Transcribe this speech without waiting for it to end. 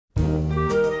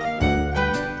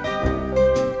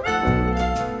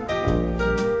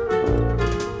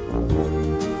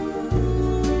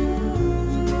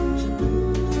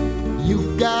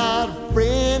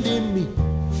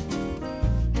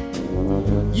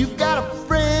You've got a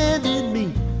friend in me.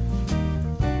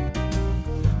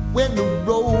 When the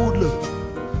road looks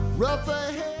rough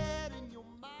ahead and you're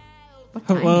miles.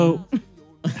 Hello.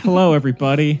 Hello,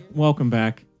 everybody. Welcome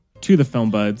back to the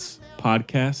Film Buds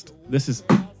podcast. This is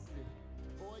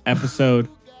episode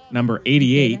number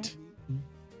 88.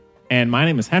 And my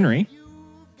name is Henry.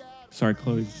 Sorry,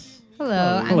 Chloe's.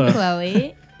 Hello. I'm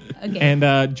Chloe. Okay.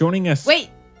 And joining us. Wait.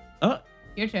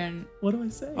 Your turn. What do I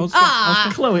say?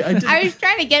 Chloe, I was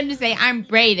trying to get him to say, I'm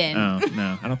Brayden. Oh,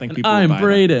 no. I don't think people I'm would buy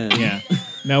Brayden. that. Yeah.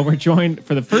 No, we're joined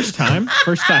for the first time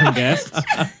guest,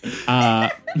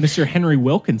 Mr. Henry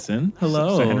Wilkinson.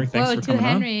 Hello. So Henry, thanks Whoa, for two coming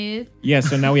Henrys. on. Yeah,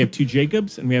 so now we have two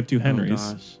Jacobs and we have two Oh, Henrys,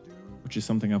 gosh. which is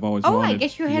something I've always Oh, wanted. I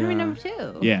guess you're Henry Yeah. number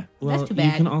 2. Yeah. Well, That's too bad.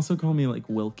 you can also call me like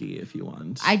Wilkie if you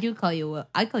want. I do call you,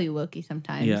 I call you Wilkie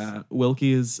sometimes. Yeah,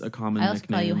 Wilkie is a common I also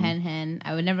nickname. call you Hen Hen.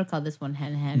 I would never call this one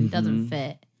Hen Hen. It doesn't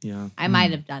fit. Yeah. I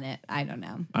might have done it. I don't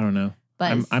know. I don't know.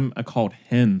 But I'm called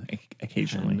hen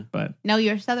occasionally, Hen. but no,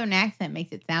 your southern accent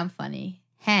makes it sound funny.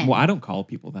 Hen. well, I don't call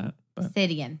people that. But Say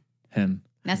it again. hen.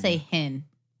 Now say hen.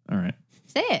 All right.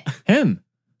 Say it. Hen.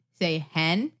 Say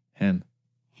hen. Hen.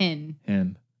 Hen.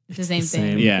 Hen. It's the same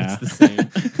thing. Yeah. It's the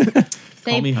same.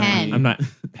 Say Call me pen. Henry. I'm not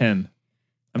pen.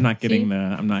 I'm not getting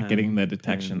See? getting the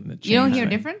detection. The You don't change hear a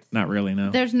thing. difference? Not really.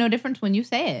 No. There's no difference when you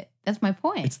say it. That's my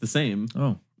point. It's the same.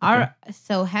 Oh. Okay.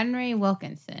 So Henry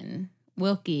Wilkinson,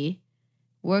 Wilkie,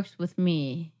 works with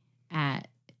me at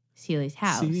Seely's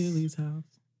house, Seely's house.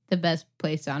 the best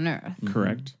place on earth,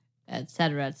 Correct. et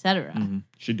cetera, et cetera. Mhm.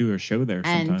 Should do a show there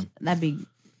And sometime. that'd be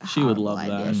She would horrible love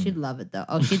idea. that. She'd love it though.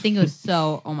 Oh, she'd think it was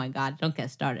so. Oh my god! Don't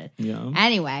get started. Yeah.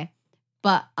 Anyway,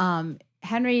 but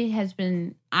Henry has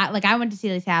been. I went to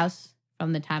Seely's house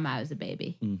from the time I was a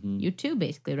baby. Mm-hmm. You too,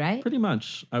 basically, right? Pretty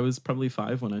much. I was probably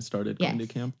 5 when I started going to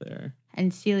Yes. camp there.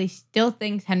 And Seely still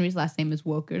thinks Henry's last name is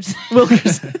Wilkers.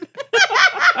 Wilkerson.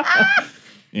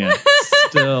 Yeah.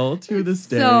 Still to this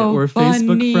day. so We're funny.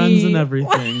 Facebook friends and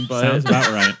everything. But Sounds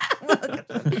about right.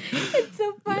 It's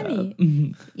so funny.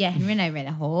 Mhm. Yeah, Henry and I ran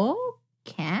a whole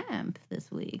camp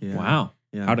this week. Yeah. Wow.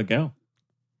 Yeah. How'd it go?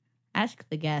 Ask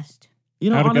the guest. You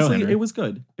know, How'd it go, honestly, Henry? it was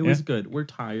good. It was good. We're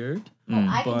tired. Well,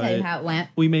 I can tell you But- how it went.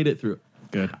 We made it through.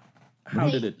 Good. How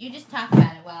did it? You just talk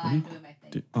about it while I'm doing my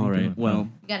thing. All right. doing? Well,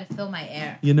 You gotta fill my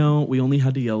air. you know, we only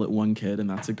had to yell at one kid, and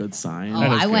that's a good sign. Oh,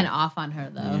 That is I went good. off on her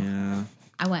though. Yeah.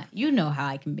 I went. You know how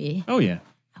I can be. Oh yeah.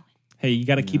 Hey, you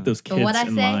got to keep those So kids what I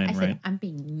in say, line, I said, right? I'm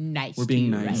being nice We're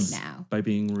being to you nice right now. by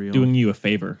being real. Doing you a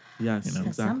favor. yes, you know.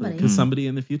 exactly. Somebody. Because somebody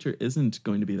in the future isn't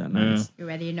going to be that nice. You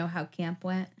ready to know how camp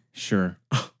went? Sure.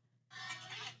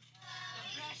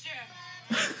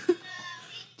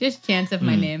 Just chance of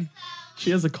my name. She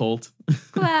has a cult.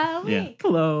 Chloe. Yeah.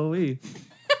 Chloe.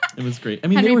 It was great. I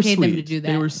mean, Henry they were paid sweet. them to do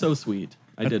They that. were so sweet.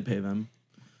 I did pay them.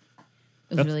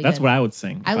 It was really That's good. what I would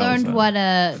sing. I if was, learned what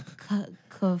a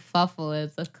kerfuffle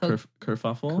is. Kerfuffle?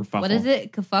 kerfuffle. What is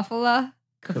it? Kerfuffle?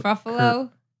 Kerfuffle?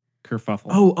 Kerfuffle.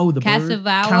 Oh, the bird.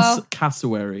 Cassavalo?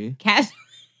 Cassowary. Cass.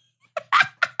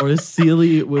 Or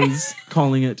Seely was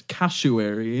calling it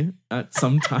cassuary at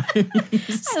some time.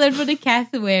 I learned what a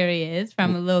cassowary is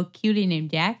from a little cutie named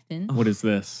Jackson. What is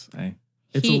this?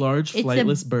 It's a large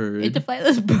flightless bird. It's a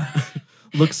flightless bird.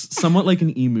 Looks somewhat like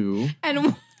an emu.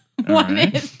 And one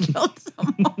right. has killed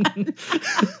someone.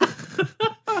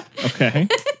 Okay.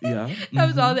 Yeah. That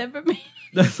was all the information.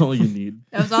 That's all you need.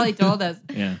 That was all he told us.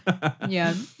 Yeah.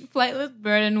 Yeah. Flightless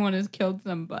bird and one has killed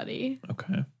somebody.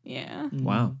 Okay. Yeah.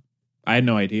 Wow. I had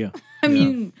no idea. I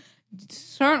mean,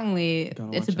 certainly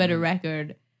Gotta it's a watch better out.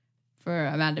 record for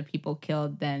amount of people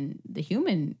killed than the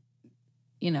human,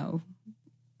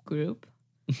 group.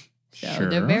 So Sure.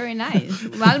 they're very nice. A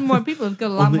lot more people have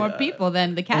killed a lot Only, more people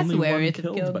than the Only one cassowaries have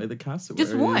killed killed. by the cassowaries.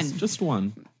 Just one. Just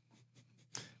one.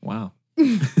 Wow.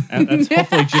 That's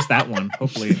hopefully just that one.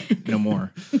 Hopefully no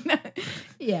more.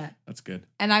 Yeah. That's good.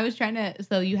 And I was trying to,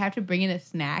 so you have to bring in a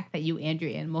snack that you and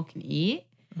your animal can eat.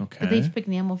 Okay. But they just pick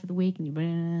an animal for the week and you bring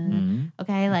it. Mhm.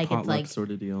 Okay, like Potluck it's like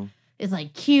sort of deal. it's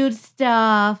like cute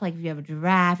stuff. Like if you have a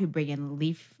giraffe, you bring in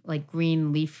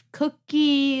green leaf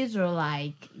cookies or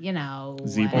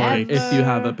Zebra whatever. cakes. If you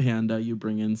have a panda, you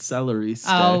bring in celery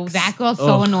sticks. Oh, that girl's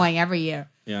so Ugh. annoying every year.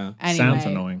 Yeah, Anyway, Sounds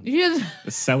annoying. Just,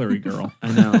 The celery girl.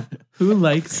 I know. Who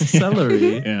likes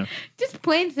celery? Yeah. just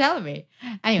plain celery.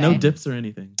 Anyway, No dips or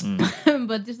anything.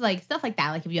 but just like stuff like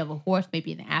that. Like if you have a horse,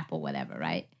 maybe an apple, whatever,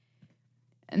 right?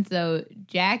 And so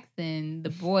Jackson, the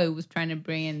boy, was trying to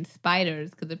bring in spiders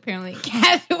because apparently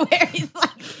cassowaries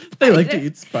like spiders. They like to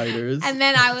eat spiders. And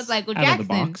then I was like, well, Out of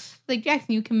the Jackson, box.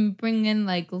 Jackson, you can bring in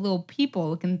like little people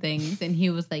looking things. And he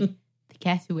was like, the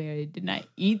cassowary did not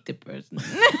eat the person.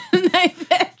 And I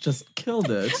said, Just killed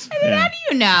it. how do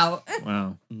you know?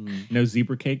 Wow. No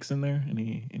zebra cakes in there?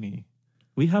 Any?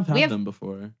 We have had We have- them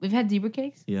before. We've had zebra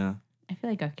cakes. Yeah. I feel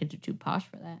like our kids are too posh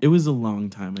for that. It was a long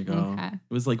time ago. Okay.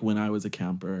 It was like when I was a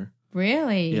camper.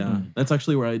 Really? Yeah. Mm. That's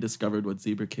actually where I discovered what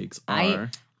zebra cakes are.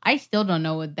 I still don't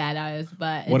know what that is,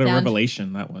 but What it a sounds-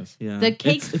 revelation that was. Yeah. The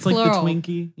cake's it's like the plural.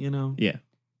 Twinkie, you know? Yeah.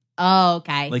 Oh,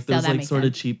 okay. Like So those that like makes sort of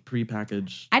sense. cheap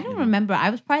prepackaged. I don't remember. I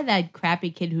was probably that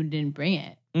crappy kid who didn't bring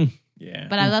it, Yeah.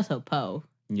 but I was also po.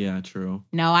 Yeah, true.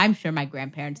 No, I'm sure my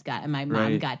grandparents got and my mom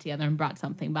Right. got together and brought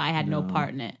something, but I had no No. part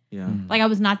in it. Yeah. Mm. Like I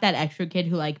was not that extra kid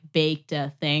who like baked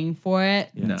a thing for it.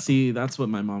 Yeah. No. See, that's what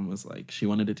my mom was like. She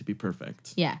wanted it to be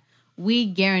perfect. Yeah. We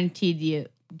guaranteed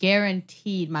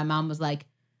my mom was like,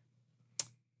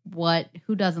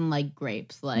 who doesn't like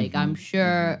grapes? Like, I'm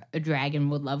sure a dragon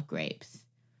would love grapes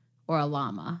or a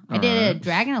llama. I did a Alright.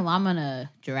 dragon, a llama, and a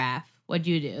giraffe. What'd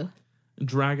you do?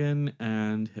 Dragon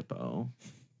and hippo.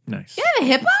 Nice. You have a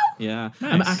hippo? Yeah.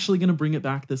 Nice. I'm actually going to bring it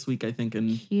back this week, I think,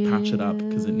 and patch it up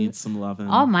because it Cute. needs some loving.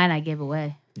 All mine I gave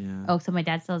away. Yeah. Oh, so my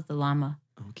dad still has the llama,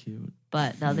 Oh, cute.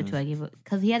 but the other Yeah. two I gave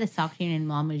because he had a sock chain named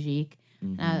Llama Jeek.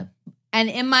 Mhm. And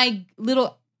in my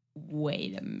little,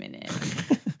 wait a minute.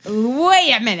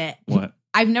 Wait a minute. What?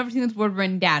 I've never seen this word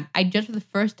written down. I just for the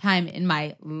first time in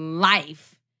my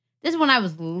life. This is when I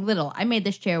was little. I made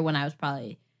this chair when I was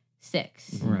probably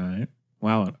 6. Right.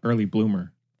 Wow. An early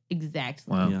bloomer.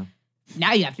 Exactly. Wow. Yeah.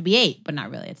 Now you have to be 8, but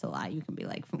not really. It's a lie. You can be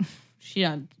like,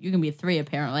 you can be 3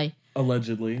 apparently.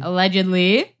 Allegedly.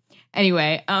 Allegedly.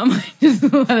 Anyway, just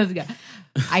let us go.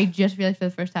 I just realized for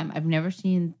the first time I've never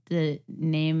seen the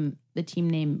team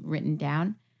name written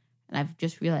down, and I've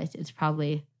just realized it's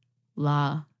probably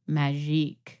La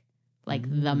Magique, like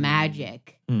the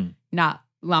magic, not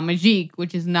La Magique,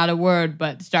 which is not a word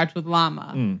but starts with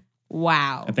llama. Mm.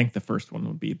 Wow, I think the first one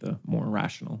would be the more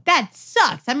rational. that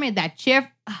sucks. I made that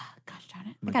chair. Gosh darn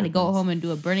it! I My got to go goodness. home and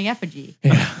do a burning effigy.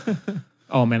 Yeah.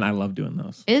 Oh man, I love doing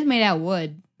those. It is made out of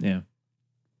wood. Yeah.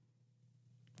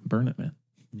 Burn it, man.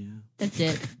 Yeah. That's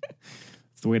it.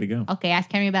 It's the way to go. Okay,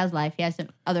 ask Henry about his life. He has some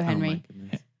other Oh, my Henry.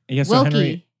 goodness. Yeah. So Wilkie.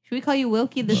 Henry. Should we call you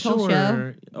Wilkie this whole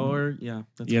show? Or, yeah.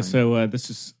 That's Yeah. fine. So this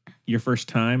is your first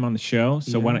time on the show.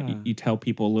 So why don't Yeah. you tell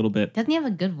people a little bit? Doesn't he have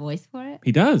a good voice for it?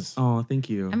 He does. Oh, thank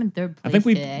you. I'm in third I place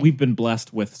think today. we've been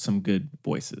blessed with some good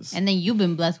voices. And then you've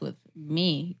been blessed with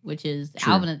me, which is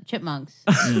True. Alvin and the Chipmunks.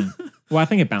 Well, I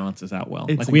think it balances out well.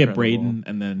 It's Like we have incredible. Braden,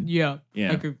 and then Yeah.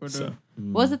 yeah. Okay, good. So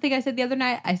What was the thing I said the other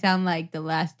night? I sound like the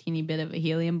last teeny bit of a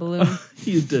helium balloon.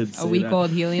 You did say A week that. old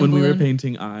helium when we balloon. were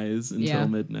painting eyes until Yeah.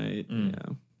 midnight. Mm.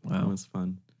 Yeah. Wow. That was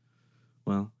fun.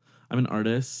 Well, I'm an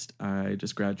artist. I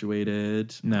just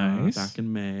graduated Nice. back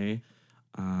in May.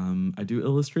 I do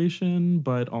illustration,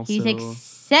 but also He's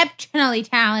exceptionally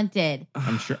talented.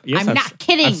 I'm sure. Yes, I'm I've- not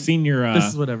kidding. I've seen your. this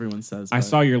is what everyone says. I but-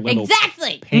 saw your little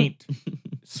Exactly. paint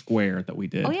square that we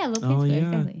did. Oh yeah, little Oh paint yeah,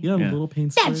 square, exactly. yeah, Yeah. little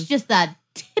paint. That's squares. just the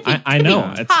tippy, I know.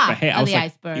 tippy It's top but hey, I of was the like,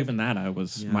 iceberg. even that, I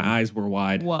was Yeah. my eyes were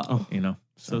wide. Whoa. Oh. You know.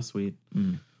 so sweet.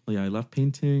 Mm. Well, yeah, I love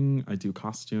painting. I do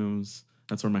costumes.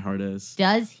 That's where my heart is.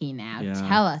 Does he now? Yeah.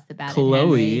 Tell us about it,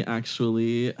 Chloe Henry.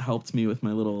 actually helped me with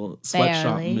my little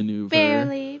sweatshop Barely. maneuver.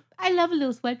 Barely. I love a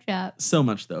little sweatshop. So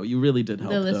much though. You really did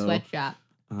help Little though. sweatshop.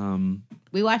 Um,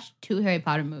 We watched 2 Harry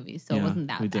Potter movies, so it yeah, wasn't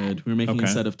that we bad. did. We were making a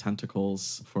Okay. set of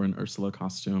tentacles for an Ursula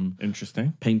costume,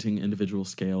 Interesting. painting individual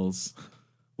scales,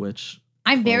 which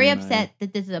I'm very Chloe and I- upset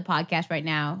that this is a podcast right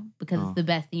now because Oh. it's the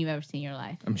best thing you've ever seen in your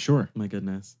life. I'm sure. my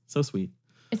goodness, so sweet.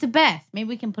 It's the best. Maybe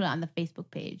we can put it on the Facebook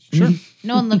page. Sure.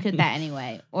 No one looked at that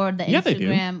anyway. Or the Yeah, they do.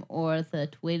 Instagram or the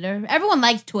Twitter. Everyone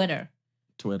likes Twitter.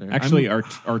 Twitter. Actually, I'm-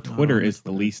 our Twitter on is the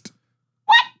Twitter. least.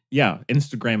 What? Yeah,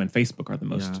 Instagram and Facebook are the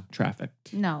most Yeah.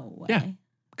 trafficked. No way. Yeah.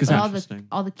 Because But Interesting.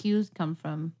 all the cues come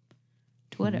from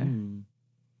Twitter. Mm.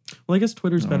 Well, I guess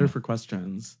Twitter's Oh. better for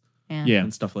questions yeah,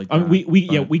 and stuff like that. we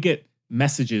but- get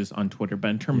messages on Twitter, but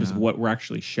in terms Yeah. of what we're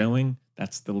actually showing,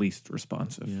 that's the least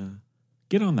responsive. Yeah,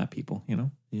 Get on that, people. You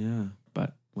know, yeah.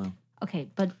 but Okay,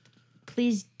 but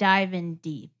please dive in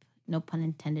deep. No pun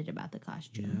intended about the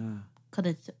costume. Yeah,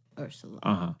 Because it's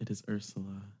Ursula. it is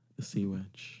Ursula, the sea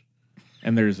witch.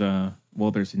 and there's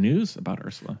news about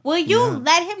Ursula. Will you Yeah.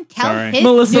 let him tell Sorry. his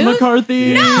Melissa news?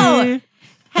 McCarthy. No!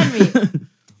 Henry.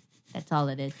 That's all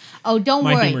it is. Oh, don't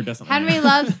My worry. humor doesn't Henry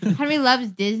land. Henry loves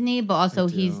Disney, but also I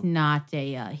do. he's not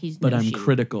a he's But no I'm sheep.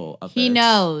 critical of He it.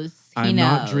 knows. He I'm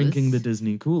knows. not drinking the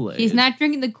Disney Kool-Aid. He's not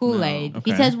drinking the Kool-Aid. No.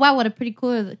 He Okay. says, "Wow, what a pretty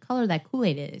color that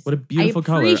Kool-Aid is." What a beautiful I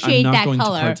color. appreciate I'm not that going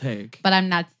color, to partake. but I'm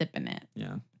not sipping it.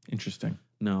 Yeah. Interesting.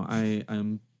 No,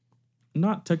 I'm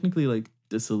not technically like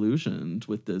disillusioned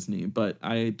with Disney, but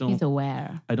I He's don't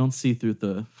aware. see through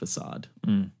the facade.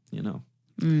 Mm. You know.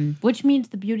 Which means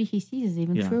the beauty he sees is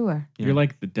even truer. Yeah. You're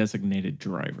like the designated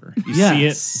driver. You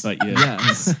Yes. see it, but you...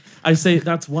 Yes. I say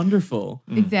that's wonderful.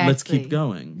 Exactly. Let's keep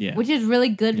going. Yeah. Which is really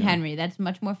good, Henry. That's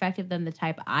much more effective than the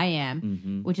type I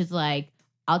am, which is like,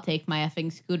 I'll take my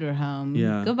effing scooter home.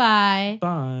 Yeah. Goodbye.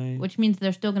 Bye. Which means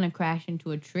they're still going to crash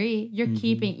into a tree. You're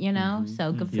keeping,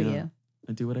 so good for you.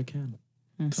 I do what I can.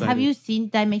 Have you seen,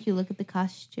 did I make you look at the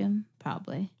costume?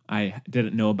 Probably. I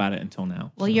didn't know about it until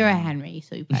now. Well, you're a Henry,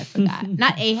 so you probably forgot.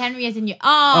 Not a Henry as in you.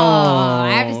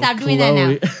 I have to stop doing that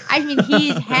now. I mean,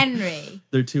 he's Henry.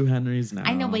 There are two Henrys now.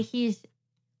 I know, but he's,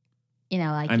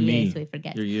 like I'm he me. is, so he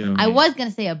forgets. You're you. I was going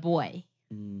to say a boy.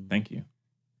 Thank you.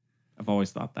 I've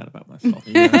always thought that about myself.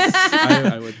 Yes,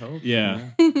 I would hope. Yeah.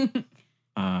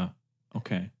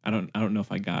 Okay. I don't know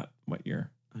if I got what you're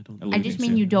I don't. I just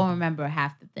mean you don't remember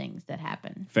half the things that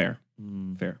happen. Fair.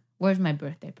 Fair. Where's my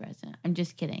birthday present? I'm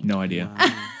just kidding. No idea.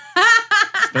 Wow.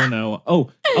 Still no.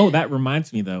 Oh, that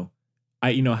reminds me though. How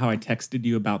I texted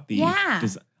you about the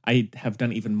I have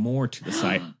done even more to the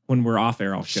site. When we're off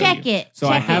air, I'll show you. Check it. So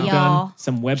I have done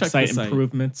some Check the website site.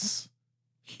 improvements.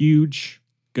 Huge.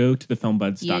 Go to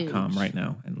thefilmbuds.com Huge. right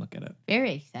now and look at it.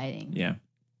 Very exciting. Yeah.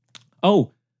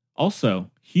 Oh, also,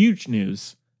 huge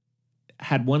news.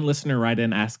 Had one listener write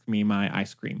in, ask me my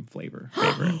ice cream flavor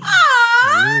favorite.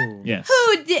 Aww. Ooh. Yes.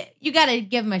 Who did? You got to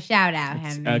give him a shout out,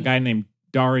 It's Henry. a guy named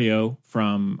Dario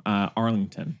from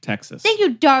Arlington, Texas. Thank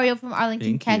you, Dario from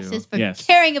Arlington, Thank you. Texas, for Yes.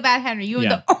 caring about Henry. You were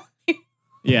Yeah. the only,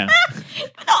 Yeah.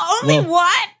 the only Well-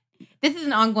 one. This is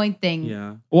an ongoing thing.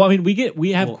 Yeah. Well, I mean,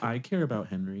 we have. Well, I care about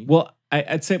Henry. Well,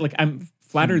 I'd say like I'm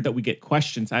flattered that we get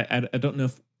questions. I don't know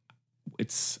if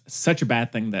it's such a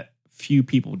bad thing that few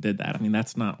people did that. I mean,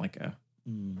 that's not like I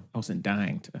wasn't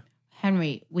dying to.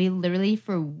 Henry, we literally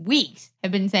for weeks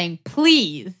have been saying,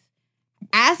 please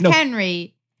ask No.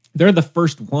 Henry. They're the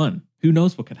first one. Who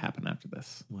knows what could happen after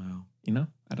this? Wow.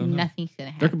 I don't know. Nothing's going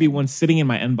to happen. There could be one sitting in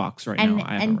my inbox right And, now.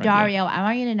 I haven't and read yet. Dario, I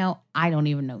want you to know, I don't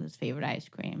even know his favorite ice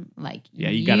cream. Like, Yeah,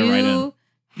 you gotta write in. You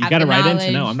have gotta the write in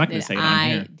to know. knowledge I'm not gonna that say it on I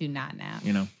here. do not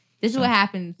know. This is So- what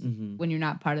happens Mhm. when you're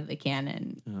not part of the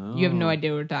canon. Oh. You have no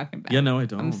idea what we're talking about. Yeah, no, I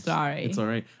don't. I'm sorry. It's all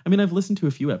right. I mean, I've listened to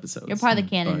a few episodes. You're part of the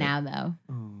canon but- now, though.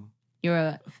 Oh, You're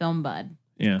a film bud.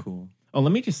 Yeah. cool. Oh,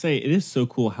 let me just say, it is so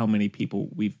cool how many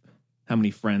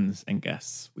friends and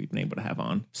guests we've been able to have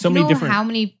on. So You many know different how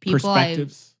many people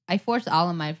perspectives. I forced all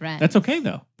of my friends. That's okay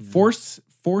though. Forced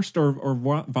or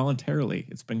voluntarily,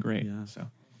 it's been great. Yeah.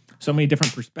 So many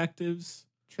different perspectives.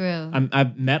 True.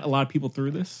 I've met a lot of people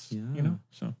through this. Yeah.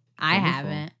 So I wonderful.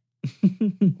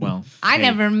 haven't. well, I hey.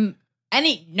 never.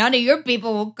 None of your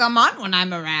people will come on when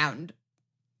I'm around.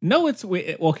 No,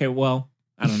 okay. Well,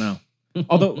 I don't know.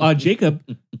 Although Jacob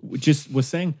just was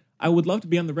saying, I would love to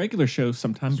be on the regular show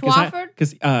sometime Swafford?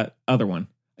 because other one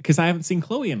because I haven't seen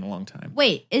Chloe in a long time.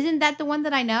 Wait, isn't that the one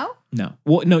that I know? No,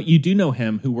 well, no, you do know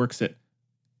him who works at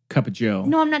Cup of Joe.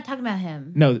 No, I'm not talking about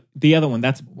him. No, the other one.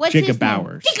 That's What's Jacob his name?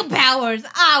 Bowers. Jacob Bowers.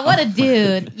 Ah, what a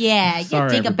dude. Yeah, Sorry,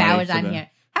 get Jacob everybody, Bowers for on the- here.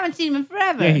 Haven't seen him in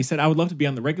forever. Yeah, he said I would love to be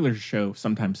on the regular show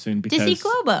sometime soon because to see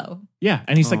Clobo. Yeah,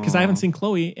 and he's like because I haven't Aw. seen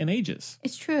Chloe in ages.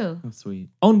 It's true. Oh, sweet.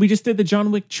 Oh, and we just did the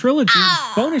John Wick trilogy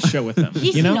Ah! bonus show with him.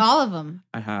 He's you know, seen all of them.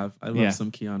 I have. I love Yeah.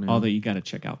 some Keanu. although you got to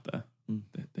check out the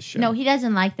show. No, he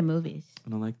doesn't like the movies. I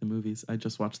don't like the movies. I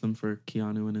just watched them for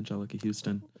Keanu and Angelica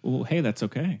Houston. Well, hey, that's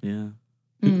okay. Yeah.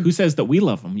 Who says that we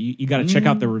love them? You got to check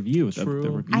out the review. The True.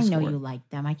 reviews I know for you it. like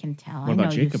them. I can tell. What I know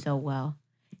about you Jacob? so well.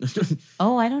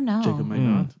 Oh, I don't know. Jacob might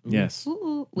not. Ooh. Yes. Ooh,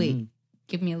 ooh. Wait,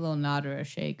 give me a little nod or a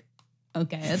shake.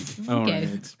 Okay, that's All okay.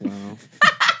 right. Wow.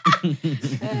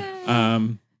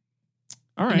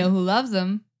 All right. You know who loves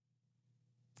them?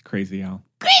 Crazy Al.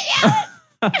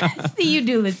 See, you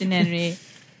do listen, Henry.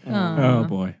 Oh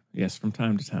boy. Yes, from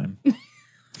time to time.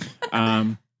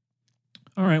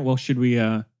 All right. Well, should we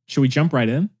jump right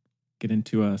in? Get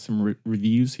into some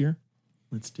reviews here.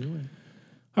 Let's do it.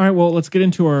 All right. Well, let's get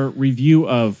into our review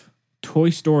of Toy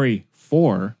Story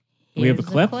 4. We have a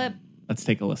Here's clip. Let's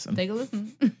take a listen. Take a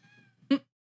listen.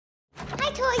 Hi,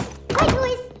 toys. Hi,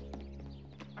 toys.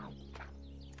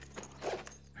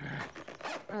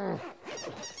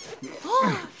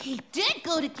 Oh, he did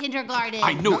go to kindergarten.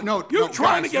 I knew it. No, You no,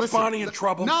 trying guys, to get listen. Bonnie in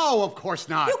trouble? No, of course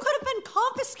not. You could have been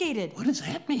confiscated. What does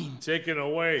that mean? Taken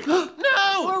away. No!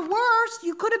 Or worse,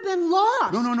 you could have been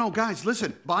lost. No, guys,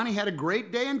 listen. Bonnie had a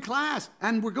great day in class,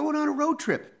 and we're going on a road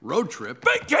trip. Road trip?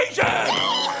 Vacation!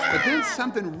 But then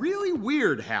something really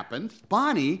weird happened.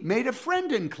 Bonnie made a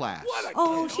friend in class.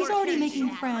 Oh, she's already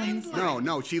making friends.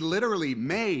 No, she literally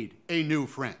made a new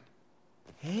friend.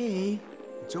 Hey,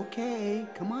 it's okay.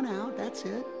 Come on out. That's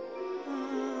it.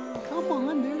 Come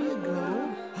on, there you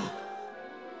go.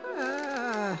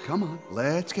 come on.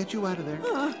 Let's get you out of there.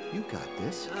 You got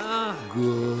this.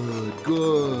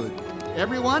 Good.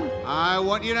 Everyone, I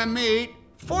want you to meet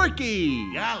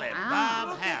Forky. Golly,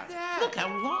 Bob House. Look how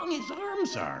long his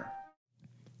arms are.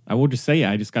 I will just say,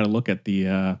 I just got to look at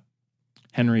the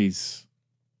Henry's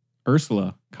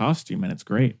Ursula costume, and it's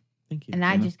great. Thank you. And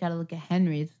I just got to look at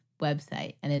Henry's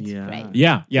website, and it's Yeah. great.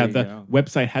 Yeah. There The you go.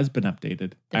 website has been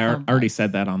updated. The I film already buds.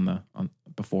 said that on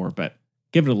before, but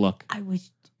give it a look. I wish.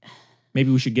 Maybe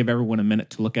we should give everyone a minute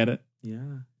to look at it. Yeah.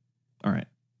 All right,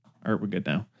 we're good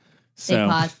now. They So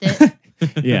paused it.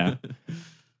 yeah.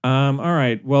 All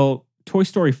right. Well, Toy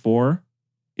Story 4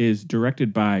 is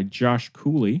directed by Josh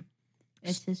Cooley.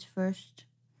 It's his first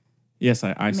Yes,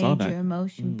 I saw major that.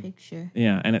 motion picture.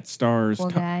 Yeah, and it stars Poor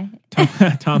guy.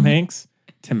 Tom Hanks,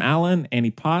 Tim Allen,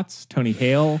 Annie Potts, Tony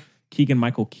Hale,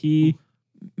 Keegan-Michael Key,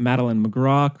 Madeline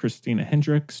McGraw, Christina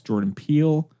Hendricks, Jordan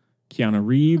Peele, Keanu Look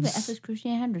Reeves. at Ethel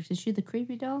Christina Hendricks. Is she the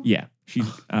creepy doll? Yeah, she's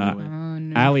No way. Oh,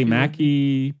 no, Ali she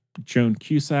Mackey, Joan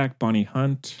Cusack, Bonnie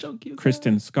Hunt, Joan Cusack.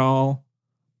 Kristen Skull. wasn't.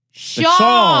 Shaw.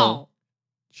 Shaw!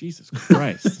 Jesus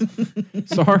Christ.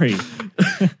 Sorry.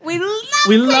 We love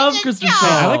We love Kristen Shaw.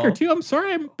 Hey, I Shaw. like her too. I'm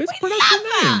sorry I mispronounced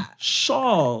her name.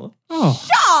 Shawl. Oh,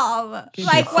 Shaw! Give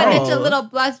me Like a when it's a fright. little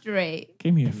blustery.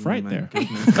 gave me a fright My there.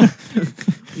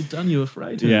 goodness. We've done you a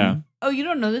fright. Yeah. Oh, you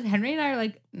don't know this? Henry and I are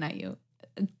like, not you.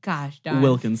 Gosh darn.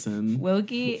 Wilkinson.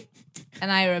 Wilkie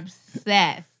and I are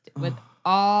obsessed with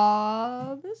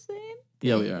all the same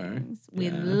Yeah, we are. things. We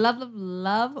Yeah.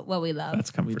 love what we love.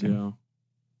 That's We comforting. do.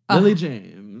 Oh. Lily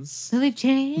James. Lily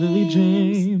James. Lily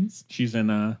James. She's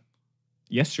in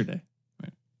Yesterday.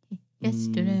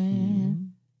 Yesterday. Mhm.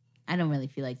 I don't really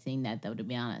feel like seeing that though, to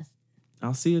be honest.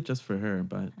 I'll see it just for her,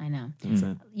 but I know. that's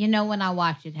it. You know when I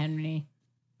watch it, Henry.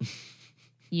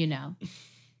 You know.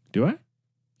 Do I?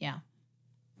 Yeah.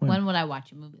 When? When would I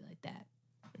watch a movie like that?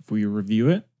 If we review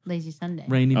it? Lazy Sunday.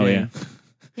 Rainy Oh, day. yeah.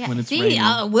 Yeah. when it's See,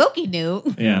 raining. Wilkie knew.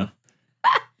 Yeah.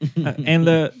 And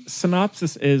the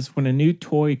synopsis is when a new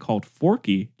toy called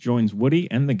Forky joins Woody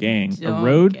and the gang, a Don't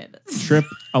road get us- trip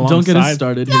Don't get us alongside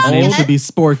started. His Don't name get should us- be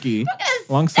Sporky. Don't get us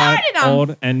alongside started on-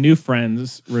 old and new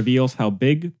friends reveals how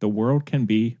big the world can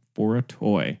be for a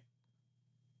toy.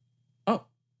 Oh.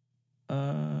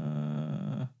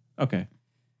 Okay.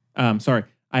 Sorry.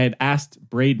 I had asked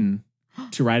Braden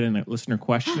to write in a listener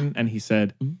question, and he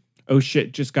said, "Oh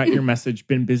shit, just got your message.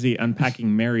 Been busy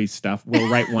unpacking Mary's stuff. We'll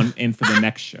write one in for the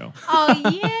next show." Oh,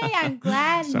 yay. I'm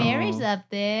glad So- Mary's up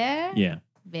there. Yeah.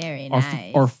 Very Our,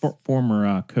 nice.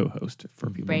 former co-host for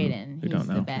people Braden. who He's don't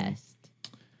know. the best.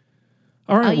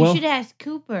 All Oh, right. you well. should ask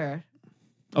Cooper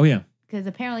Oh yeah. because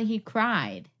apparently he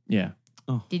cried. Yeah.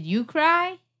 Did you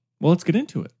cry? Well, let's get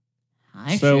into it.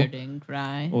 I So- sure didn't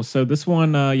cry. Well, so this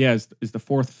one, is the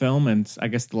fourth film, and I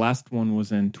guess the last one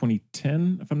was in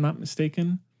 2010, if I'm not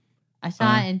mistaken. I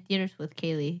saw it in theaters with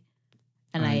Kaylee,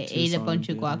 and I I too ate saw a it bunch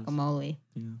in of theaters. guacamole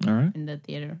All right. in the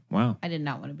theater. Wow. I did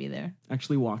not want to be there.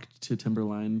 Actually walked to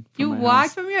Timberline. From You my walked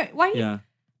house. from your... Why? Yeah.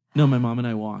 No, my mom and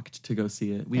I walked to go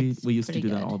see it. We That's used to pretty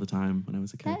do that good. all the time when I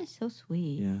was a kid. That is so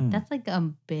sweet. Yeah. That's like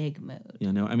a big mood.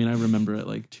 Yeah, no, I mean I remember it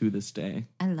like to this day.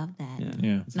 I love that. Yeah.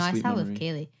 Yeah. It's a No, I sweet saw it with memory.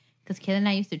 Kaylee because Kaylee and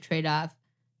I used to trade off.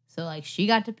 So like she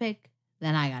got to pick,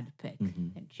 then I got to pick,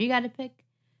 Mhm. and she got to pick.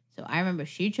 So I remember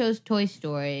she chose Toy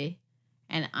Story,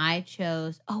 and I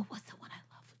chose what's the one I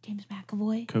love with James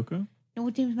McAvoy? Coco? No,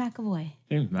 with James McAvoy.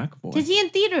 James McAvoy. Is he in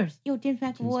theaters? Yo, James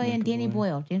McAvoy and Danny McAvoy.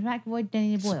 Boyle. James McAvoy,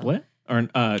 Danny Boyle. Split? Or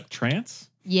Trance?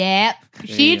 Yep. There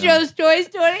She you go. chose Toy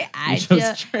Story. I chose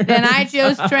chose. Trans. Then I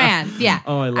chose Trans. Yeah.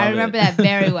 Oh, I love I remember it. that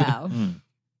very well.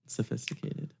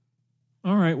 Sophisticated.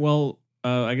 All right. Well,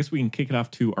 I guess we can kick it off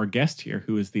to our guest here,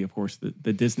 who is of course,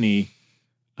 the Disney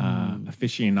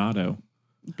aficionado.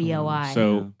 BOI.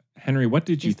 So, Henry, what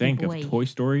did you Disney think boy. of Toy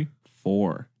Story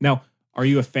 4? Now, are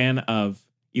you a fan of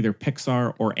either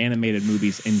Pixar or animated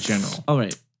movies in general? All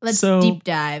right. Let's so, deep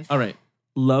dive. All right.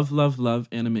 Love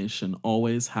animation.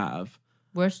 Always have.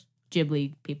 We're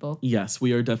Ghibli people. Yes,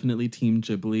 we are definitely Team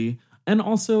Ghibli. And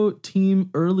also Team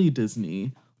Early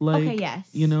Disney. Like, Okay, yes.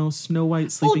 you know, Snow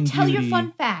White, Sleeping Tell Beauty. your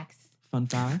fun facts. Fun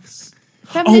facts?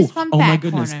 Feminist fun oh fact my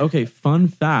goodness. corner. Okay, fun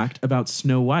fact about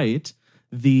Snow White.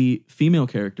 The female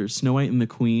characters, Snow White and the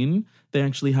Queen, they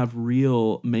actually have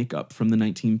real makeup from the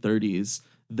 1930s.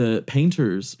 The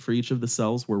painters for each of the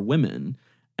cells were women,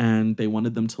 and they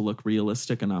wanted them to look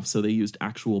realistic enough, so they used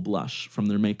actual blush from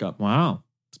their makeup Wow.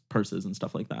 purses and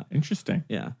stuff like that. Interesting.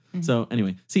 Yeah. So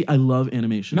anyway, see, I love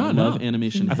animation. No, I no. love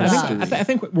animation I, history. I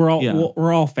think we're all Yeah.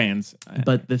 we're all fans.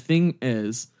 But the thing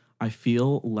is, I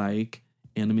feel like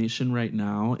animation right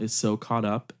now is so caught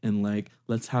up in like,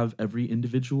 let's have every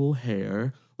individual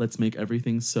hair. let's make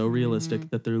everything so realistic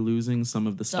that they're losing some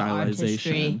of the stylization.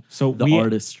 artistry. So the we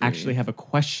artistry. actually have a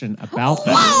question about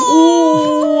that.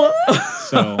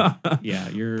 So yeah,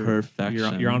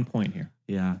 Perfection. you're on point here.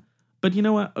 Yeah. But you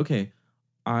know what? Okay.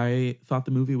 I thought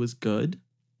the movie was good.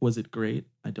 Was it great?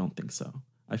 I don't think so.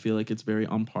 I feel like it's very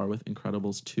on par with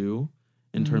Incredibles 2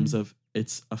 in terms of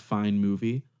it's a fine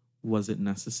movie. Was it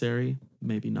necessary?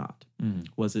 Maybe not.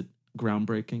 Was it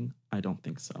groundbreaking? I don't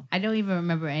think so. I don't even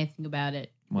remember anything about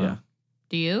it. Wow. Yeah.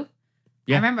 Do you?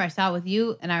 Yeah. I remember I saw it with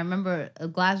you, and I remember a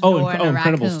glass door and a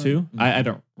Incredibles raccoon. too. I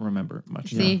don't remember much.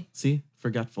 See? Yeah. See?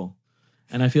 Forgetful.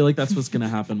 And I feel like that's what's going to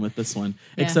happen with this one.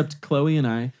 Yeah. Except Chloe and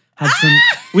I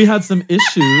had some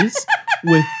issues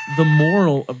with the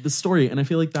moral of the story, and I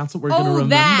feel like that's what we're going to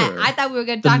remember. That! I thought we were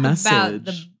going to The talk about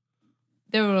message.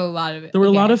 There were a lot of it. There were a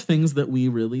Okay. lot of things that we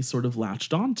really sort of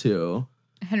latched onto.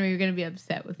 Henry, you're going to be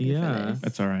upset with me for Yeah. this.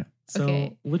 That's all right. So,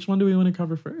 Okay. which one do we want to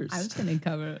cover first? I was going to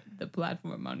cover the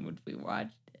platform on which we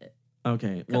watched it.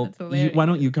 Okay, well, it's hilarious. why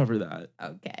don't you cover that?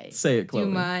 Okay. Say it, Do Chloe. you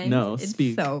mind? No, it's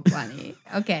speak. so funny.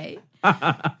 Okay.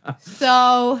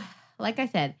 So, like I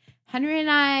said, Henry and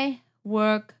I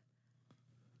work.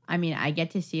 I mean, I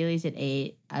get to Sealy's at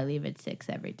 8. I leave at 6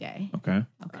 every day. Okay.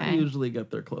 I Okay. usually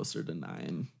get there closer to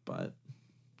 9, but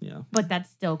yeah, But that's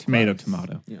still Tomato, close.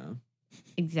 tomato. yeah.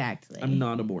 Exactly. I'm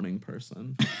not a morning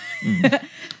person.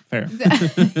 Fair.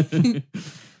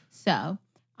 So,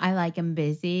 I like him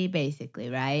busy, basically,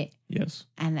 right? Yes.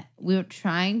 And we were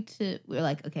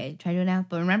like, okay, try to do it now.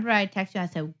 But remember I texted you, I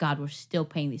said, God, we're still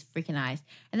paying these freaking eyes.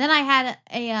 And then I had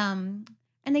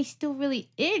and they still really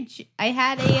itch. I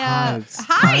had a Hives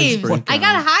hives. break I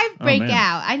got a out. hive Oh, breakout.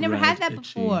 man. I never Red, had that itchy.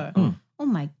 before. Oh. Oh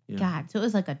my Yeah. God. So it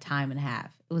was like a time and a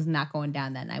half. It was not going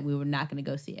down that night. We were not going to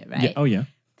go see it, right? Yeah. Oh yeah.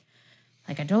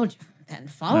 Like I told you. Then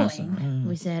following,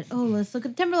 we said, oh, let's look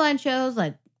at Timberline shows.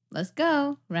 Like, let's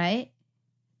go, right?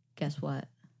 Guess what?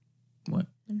 What?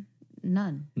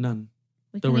 None. None.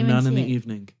 We There couldn't were even none in see the it.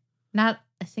 evening. Not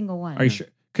a single one. Are you sure?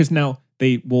 Because now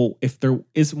they will, if there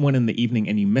is one in the evening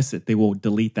and you miss it, they will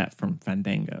delete that from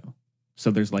Fandango.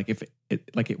 So there's like,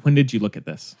 when did you look at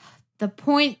this? The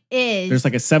point is, There's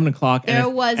like a 7 o'clock. there and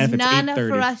if, was and if it's none 8:30,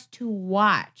 for us to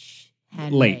watch.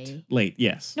 Henry. Late.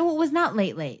 Yes. No, it was not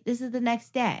late. This is the next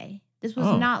day. This was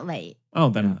Oh. not late. Oh,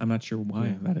 then Yeah. I'm not sure why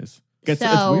Yeah. that is. It's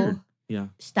So- weird. Yeah.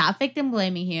 Stop victim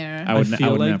blaming here. I would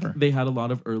feel like never. they had a lot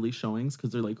of early showings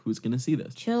because they're like, who's going to see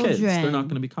this? Children. Kids. They're not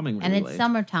going to be coming really And it's late.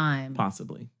 summertime.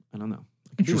 Possibly. I don't know.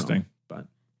 I could be wrong, Interesting. but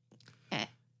Eh,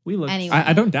 we looked. anyway.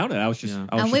 I don't doubt it. I was just. Yeah.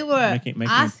 I was And we just were making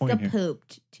a point here.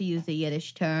 pooped, to use the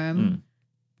Yiddish term.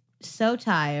 So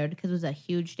tired because it was a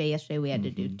huge day yesterday. We had to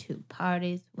do 2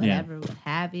 parties, whatever, what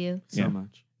have you. so Yeah.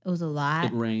 much. It was a lot.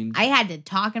 It rained. I had to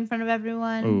talk in front of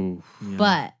everyone, Oh, Yeah.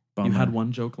 but you had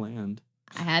one joke land.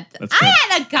 I had That's I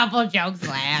good. had a couple jokes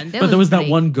land. But there was that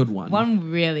pretty- one good one.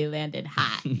 One really landed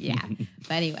hot. Yeah.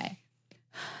 But anyway.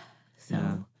 So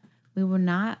Yeah. we were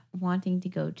not wanting to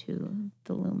go to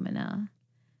the Lumina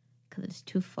because it's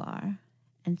too far.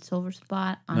 And Silver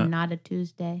Spot on No. Not a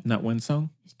Tuesday Not one song.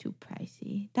 is too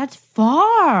pricey. That's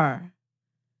far.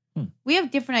 Hmm. We have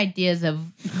different ideas of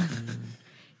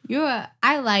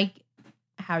I like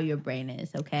how your brain is,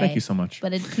 okay? Thank you so much.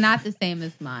 But it's not the same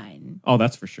as mine. Oh,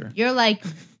 that's for sure. You're like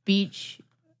beach.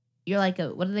 You're like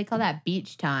what do they call that?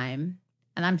 Beach time,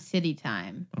 and I'm city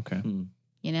time. Okay.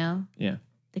 You know, Yeah.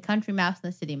 the country mouse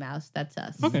and the city mouse. That's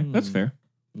us. Okay, that's fair.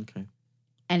 Okay.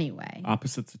 Anyway,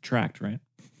 Opposites attract, right?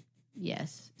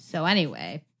 yes. So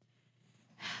anyway,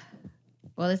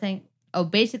 what was I saying? Oh,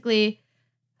 basically,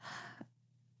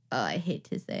 I hate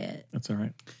to say it. That's all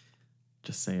right.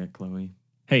 Just say it, Chloe.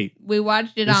 Hey, We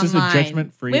watched it This online. is a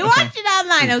judgment-free- We okay. watched it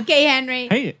online, okay, Henry?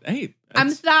 hey. I'm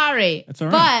that's- sorry. That's all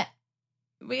right.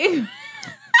 But we.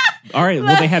 All right.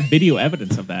 Well, they have video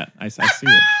evidence of that. I see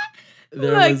it.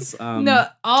 There Look, was no,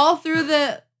 all through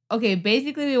the. Okay,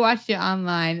 basically we watched it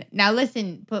online. Now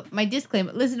listen, but my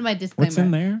disclaimer. Listen to my disclaimer. What's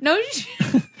in there? No, just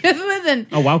listen.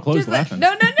 Oh wow, Chloe's Just laughing.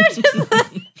 No, just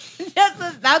listen. Just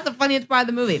listen. That was the funniest part of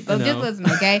the movie. But I just know. listen,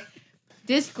 okay?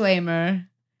 Disclaimer.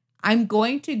 I'm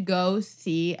going to go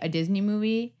see a Disney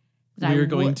movie. we were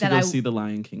going to go see The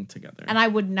Lion King together. And I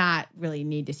would not really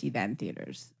need to see that in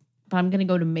theaters. But I'm going to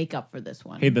go to make up for this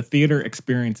one. Hey, the theater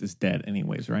experience is dead,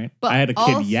 anyways, right? But I had a kid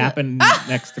also- yapping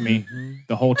next to me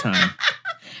the whole time,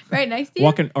 Right next to you?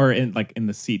 walking or in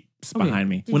the seats Okay. behind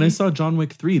me. when I saw John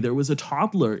Wick 3, there was a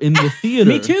toddler in the theater.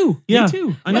 Me too. Yeah, Me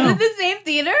too. I Was know. it the same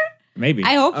theater? Maybe.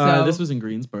 I hope so. This was in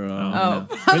Greensboro. Oh,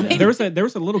 But probably. there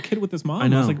was a little kid with his mom. I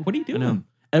know. I was like, "What are you I know. doing?"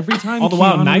 Every time All the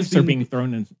while, Keanu knives was are being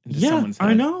thrown into Yeah, someone's head.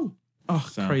 I know.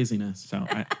 Oh, craziness. So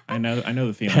I know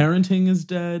the feeling. Parenting is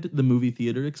dead. The movie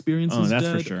theater experience is that's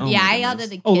dead. for sure. Oh, yeah, my I yelled goodness. at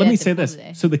the kid. Oh, let me at the say pool this.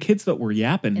 today. So the kids that were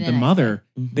yapping, In a the nice mother,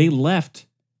 way. they left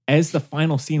as the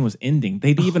final scene was ending.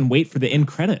 They didn't even wait for the end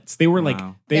credits. They were like,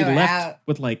 Wow. they They were left out.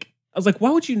 with like, I was like, why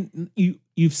would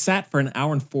you've sat for an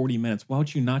hour and 40 minutes. Why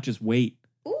would you not just wait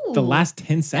Ooh, the last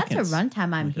 10 seconds? That's a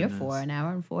runtime I'm here goodness. for. An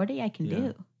hour and 40 I can Yeah.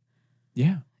 do.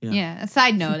 Yeah. Yeah. Yeah. A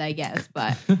side note, I guess.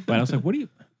 But But I was like, what do you,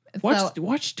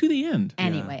 watch to the end.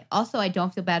 anyway, also, I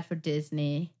don't feel bad for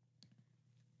Disney.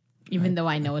 Even though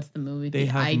I know it's the movie They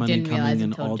theater. have I money didn't realize coming in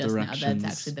until all just now directions.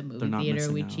 that's actually the They're movie not theater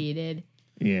missing we out. cheated.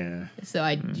 Yeah. So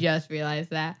I just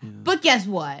realized that. Yeah. But guess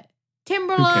what?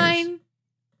 Timberline,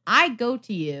 I go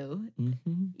to you,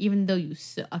 Mhm. even though you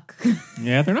suck.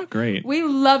 Yeah, they're not great. We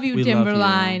love you, We love you.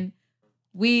 Timberline.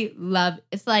 We love.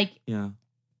 It's like Yeah.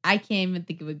 I can't even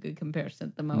think of a good comparison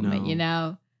at the moment. No. You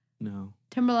know, No.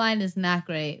 Timberline is not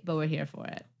great, but we're here for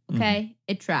it. Okay,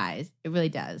 It tries. It really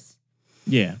does.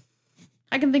 Yeah.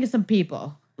 I can think of some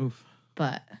people, Oof.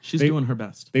 but She's They- doing her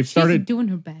best. They've she's started doing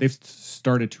her best. they've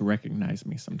started to recognize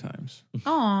me sometimes.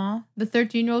 Aw, the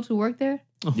 13-year-olds who work there.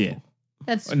 Yeah.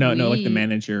 That's No, like the sweet.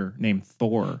 manager named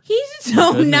Thor. He's My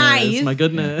so goodness, nice. My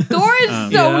goodness. Thor is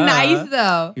Um, so Yeah. nice,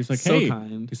 though. He was like, So hey.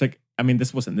 kind. He's like, I mean,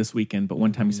 this wasn't this weekend, but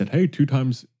one time he said, hey, 2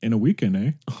 times in a weekend,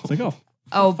 eh? It's like, oh.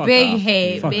 Oh, fuck big off.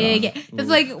 hate, Fuck big. off. It's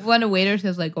like when a waiter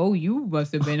says, like, "Oh, you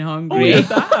must have been Oh, hungry." you're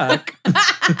back.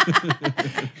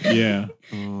 Yeah.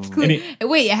 Oh. Clean-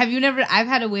 Wait, have you never? I've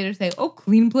had a waiter say, "Oh,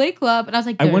 clean play club," and I was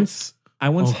like, I "There's- once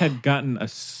Oh. had gotten a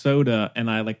soda and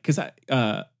I like, cause I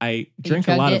drink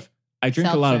a chugged lot it? a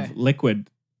lot of Seltzer. liquid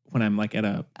when I'm like at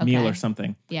a meal Okay. or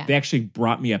something. Yeah. They actually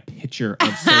brought me a pitcher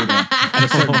of soda at a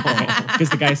certain point because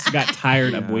the guys got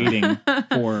tired of Yeah. waiting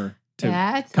to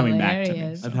That's coming back to me.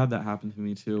 hilarious. I've had that happen to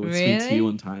me too with Really? sweet tea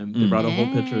one time. They brought a whole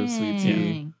pitcher of sweet tea.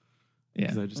 Dang. Yeah.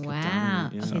 'Cause I just kept Wow. down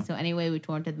it. Okay, Yeah. so anyway, we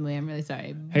torrented the movie. I'm really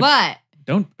sorry, Hey, but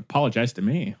Don't apologize to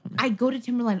me. I go to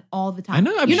Timberline all the time. I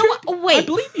know, I'm you know sure- what? Oh, wait, I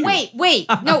believe you. wait.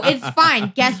 No, it's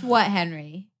fine. Guess what,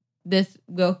 Henry? This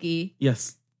Wilkie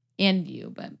Yes. and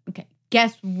you, but okay.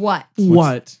 Guess what?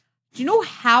 What? Do you know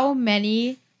how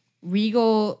many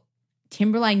Regal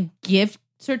Timberline gift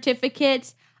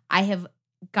certificates I have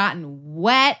gotten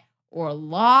wet or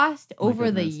lost My over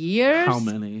the goodness. years? How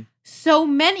many? So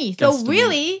many. So Guesstimate.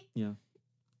 really, Yeah.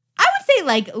 I would say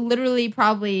like literally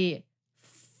probably,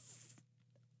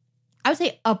 I would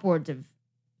say upwards of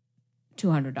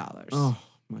 $200. Oh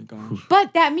my gosh.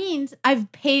 But that means I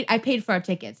paid for our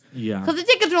tickets Yeah. because the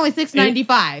tickets are only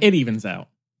 $6.95. It evens out.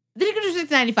 The tickets are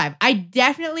 $6.95. I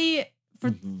definitely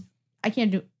Mhm. I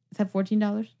can't do. Is that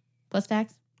 $14 plus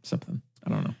tax? Something. I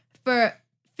don't know. For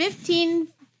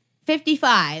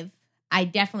 $15.55, I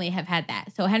definitely have had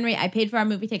that. So Henry, I paid for our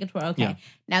movie tickets. We're okay. Yeah.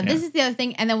 Now this Yeah. is the other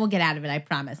thing, and then we'll get out of it. I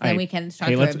promise. Then Hey, we can start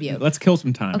Hey, the let's review. let's kill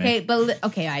some time. Okay, eh? but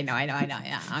okay, I know.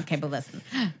 Yeah. Okay, but listen.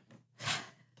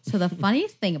 So the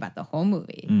funniest thing about the whole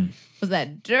movie was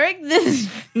that during this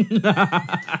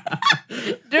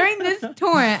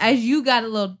torrent, as you got a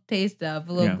little taste of,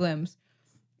 a little Yeah. glimpse,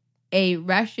 a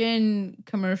Russian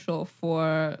commercial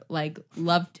for like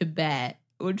Love to Bet,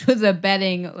 which was a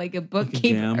betting, like a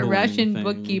bookkeeper, a gambling Russian thing.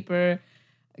 bookkeeper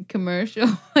commercial,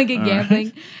 like a All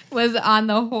gambling, was on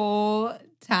the whole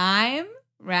time,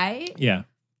 right? Yeah.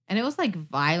 And it was like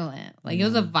violent. Like it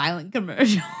was a violent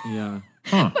commercial. Yeah.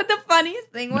 Huh. But the funniest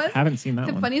thing was Haven't seen that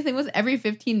the one. funniest thing was every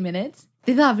 15 minutes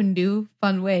they thought of a new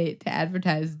fun way to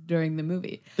advertise during the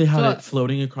movie. They had So- it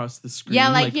floating across the screen. Yeah,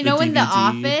 like, you know in The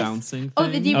DVD Office? bouncing Oh,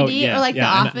 the thing? DVD Oh, yeah, or like yeah, The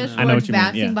I know- Office I where know it's what you mean,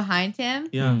 bouncing yeah. behind him.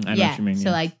 Yeah. I know what you mean. So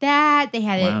yeah. like that, they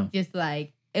had Wow. it just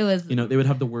like it was. You know, they would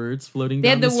have the words floating they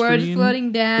down had the words screen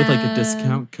floating down with like a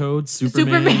discount code.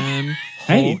 Superman.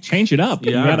 Hey, Hulk. change it up.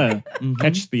 You Yeah. gotta Mhm.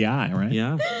 catch the eye, right?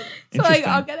 Yeah. So like Interesting.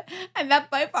 I'll get it, and that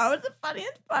by far was the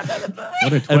funniest part of the movie.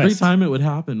 What a twist. Every time it would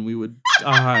happen, we would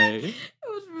die. It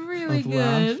was really Of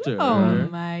good. laughter. Oh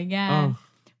my god. Oh,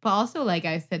 But also, like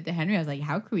I said to Henry, I was like,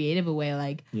 how creative a way.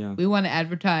 Like, yeah. we want to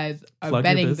advertise our Plug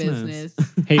your betting business.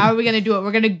 business. Hey, How are we going to do it?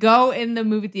 We're going to go in the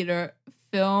movie theater,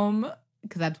 film,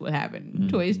 because that's what happened.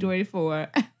 Toy Story 4.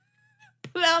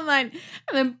 Put it online,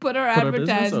 and then put our Put our business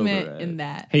advertisement over it. in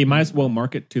that. hey, you might as well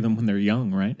market to them when they're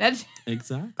young, right? That's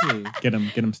Exactly. Get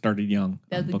them started young.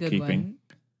 that's on a good one.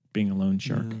 being a loan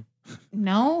shark. Yeah.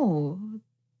 No.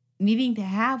 Needing to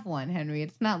have one, Henry.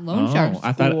 It's not loan Oh, shark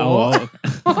I thought. school.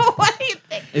 Oh, What do you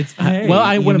think? It's hey, well,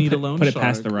 I you wouldn't need a loan put it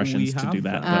past the shark. Russians We to have do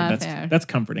that. Ah, But fair. that's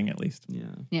comforting at least. Yeah.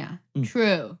 Yeah. Mm.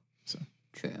 True. So.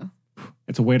 True.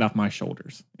 It's a weight off my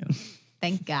shoulders. Yeah.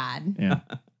 Thank God. Yeah.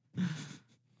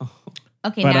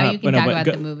 Okay, But, now you can but no, talk but about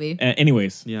go- the movie.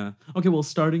 Anyways, Yeah. Okay, well,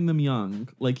 starting them young,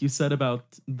 like you said about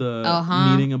the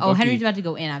Uh-huh. needing a bookie. Oh, Henry's about to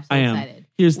go in. I'm so I am. excited.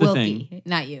 Here's the Wilkie, thing.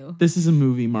 not you. This is a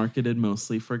movie marketed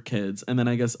mostly for kids, and then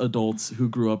I guess adults who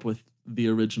grew up with the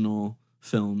original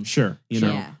films. sure. You sure.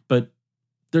 know, Yeah. but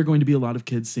there are going to be a lot of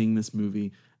kids seeing this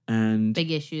movie, and Big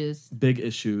issues. big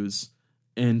issues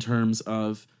in terms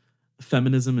of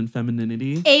feminism and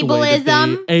femininity. The way that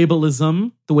Ableism.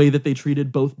 ableism, the way that they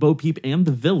treated both Bo Peep and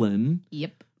the villain,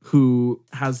 Yep. who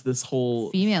has this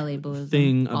whole Female ableism.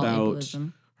 thing All about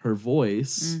ableism. her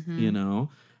voice, Mhm. you know,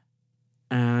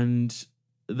 and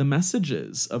the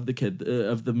messages of the kid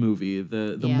of the movie,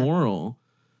 the Yeah. moral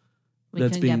We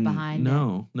that's couldn't being get behind it.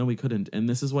 no, we couldn't, and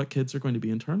this is what kids are going to be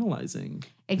internalizing.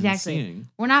 and Exactly. seeing.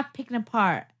 We're not picking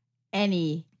apart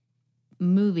any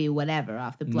movie, whatever,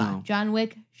 off the block. No. John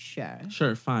Wick, sure.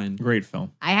 Sure, fine. Great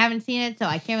film. I haven't seen it, so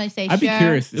I can't really say I'd be sure.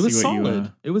 curious to It was see what solid.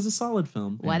 you. It was a solid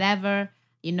film. Whatever.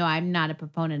 You know, I'm not a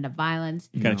proponent of violence,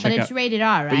 You gotta No. but check it's out. rated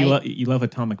R, But right? you love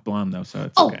Atomic Blonde though, so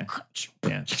it's Oh, okay.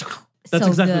 Yeah. That's so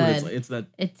exactly good. what it's like. It's that,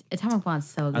 It's Atomic Blonde's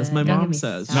so good. as my Don't get mom me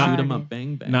says, started. shoot 'em up,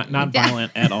 bang bang. Not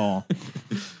violent at all.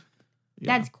 Yeah.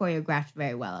 That's choreographed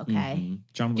very well, okay? Mhm.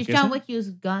 John Wick. Does John isn't? Wick use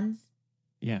guns?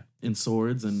 Yeah. And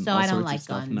swords and So all I don't sorts like of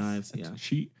stuff, guns. knives. Yeah,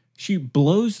 She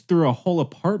blows through a whole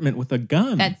apartment with a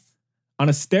gun That's on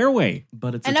a stairway.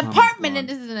 but it's an Atomic apartment Blonde. and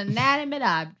this is an inanimate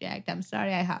object. I'm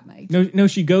sorry I hot my No,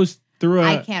 she goes through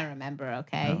a. I can't remember,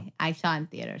 okay? No. I saw it in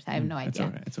theaters. I have no It's idea.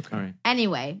 all right. It's okay. All right.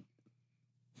 Anyway,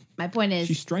 my point is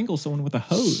She strangles someone with a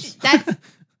hose. that's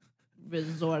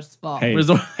resourceful. Hey,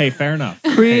 Resort- hey, fair enough.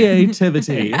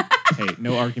 Creativity. Hey,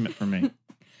 no argument from me.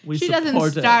 We She doesn't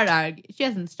support it. start she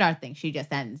doesn't start things, she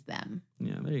just ends them.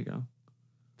 Yeah, there you go.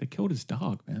 They killed his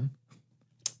dog, man.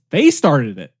 They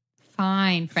started it.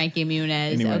 Fine, Frankie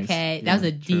Muniz. Anyways, Okay. That was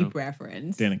a true. deep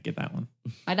reference. Didn't get that one.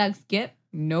 My dog Skip?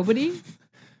 Nobody?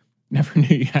 Never knew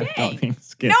you had a Dang. dog named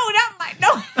Skip. No, not my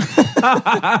no.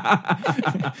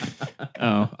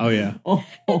 Oh yeah.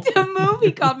 It's a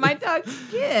movie called My Dog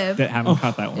Skip. That haven't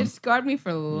caught that one. It scarred me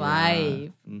for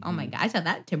life. Mhm. Oh my god. I saw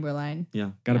that Timberline.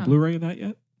 Yeah. Got a Yeah. Blu-ray of that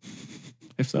yet?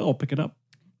 If so, I'll pick it up.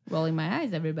 Rolling my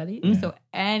eyes, everybody. Yeah. So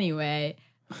anyway,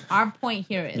 our point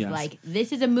here is Yes. like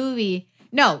this is a movie.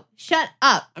 No, shut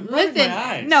up. I'm rolling Listen. my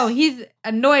eyes. No, he's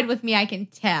annoyed with me. I can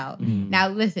tell. Mhm. Now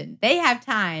listen. They have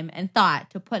time and thought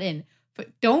to put in.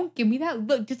 Don't give me that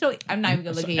look. Just so I'm not even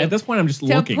gonna look at you. At this point, I'm just To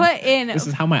looking. put in This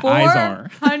is how my eyes are.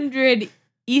 400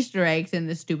 Easter eggs in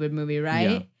this stupid movie, right?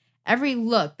 Yeah. Every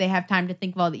look, they have time to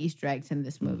think of all the Easter eggs in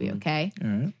this movie. Mhm. Okay, All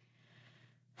right.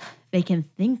 they can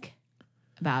think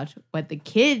about what the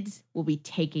kids will be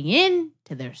taking in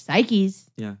to their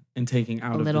psyches Yeah. And taking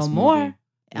out a of little this more. movie.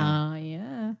 Yeah.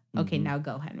 Yeah. Okay, Mhm. now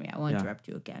go, Henry. I won't Yeah. interrupt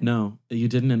you again. No, you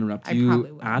didn't interrupt. I probably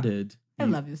You will. added. I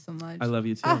You- love you so much. I love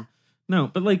you too. Ah. No,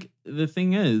 but like the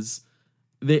thing is,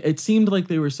 it seemed like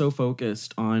they were so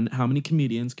focused on how many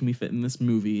comedians can we fit in this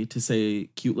movie to say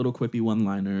cute little quippy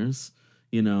one-liners,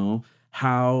 you know,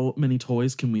 how many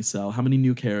toys can we sell? How many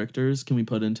new characters can we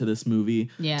put into this movie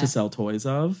Yeah. to sell toys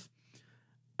of?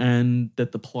 And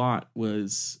that the plot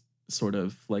was sort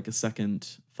of like a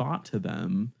second thought to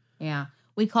them, Yeah.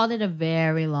 We called it a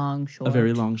very long short. a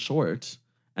very long short.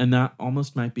 And that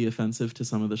almost might be offensive to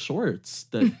some of the shorts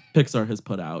that Pixar has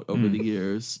put out over the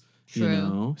years. You True.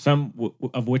 know? Some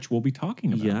of which we'll be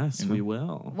talking about. Yes, you know? we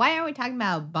will. Why aren't we talking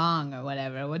about bong or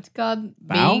whatever? What's it called?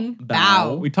 Bow? Bing?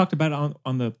 Bow. We talked about it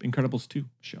on the Incredibles 2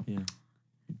 show. Yeah.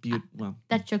 Well,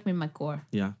 That shook me in my core.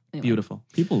 yeah. Anyway. Beautiful.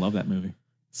 People love that movie.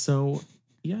 So,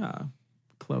 yeah.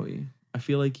 Chloe, I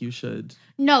feel like you should.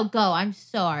 No, go. I'm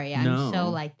sorry. I'm No. so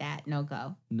like that. No,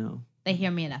 go. No. They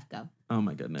hear me enough. Go. Oh,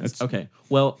 my goodness. That's- Okay.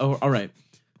 Well, all right.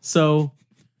 So,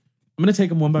 I'm going to take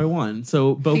them one by one.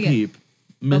 So, Bo Okay. Peep,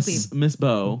 Miss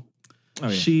Bo, Oh yeah.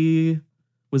 she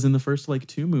was in the first like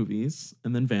 2 movies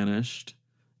and then vanished.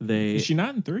 Is she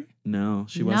not in 3? No,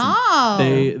 she wasn't.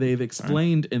 No. They've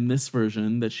explained in this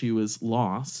version that she was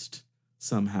lost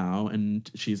somehow and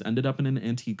she's ended up in an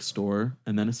antique store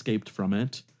and then escaped from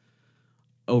it.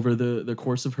 Over the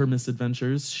course of her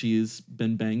misadventures, she's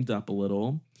been banged up a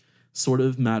little. Sort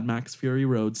of Mad Max Fury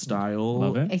Road style.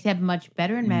 Love it. Except much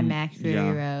better in Mad Mm, Max Fury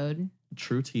yeah. Road.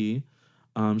 True tea.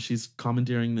 She's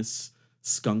commandeering this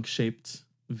skunk-shaped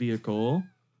vehicle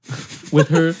with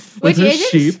her Which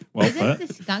sheep. Well isn't put.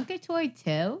 the skunk a toy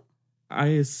too? I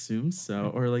assume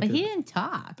so. Or like But a he didn't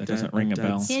talk. That doesn't ring a dead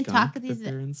bell. He didn't skunk talk with that these-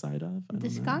 they're inside of. I The don't know.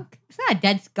 skunk? It's not a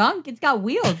dead skunk. It's got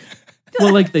wheels.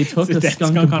 Well, like they took It's a a dead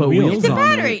skunk skunk and on put wheels. wheels It's a on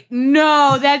battery. it.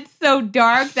 No, that's so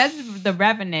dark. That's the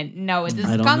Revenant. No, it's a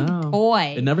I don't skunk know.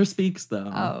 toy. It never speaks though.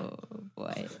 Oh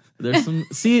boy. There's some.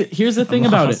 See, here's the thing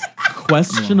about it: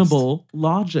 questionable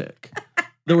logic.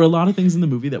 There were a lot of things in the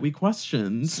movie that we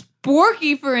questioned.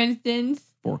 Sporky, for instance.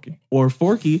 Forky. Or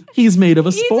Forky. He's made of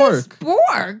a He's spork. a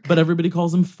spork. But everybody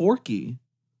calls him Forky.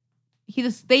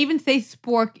 They even say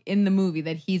spork in the movie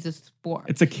that he's a spork.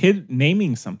 It's a kid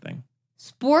naming something.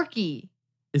 Sporky.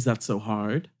 Is that so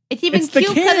hard? It's even It's the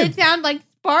cute because kid. it sounds like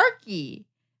Sparky.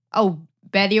 Oh,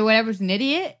 Betty or whatever's an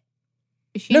idiot?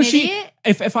 Is she an idiot?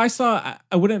 If I saw,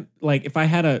 I wouldn't, like, if I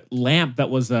had a lamp that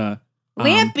was a...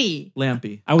 Lampy.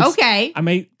 Lampy. I would, Okay. I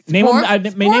may name him. I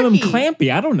may name him Sporky.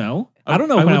 Clampy. I don't know. I don't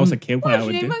know I when I was a wouldn't- kid when I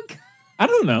would do. Name I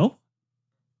don't know.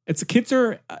 It's kids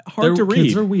are hard to read.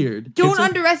 Kids are weird. Don't Kids are-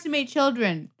 underestimate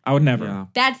children. I would never. Yeah.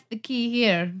 That's the key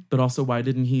here. But also, why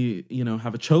didn't he,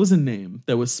 have a chosen name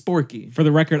that was Sporky? For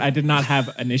the record, I did not have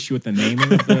an issue with the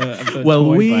naming of the Well,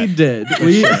 toy, we but- did.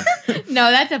 We. No,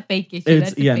 that's a fake issue. It's-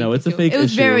 That's a yeah, fake no, it's a issue. fake It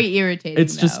was issue. very irritating.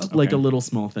 It's just though. like Okay. a little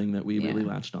small thing that we Yeah. really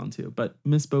latched onto. But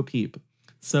Miss Bo Peep.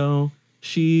 So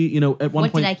she, at one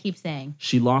What point, did I keep saying?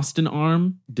 she lost an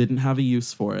arm, didn't have a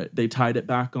use for it. They tied it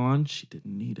back on. She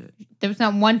didn't need it. There was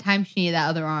not one time she needed that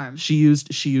other arm. She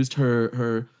used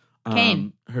her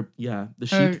Cane. the Her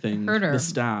sheep thing, herder. the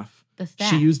staff. The staff.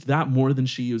 She used that more than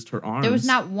she used her arms. There was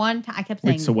not one time. I kept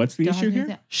saying. Wait, so what's the still issue has here?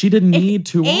 these- She didn't It's need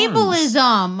two arms.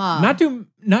 ableism.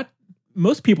 Not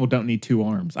most people don't need two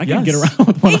arms. I can Yes. get around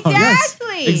with one arm.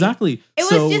 Exactly. Exactly. It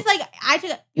So- was just like I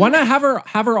took. Why not have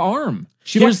her arm?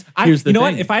 Here's the you know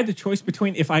what? thing. If I had the choice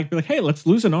between if I'd be like, hey, let's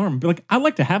lose an arm, be like, I'd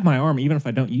like to have my arm even if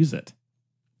I don't use it.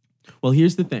 Well,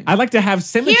 here's the thing. I'd like to have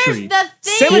symmetry. Here's the thing.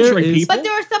 Symmetry, Here is- people. But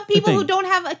there are some people who thing. don't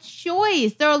have a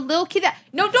choice. There are little kids that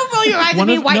don't roll your eyes at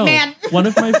me, of- white no, man. one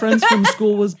of my friends from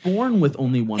school was born with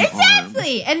only one arm.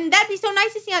 Exactly, and that'd be so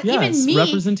nice to see. On Yes, even me,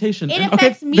 represtation. it And-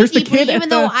 affects me there's the deeply, kid at even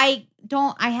though the- I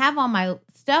don't. I have all my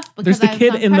stuff because There's the I was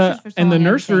kid on in crutches the for so in the long and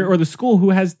nursery everything. or the school who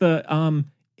has the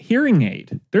hearing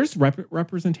aid. There's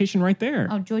representation right there.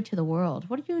 Oh, joy to the world!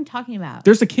 What are you even talking about?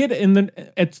 There's a kid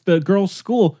it's the girls'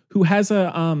 school who has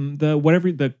a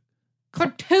the For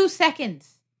 2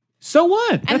 seconds, so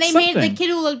what? and That's they made something. the kid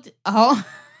who looked. Oh,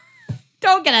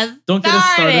 don't get us Don't get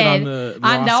us started on the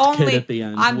on the lost only kid at the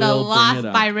end. on the We'll bring lost it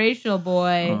up. biracial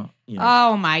boy. Oh. Yeah.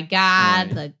 Oh my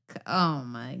god! Right. Oh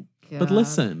my god! But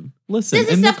listen. this is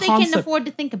in the stuff they can concept- afford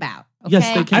to think about. Okay?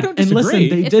 Yes, they can. I don't And listen, disagree.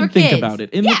 they It's for did think kids. about it.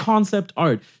 In Yeah. the concept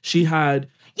art, she had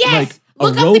Yes! like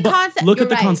Look a up the robot. concept- Look you're at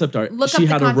the right. concept art. Look she up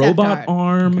had the a concept robot art.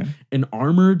 arm, Okay. an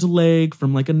armored leg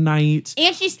from like a knight.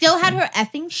 And she still had her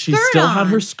effing She skirt still on. had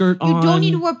her skirt You on. don't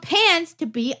need to wear pants to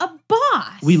be a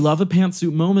boss. We love a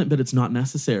pantsuit moment, but it's not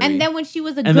necessary. And then when she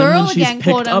was a And girl then when she's again,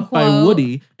 picked quote up by unquote,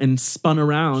 Woody and spun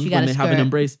around She got when a they have an skirt.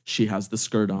 embrace, she has the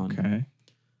skirt on. Okay.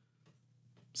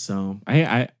 So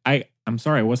I'm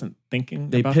sorry, I wasn't thinking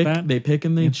they about pick, that. they pick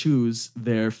and they Yeah. choose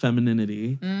their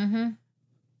femininity. Mm-hmm.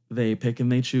 They pick and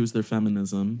they choose their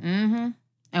feminism. Mm-hmm.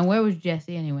 And where was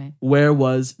Jesse anyway? Where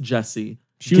was Jessie?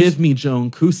 She Give was- me Joan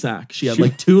Cusack. She had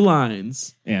like 2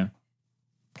 lines. yeah.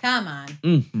 Come on.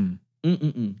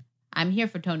 Mm-mm. I'm here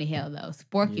for Tony Hale though.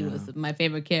 Sporky Yeah. was my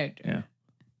favorite character. Yeah.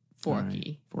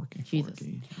 Forky. Forky. Jesus.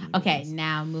 Forky. Okay,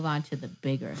 now move on to the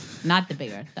bigger. Not the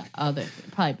bigger, the other.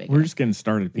 Probably bigger. We're just getting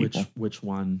started, people. Which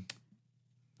one?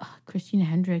 Christina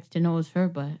Hendricks, didn't know it was her,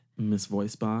 but Miss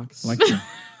Voice Box. Like the-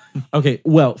 Okay,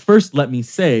 well, first let me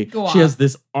say Go she on. has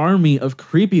this army of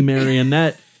creepy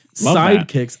marionette Love that.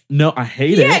 sidekicks. No, I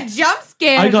hate he had it. jump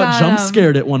scares. I got on jump him.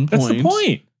 scared at one point. That's the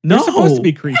point. No. They're supposed to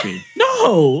be creepy.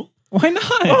 No. Why not?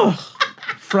 Ugh,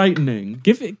 frightening.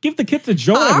 Give the kids a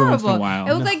jolt every once in a Horrible. while.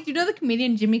 It was like, do you know the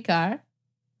comedian Jimmy Carr?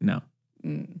 No.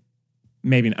 Mm.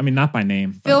 Maybe. I mean, not by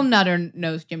name. but Film Nutter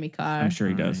knows Jimmy Carr. I'm sure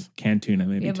he does. Cantuna,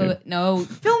 maybe We have too. no,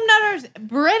 Film Nutter's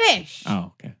British.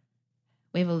 Oh, okay.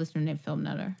 We have a listener named Film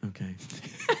Nutter. Okay.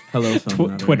 Hello,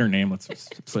 Film Nutter. Twitter name. Let's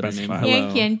Twitter name. specify. Hello.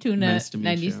 Yeah, Cantuna Nice to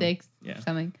meet you. 96. Yeah.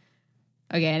 Something.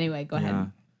 Okay, anyway, go Yeah.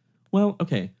 ahead. Well,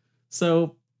 okay.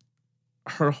 So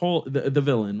her whole the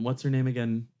villain, what's her name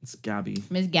again? It's Gabby.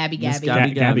 Miss Gabby Miss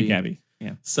Gabby. Gabby.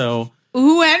 Yeah. So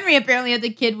Who Henry apparently as a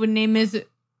kid would name his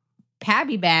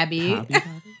Pabby Babby. Pabby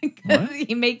Because What?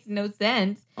 he makes no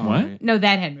sense. All What? right. No,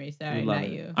 that Henry. Sorry, We love not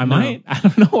it. you. I No. might. I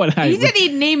don't know what I. He said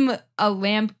he'd name a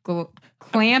lamp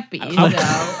Clampy.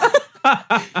 So.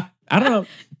 I don't know.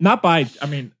 Not by. I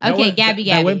mean. that Okay, would- Gabby,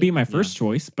 That wouldn't Gabby. be my first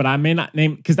choice, but I may not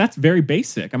name because that's very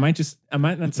basic. I might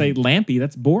not say Lampy.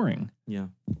 That's boring. Yeah.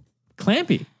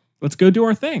 Clampy. Let's go do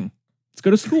our thing. Let's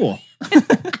go to school.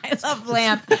 I love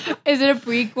Lamp. Is it a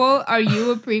prequel? Are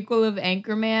you a prequel of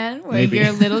Anchorman where Maybe.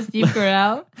 you're little Steve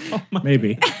Carell?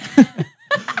 Maybe.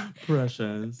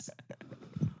 Precious.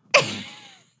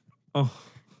 Oh.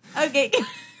 Okay.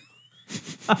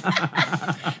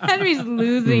 Henry's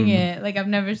losing it. Like I've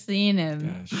never seen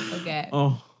him. Gosh. Okay.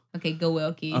 Oh. Okay, go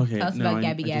Wilkie. Okay, Tell us no, about I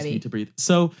Gabby just Gabby. need to breathe.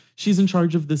 So she's in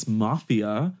charge of this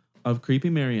mafia of creepy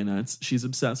marionettes. She's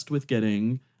obsessed with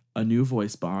getting a new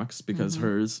voice box because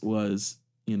hers was,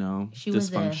 She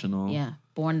dysfunctional. was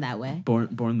born that way.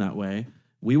 Born that way.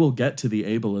 We will get to the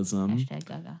ableism. Hashtag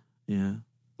Gaga. Yeah,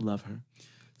 love her.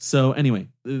 So anyway,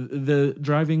 the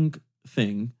driving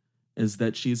thing is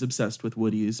that she's obsessed with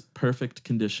Woody's perfect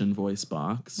condition voice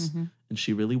box, and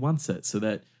she really wants it so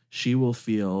that she will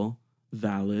feel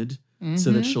valid,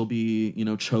 so that she'll be,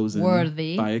 chosen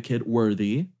Worthy. by a kid,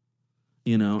 worthy,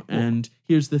 And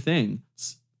here's the thing: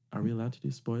 are we allowed to do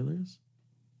spoilers?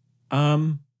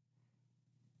 Or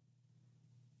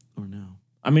no?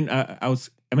 I mean,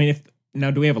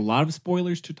 do we have a lot of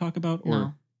spoilers to talk about? Or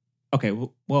No. Okay,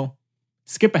 well,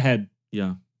 skip ahead.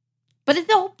 Yeah. But it's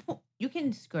the whole you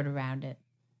can skirt around it.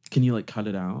 Can you cut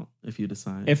it out if you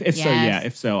decide? If so, Yes. yeah.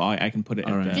 If so, I can put it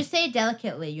All in right. the, Just say it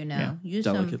delicately, Yeah. Use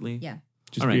Delicately? Some, yeah.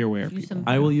 just all be right. aware, Use people. some-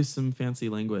 I will use some fancy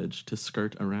language to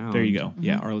skirt around. There you go.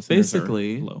 Yeah, our listeners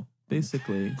Basically- are low.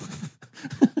 Basically.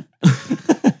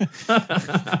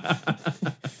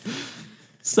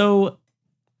 So,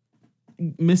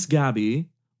 Miss Gabby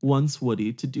wants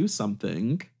Woody to do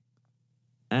something,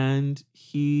 and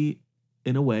he,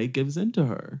 in a way, gives in to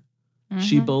her.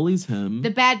 She bullies him. The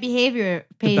bad behavior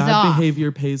pays The bad off.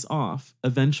 behavior pays off.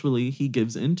 Eventually, he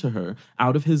gives in to her.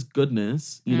 Out of his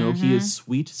goodness, he is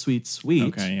sweet, sweet, sweet.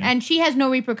 Okay, yeah. And she has no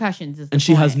repercussions. Is the And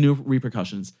she has point. no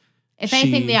repercussions. If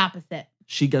anything, she- the opposite.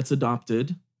 She gets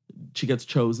adopted. She gets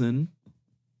chosen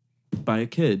by a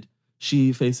kid.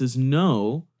 She faces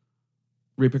no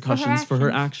repercussions for her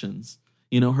actions.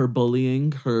 Her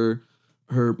bullying, her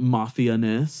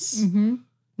mafia-ness.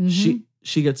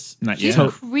 She gets Not She's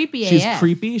yet. creepy She's AF.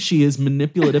 creepy. She is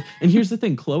manipulative. And here's the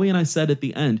thing. Chloe and I said at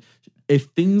the end, if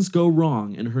things go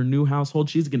wrong in her new household,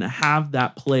 she's going to have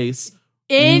that place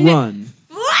In run.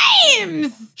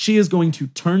 flames. She is going to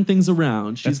turn things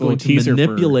around. She's That's a going little to teaser for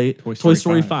manipulate Toy Toy Story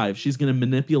Story 5. 5. She's going to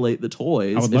manipulate the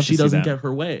toys I would if love she to see doesn't that. get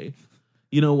her way.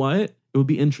 You know what? It would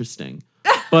be interesting.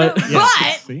 But Yeah,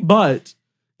 But- see? but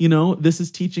this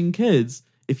is teaching kids,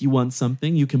 if you want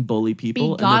something, you can bully Be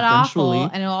people and god eventually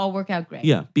awful, and it'll all work out great.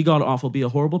 yeah, be god awful, be a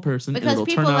horrible person, and Because it'll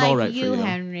people turn out like all right you, for you.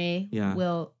 Henry, Yeah.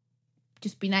 will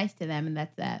just be nice to them, and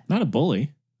that's that. Not a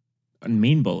bully. A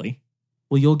mean bully.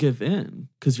 Well, you'll give in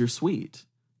because you're sweet.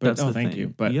 But- That's the thank thing. you.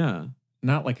 But yeah,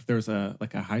 Not like if there's a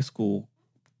high school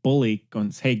bully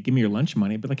going, hey, give me your lunch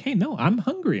money. But like, hey, no, I'm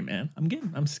hungry, man.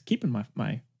 I'm keeping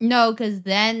my No, because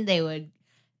then they would,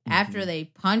 Mm-hmm. after they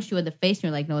punched you in the face, and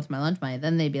you're like, "No, it's my lunch money."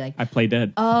 Then they'd be like, I play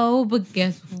dead. "Oh, but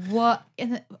guess what?"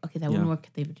 And then, okay, that wouldn't Yeah. work.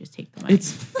 They would just take the money.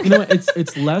 it's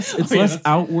it's less Oh, yeah, that's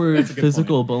outward a good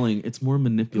physical bullying. It's more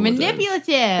manipulative. manipulative.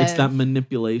 It's that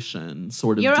manipulation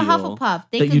sort of You're deal a Hufflepuff.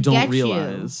 They that could you don't get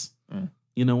realize. Mm.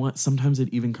 You know what? Sometimes it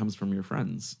even comes from your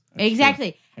friends. you.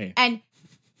 Exactly. Hey. And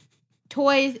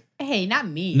toys. Hey, not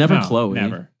me. Never No, Chloe.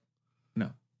 Never.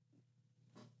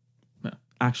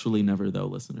 Actually, never though,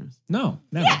 listeners. No,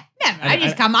 never. Yeah, never. I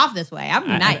just I- come off this way. I'm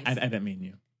nice. I didn't mean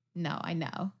you. No, I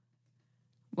know.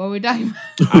 What were we talking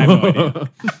about? I have no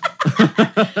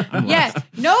idea. I'm Yes. lost.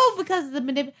 No, because of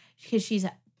the because she's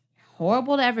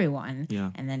horrible to everyone. Yeah.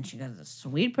 And then she goes a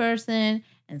sweet person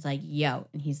and it's like, yo.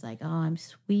 And he's like, oh, I'm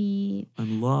sweet.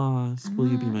 I'm lost. Will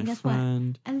you be my Guess what?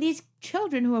 friend? And these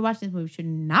children who are watching this movie should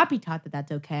not be taught that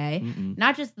that's okay. Mm-mm.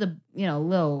 Not just the,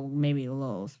 maybe a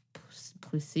little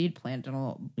seed plant and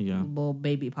a Yeah. little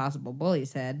baby possible bully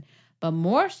said, but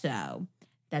more so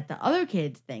that the other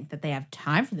kids think that they have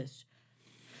time for this.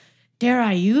 Dare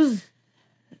I use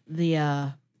the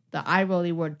eye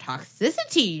rolly word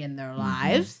toxicity in their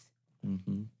lives?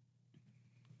 Mm-hmm.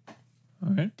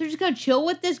 All right. They're just gonna chill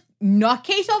with this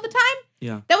nutcase all the time?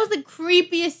 Yeah. That was the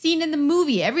creepiest scene in the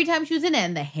movie. Every time she was in it,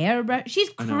 and the hairbrush, she's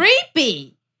I know.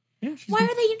 creepy. Yeah, she's Why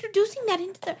are they introducing that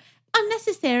into the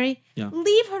unnecessary? Yeah.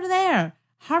 Leave her there.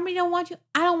 Harmony don't want you.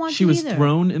 I don't want She you was either.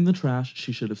 thrown in the trash.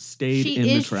 She should have stayed She in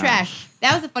is the trash.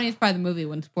 That was the funniest part of the movie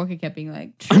when Sporky kept being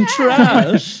like, I'm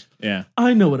trash. Yeah,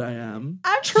 I know what I am.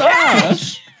 I'm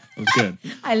trash. it was good.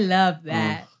 I love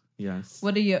that. Oh, yes.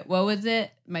 What was it?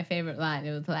 My favorite line.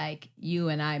 It was like, you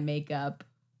and I make up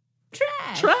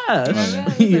trash. Trash.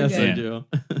 Okay. Yes, Okay. I do.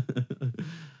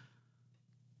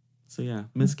 So yeah,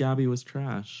 Miss Gabby was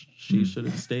trash. She should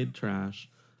have stayed trash.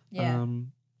 Yeah.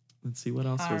 Let's see what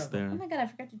else was Horrible. there. Oh my God, I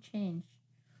forgot to change.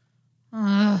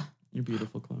 Ugh, You're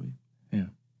beautiful, Chloe.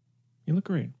 You look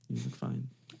great. You look fine.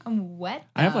 I'm wet.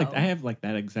 I have though.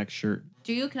 that exact shirt.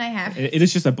 Do you? Can I have It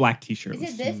is just a black T-shirt. Is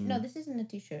it this? No, this isn't a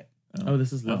t-shirt. Oh,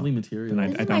 this is lovely material. Then I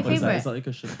This is don't my want What is that? favorite. Is that like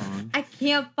a chiffon? I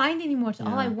can't find anymore. It's all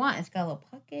Yeah. I want. It's got a little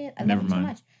pocket. I Never love it so mind.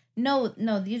 much.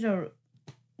 No, these are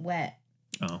wet.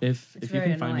 Oh, If you very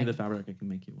can find me annoying. the fabric, I can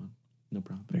make you one. No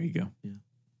problem. there you go.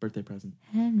 Birthday present.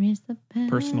 Henry's the best.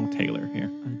 Personal tailor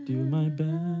here. I do my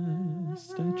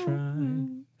best. I try.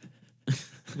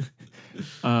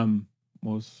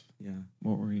 Yeah.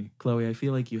 What were we? Chloe, I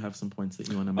feel like you have some points that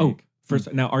you want to Oh, make.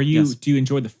 first. Now, Yes. do you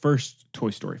enjoy the first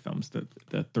Toy Story films? The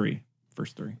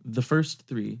first three. The first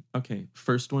three. Okay.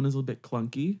 First one is a bit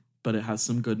clunky, but it has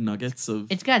some good nuggets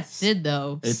of. It's got Sid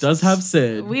though. It does have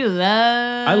Sid. We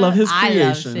love. I love his I love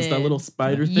creations. Sid. That little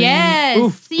spider thing. Yes.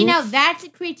 Oof, See, now oof. that's the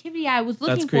creativity I was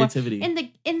looking That's creativity. for.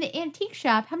 In the antique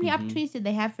shop, how many Mhm. opportunities did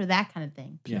they have for that kind of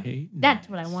thing? Yeah. Play That's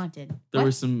what I nice. wanted. There What?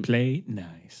 were some. Play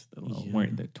nice. The little Yeah. where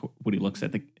Woody looks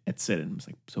at Sid and was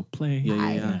like, "So play." Yeah,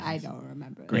 yeah, yeah. I don't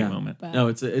remember. Great Yeah. moment. But No,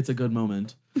 it's a good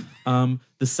moment.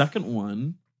 The second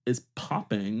one is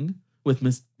Popping with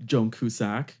Miss Joan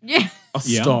Cusack, yeah. a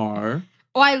Yeah. star.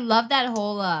 Oh, I love that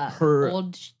whole Her-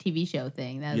 old TV show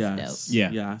thing. That was Yes. dope.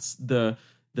 Yeah. Yes. The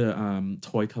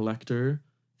toy collector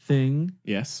thing.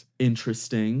 Yes.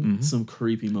 Interesting. Mhm. Some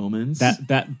creepy moments.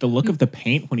 The look of the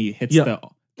paint when he hits Yeah.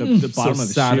 the So bottom of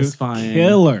the satisfying. shoe.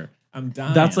 Killer. I'm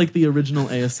dying. That's like the original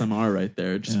ASMR right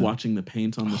there. Just Yeah. watching the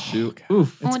paint on the shoe. God.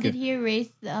 Oof. Oh, It's did good. he erase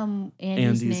Andy's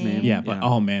Andy's name. yeah, but Yeah.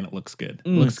 oh man, it looks good. It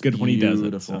looks It's good when he does it.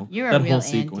 beautiful. So, You're a That real whole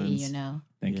auntie, sequence. you know.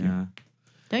 thank you. Yeah,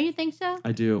 Don't you think so?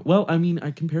 I do. Well, I mean,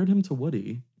 I compared him to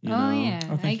Woody. You Oh know? yeah.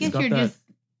 Oh, thank I you. guess He's got you're that- just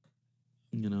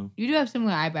You know, you do have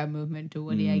similar eyebrow movement to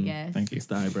Woody, I Mm, guess. Thank you. it's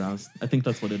the eyebrows. I think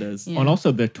that's what it is. Yeah. Oh, and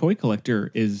also the toy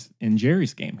collector is in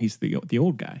Jerry's game. He's the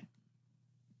old guy.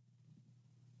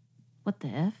 What the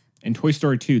F? In Toy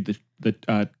Story 2,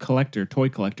 the toy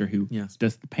collector who Yes.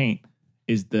 does the paint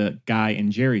is the guy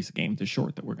in Jerry's game, the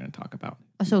short that we're going to talk about.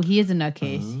 Oh, so he is a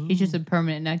nutcase. He's just a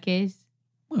permanent nutcase.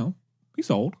 Well,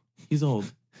 he's old. He's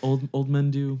old. Old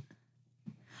men do.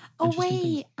 Oh Interesting wait,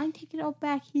 things. I'm taking it all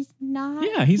back. He's not.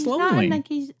 Yeah, he's lonely. Not a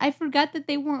nutcase. I forgot that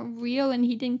they weren't real and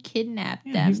he didn't kidnap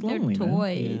Yeah, them. he's They're lonely, man.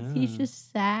 toys. He's Yeah.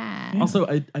 just sad. Yeah. Also,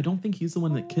 I don't think he's the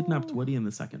one that kidnapped Woody in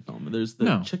the second film. There's the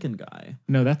No. chicken guy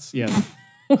No, that's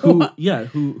who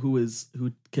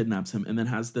kidnaps him and then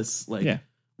has this like Yeah.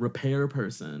 repair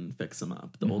person fix him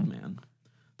up. The old man.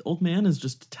 The old man is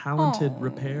just a talented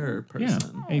repair yeah.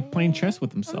 person. Hey, playing chess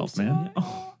with himself, man.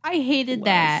 Oh, I hated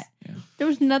that. Yeah. There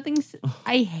was nothing.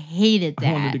 I hated that.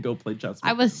 I wanted to go play chess. With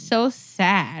I was him. so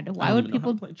sad. Why don't would even know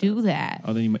how people to play do chess. that?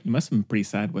 Oh, then you must have been pretty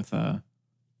sad with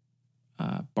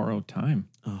Borrowed Time.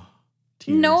 Oh,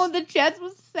 tears. No, the chess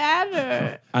was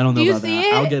sadder. I don't know Do you about see that.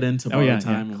 it? I'll get into Oh, borrowed yeah,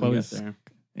 time yeah. when we get Chloe's- there.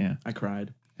 Yeah. I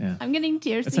cried. Yeah. I'm getting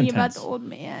tears It's thinking about intense. the old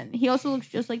man. He also looks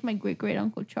just like my great great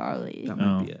uncle Charlie. That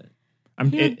Oh. might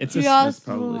be it. It's You're a, just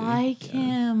probably- like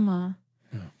yeah. him.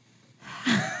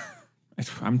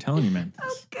 I'm telling you, man.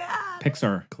 Oh God.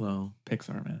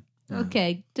 Pixar, man.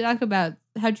 Okay, talk about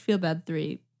how'd you feel about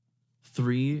 3?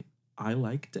 3, I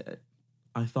liked it.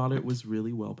 I thought it was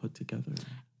really well put together.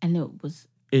 I know it was.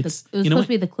 It's it was you know supposed what? to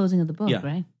be the closing of the book, Yeah.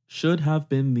 right? Should have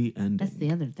been the ending. That's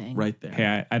the other thing. right there.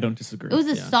 Hey, I don't disagree. It was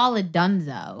a Yeah. solid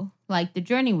donezo. Like the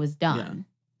journey was done.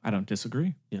 I don't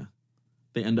disagree.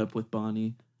 They end up with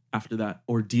Bonnie after that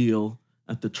ordeal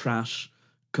at the trash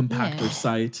compactor Yeah.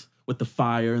 site with the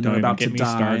fire, and Don't they're even about get to me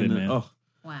die. started, and man. oh,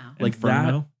 Wow. like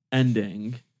Inferno? that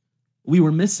ending. We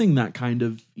were missing that kind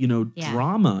of Yeah.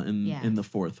 drama in Yeah. in the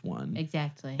fourth one.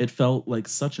 Exactly. It felt like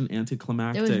such an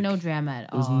anticlimactic. There was no drama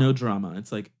at There was all. no drama.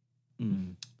 It's like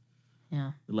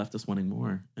Yeah. it left us wanting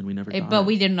more, and we never. Got But it.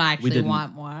 we didn't actually didn't.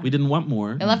 want more. We didn't want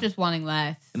more. It left us wanting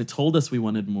less. and it told us we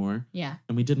wanted more, Yeah.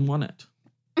 and we didn't want it.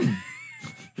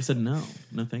 We said no,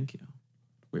 thank you.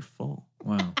 We're full.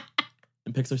 Wow.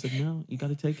 And Pixar said, no, you got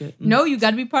to take it. No, you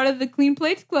got to be part of the Clean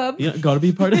Plates Club. Yeah, got to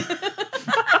be part of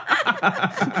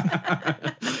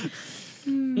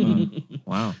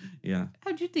Wow. Yeah.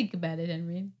 How'd you think about it,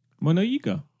 Henry? Well, no, you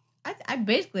go. I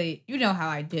basically, you know how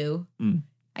I do. Mm.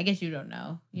 I guess you don't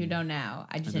know. You don't now.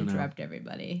 I just don't know. interrupt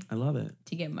everybody I love it.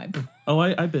 to get my. Oh,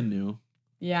 I've been new.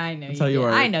 Yeah, I know. That's you how you did.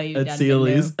 are I know you've at done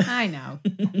Sealy's. the new. I know.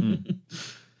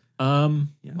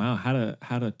 Yeah. Wow. How to,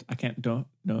 I don't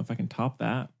know if I can top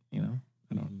that. You know,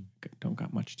 I don't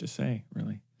got much to say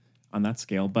really on that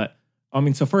scale. But I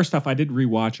mean, so first off, I did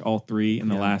rewatch all 3 in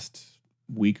the last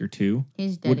week or 2.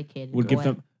 He's dedicated. Would give boy.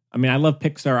 them. I mean, I love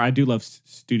Pixar. I do love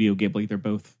Studio Ghibli. They're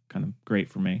both kind of great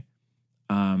for me.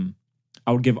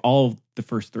 I would give all of the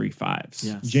first 3 5s,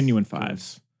 Yes. genuine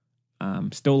 5s.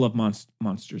 Still love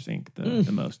Monsters Inc.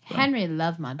 the most. Though. Henry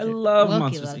loved Monsters. I love Wilkie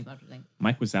Monsters, loves Inc. Monsters Inc.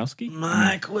 Mike Wazowski.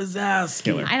 Mike Wazowski.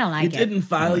 Killer. I don't like You it. didn't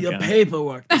file Oh my your God.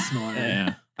 paperwork this morning.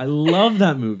 Yeah. I love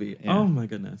that movie. Yeah. Oh my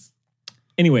goodness.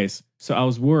 Anyways, so I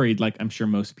was worried, like I'm sure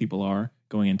most people are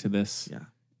going into this. Yeah.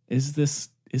 Is this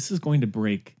going to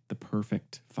break the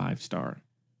perfect 5-star?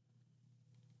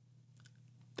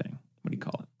 thing. What do you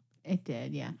call it? It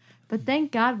did, yeah. But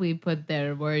thank God we put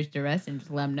their worries to rest and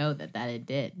just let them know that it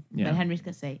did. Yeah. But Henry's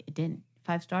going to say it didn't.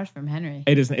 5 stars from Henry.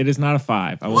 It is not a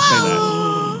 5. I will say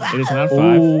that. It is not a 5.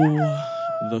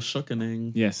 Oh, the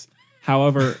shookening. Yes.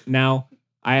 However, now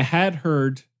I had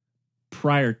heard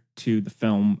prior to the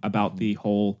film about the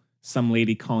whole some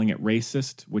lady calling it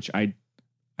racist, which I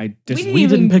We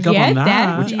didn't pick up on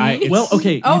that. Which it's- Well,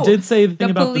 okay, you did say the thing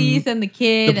the about police and the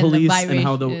kid the police and and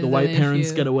how the biracial white is an parents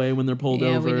issue. get away when they're pulled Yeah,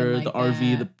 we over, didn't the like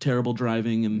RV, that. the terrible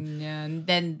driving, and Yeah, and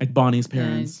then Bonnie's yeah,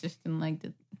 parents. just didn't like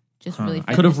the just Huh. really.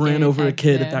 I Could have funny ran over a stereotypes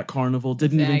kid there. at that carnival.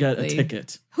 Didn't even get a Exactly.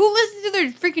 ticket. Who listens to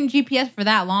their freaking GPS for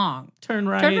that long? Turn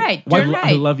right. Turn right. Why- Turn I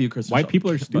right. love you, Chris. White people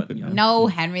are stupid, man. No,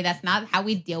 Henry, that's not how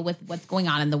we deal with what's going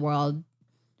on in the world.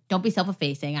 Don't be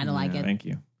self-effacing. I don't like it. Thank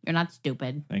you. You're not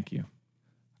stupid. Thank you.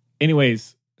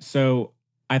 Anyways, so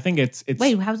I think it's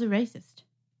Wait, how's it racist?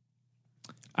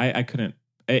 I couldn't.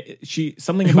 She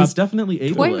something It about was definitely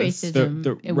Toy ableist. racism.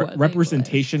 the It was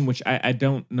representation, which I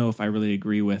don't know if I really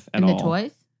agree with at And all. the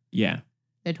toys? Yeah,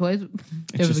 The toys?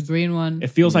 There was just- a green one. it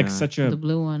feels like Yeah. such The a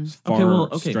blue one. far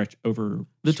Okay. stretch over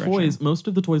The stretching. toys, most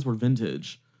of the toys were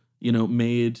vintage,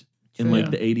 made in True.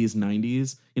 like the 80s,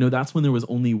 90s. That's when there was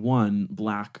only one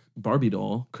black Barbie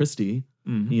doll, Christy.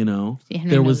 Mhm. See, Henry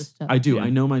There knows was, his stuff. I do, Yeah. I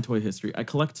know my toy history. I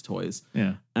collect toys,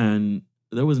 Yeah, and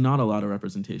there was not a lot of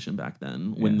representation back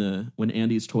then when Yeah. when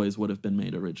Andy's toys would have been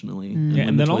made originally. Mm. Yeah, when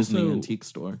and the then toys in the also- antique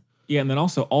store. yeah, and then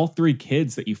also all 3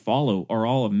 kids that you follow are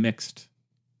all of mixed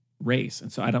race,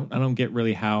 and so I don't get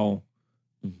really how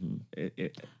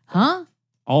Mhm. Huh?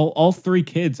 all 3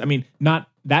 kids. I mean, not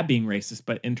that being racist,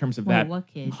 but in terms of Wait, that, what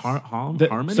kids?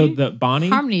 Harmony. so the Bonnie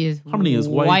Harmony is Harmony is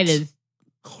white. as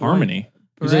Harmony,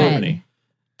 Who's bread. Harmony?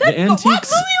 the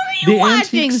antiques, What movie were you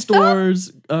watching, antique son?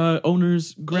 store's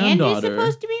owner's Andy's granddaughter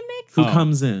supposed to be mixed? who Oh.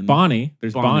 comes in. Bonnie.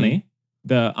 There's Bonnie.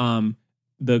 Bonnie.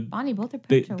 The Bonnie, both her the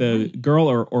parents are the white. girl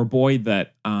or boy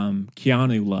that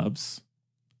Keanu loves,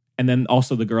 and then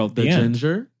also the girl at the the end.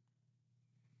 ginger.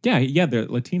 Yeah, they're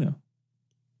Latino.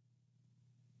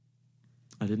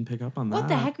 I didn't pick up on that. What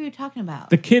the heck are you talking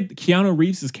about? The kid Keanu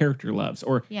Reeves' character loves,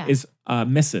 or Yeah. is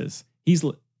Mrs.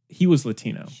 He was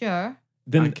Latino. Sure.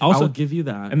 Then I'll also, give you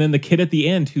that. and then the kid at the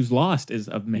end who's lost is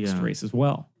of mixed Yeah. race as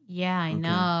well. Yeah, I Okay, know.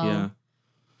 Yeah.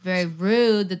 Very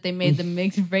rude that they made the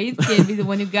mixed race kid be the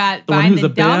one who got The one behind who's the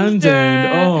abandoned.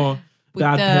 dumpster. Oh, with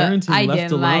bad the- I parenting, left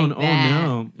didn't alone. like Oh that.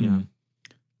 no.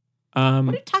 Yeah.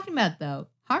 What are you talking about, though?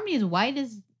 Harmony is white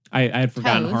as I had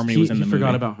forgotten Toast. Harmony He, was in he the forgot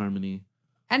movie. about Harmony.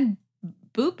 and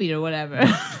boopy or whatever.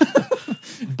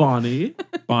 Bonnie.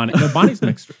 Bonnie. No, Bonnie's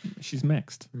mixed. She's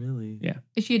mixed. Really? Yeah.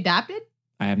 Is she adopted?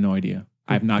 I have no idea.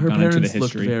 I have not Her gone into the parents look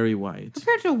history. very white. Her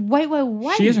parents are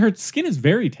white. She is. Her skin is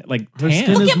very like Her tan.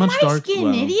 skin Look is at much my dark. skin,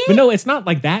 well, idiot. But no, it's not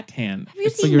like that tan. Have you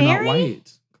But seen you're Mary? not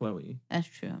white, Chloe. That's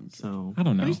true. So I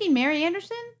don't know. Have you seen Mary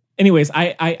Anderson? Anyways,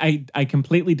 I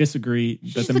completely disagree.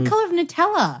 She's that the movie- color of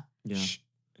Nutella. yeah.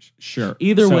 Sure.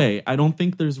 Either So, way, I don't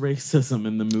think there's racism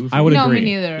in the movie. I would no, agree. me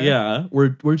neither. Yeah, we're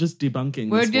just debunking.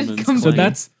 We're this just woman's com- So claim.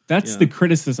 that's Yeah. the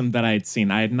criticism that I had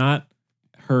seen. I had not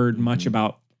heard much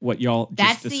about what y'all just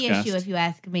That's discussed. the issue, if you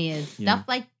ask me, is Yeah. stuff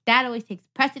like that always takes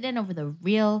precedent over the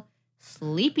real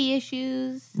sleepy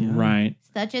issues, Yeah. Right.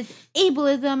 such as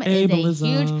ableism, is a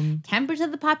huge. Ableism. 10%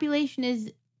 of the population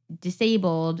is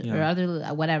disabled or Yeah.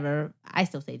 other whatever. I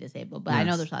still say disabled, but I know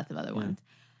Yes. there's lots of other Yeah. ones.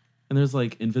 And there's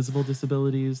like invisible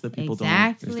disabilities that people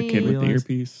Exactly. There's the kid with the Realize-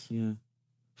 earpiece. don't. Yeah.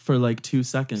 For like 2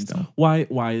 seconds. Still. Why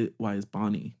is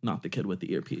Bonnie not the kid with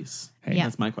the earpiece? Hey, Yeah.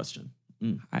 That's my question.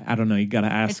 I don't know. You got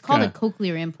to ask. It's called a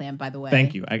cochlear implant, by the way.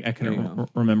 Thank you. I couldn't There you go.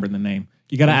 remember the name.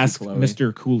 You got to Thank you, ask Chloe.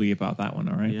 Mr. Cooley about that one.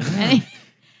 All right. Yeah. And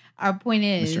our point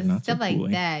is Mr. Not So stuff like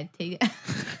Cooley. that.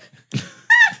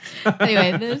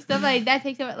 Anyway, there's stuff like that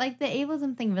takes over. Like the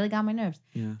ableism thing really got my nerves.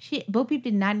 Yeah. Bo Peep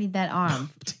did not need that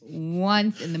arm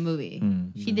once in the movie.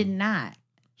 Mm. She did not.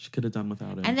 She could have done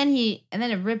without it. And then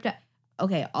it ripped out.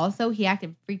 Okay. Also, he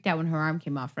acted freaked out when her arm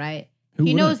came off. Right. Who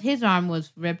He wouldn't? knows his arm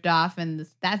was ripped off, and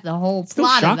that's the whole Still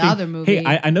plot of the shocking. other movie.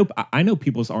 Hey, I know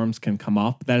people's arms can come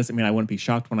off, but that doesn't mean I wouldn't be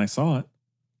shocked when I saw it.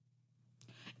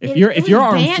 If It your was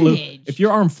arm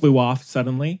bandaged. flew off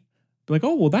suddenly, be like,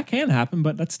 oh well, that can happen,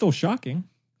 but that's still shocking.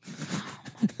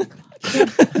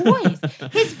 Boys,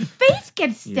 his face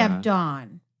gets stepped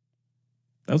on.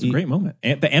 That was a Ye- great moment.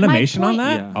 And the animation on point-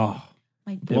 that, Yeah. oh,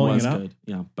 My it blowing was it up. good.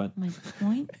 Yeah, but my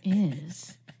point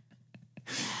is,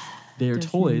 they're There's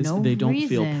toys. no They don't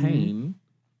feel reason. pain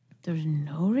there's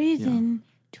no reason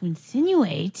to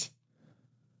insinuate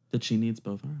that she needs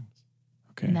both arms.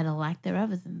 okay. that a lack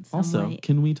thereof is in some Also, way.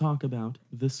 can we talk about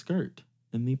the skirt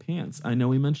and the pants? I know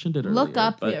we mentioned it earlier. Look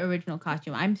up but the original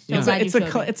costume. I'm so Yeah. glad It's you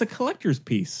a showed me. it's a collector's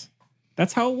piece.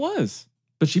 That's how it was.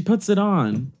 But she puts it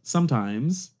on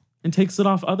sometimes and takes it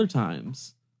off other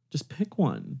times. Just pick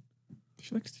one.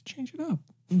 She likes to change it up.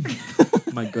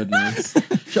 My goodness.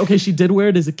 Okay, she did wear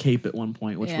it as a cape at one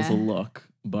point, which was Yeah. a look,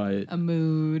 but A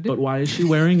mood. but why is she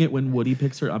wearing it when Woody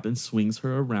picks her up and swings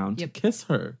her around Yep. to kiss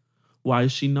her? Why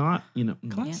is she not,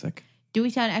 Classic. Do we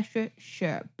sound extra?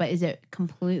 Sure. But is it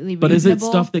completely But is it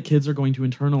reasonable? stuff that kids are going to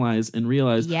internalize and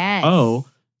realize, Yes. oh,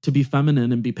 to be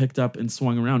feminine and be picked up and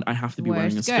swung around, I have to be Wear a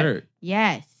wearing a skirt.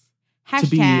 Yes. To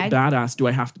be Hashtag. badass, do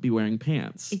I have to be wearing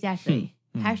pants? Exactly.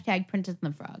 Hashtag Princess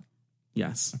and the Frog.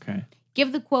 Yes. Okay.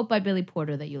 Give the quote by Billy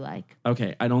Porter that you like.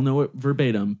 Okay, I don't know it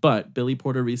verbatim, but Billy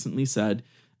Porter recently said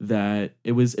that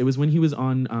it was when he was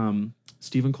on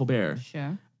Stephen Colbert,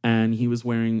 Sure. and he was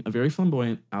wearing a very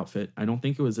flamboyant outfit. I don't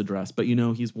think it was a dress, but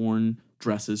he's worn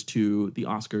dresses to the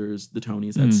Oscars, the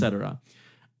Tonys, etc.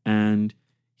 And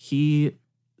he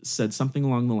said something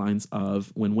along the lines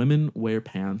of, when women wear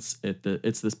pants,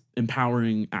 it's this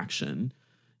empowering action.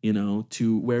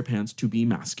 To wear pants, to be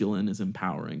masculine is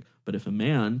empowering. But if a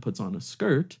man puts on a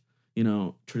skirt,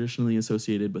 traditionally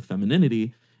associated with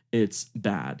femininity, it's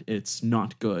bad. It's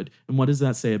not good. And what does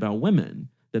that say about women?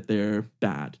 That they're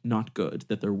bad, not good,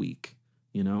 that they're weak,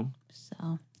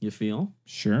 So You feel?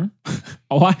 Sure.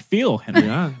 Oh, I feel, Henry.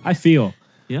 Yeah. I feel.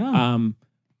 Yeah.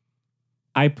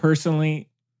 I personally,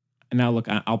 now look,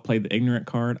 I'll play the ignorant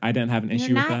card. I didn't have an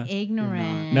issue you're with not that.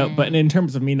 ignorant. No, but in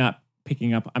terms of me not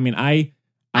picking up, I mean, I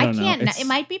don't know. can't. It's- It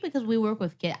might be because we work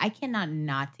with kids. I cannot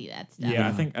not see that stuff. Yeah,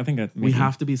 I think that we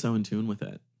have to be so in tune with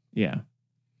it. Yeah.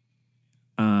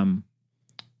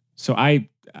 So I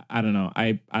don't know.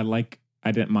 I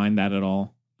didn't mind that at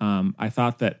all. I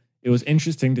thought that it was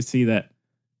interesting to see that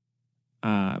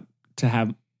to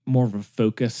have more of a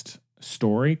focused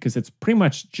story, because it's pretty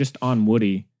much just on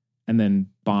Woody and then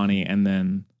Bonnie and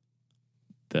then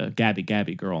the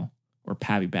Gabby girl, or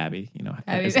Pabby Babby,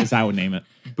 as I would name it.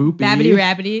 Boopy. Babbity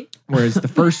rabbity.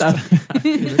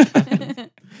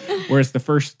 Whereas the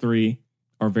first three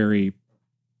are very,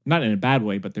 not in a bad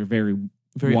way, but they're very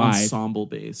wide. ensemble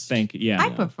based. Thank you. Yeah. I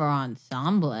prefer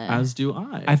ensemble. As do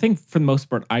I. I think for the most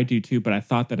part I do too, but I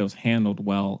thought that it was handled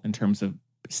well in terms of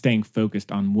staying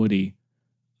focused on Woody.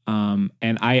 And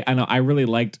I know I really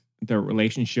liked the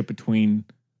relationship between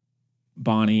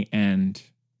Bonnie and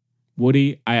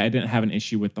Woody. I didn't have an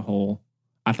issue with the whole.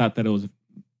 I thought that it was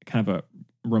kind of a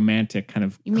romantic kind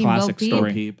of You mean classic Bo Peep?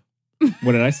 story. Peep.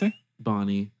 What did I say?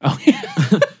 Bonnie. Oh, yeah.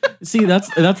 See, that's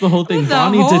the whole thing. It's a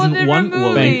Bonnie whole didn't want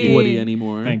different movie. Woody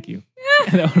anymore. Thank you.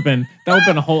 that would have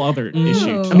been a whole other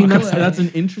issue. I mean, No that's way.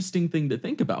 an interesting thing to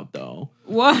think about, though.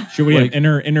 What? Should we like- have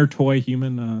inner toy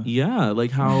human? Yeah, like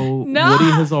how No.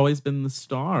 Woody has always been the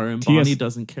star and TS Bonnie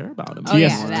doesn't care about him. Oh yeah,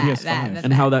 TS that, TS5. that's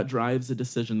And how that drives a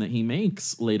decision that he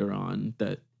makes later on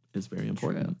that is very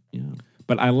important. Yeah.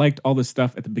 But I liked all the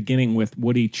stuff at the beginning with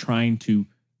Woody trying to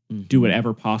do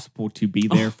whatever possible to be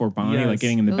there for Bonnie, yes. like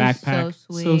getting in the It was backpack.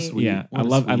 So sweet. So sweet. Yeah, What I a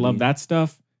love sweetie. that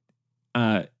stuff.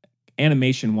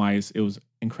 Animation wise, it was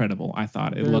incredible. I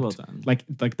thought it Very looked well done.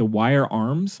 like the wire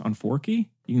arms on Forky.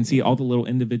 You can see all the little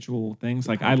individual things.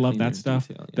 Like I love that Cleaner stuff.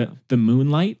 detail, yeah. The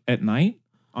moonlight at night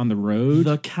on the road.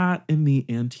 The cat in the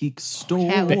antique store.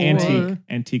 Cat The was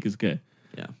antique is good.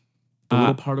 Yeah. The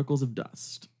little particles of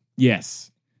dust.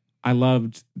 Yes, I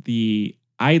liked the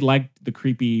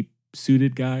creepy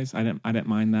suited guys. I didn't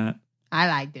mind that. I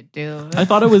liked it too. I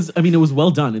thought it was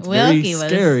well done. It's Wilkie very was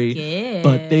scary, scared.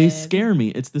 but they scare me.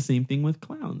 It's the same thing with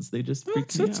clowns. They just freak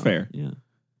me That's out. fair. Yeah.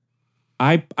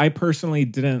 I personally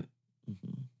didn't.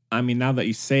 I mean, now that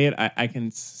you say it, I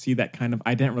can see that kind of.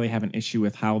 I didn't really have an issue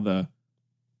with how the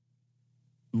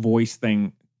voice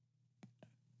thing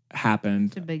happened.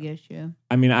 It's a big issue.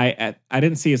 I mean, I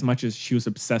didn't see as much as she was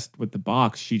obsessed with the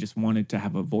box. She just wanted to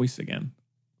have a voice again.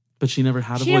 But she never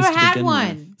had a She voice never to had begin one.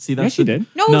 with. See, that's Yes, she the- did.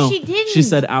 No, she didn't. She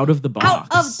said out of the box. Out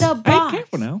of the box. Hey,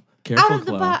 careful now. Careful, Out of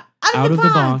the Chloe. box. Out of the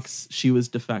box, she was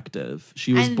defective.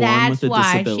 She was And born that's with a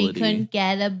why disability. she couldn't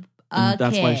get a and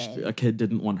that's kid. why a kid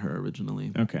didn't want her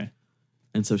originally. Okay.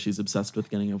 And so she's obsessed with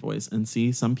getting a voice. And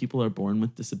see, some people are born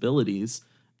with disabilities.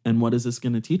 And what is this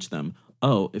going to teach them?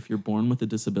 Oh, if you're born with a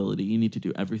disability, you need to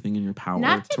do everything in your power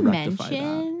Not to to rectify that.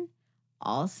 mention,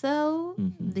 also,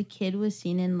 Mhm. the kid was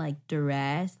seen in like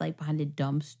duress, like behind a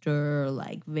dumpster,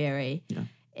 like very. Yeah.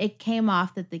 It came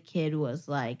off that the kid was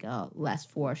like less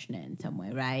fortunate in some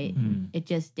way, right? Mm. It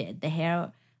just did. The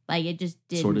hair, like it just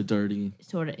didn't. Sort of dirty.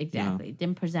 Sort of, exactly.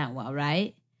 Didn't present well,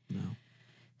 right? No.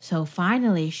 So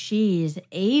finally, she's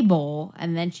able,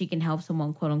 and then she can help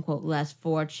someone, quote unquote, less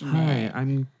fortunate. Hi,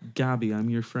 I'm Gabby. I'm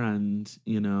your friend,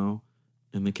 and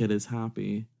the kid is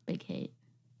happy. Big hate.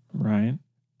 Right.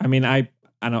 I mean, I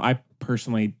know.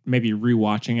 personally, maybe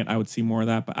rewatching it, I would see more of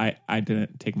that, but I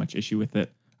didn't take much issue with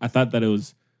it. I thought that it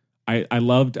was, I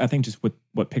loved, I think just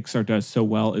what Pixar does so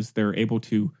well is they're able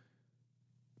to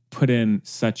put in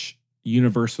such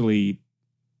universally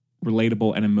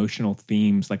relatable and emotional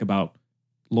themes, like about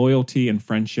loyalty and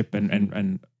friendship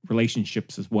and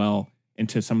relationships as well,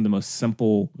 into some of the most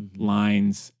simple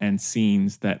lines and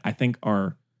scenes that I think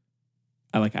are,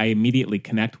 I immediately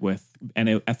connect with.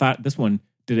 And I thought this one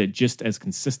did it just as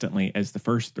consistently as the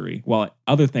first three. While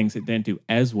other things it didn't do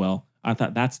as well, I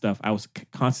thought that stuff, I was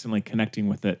constantly connecting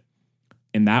with it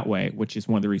in that way, which is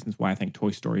one of the reasons why I think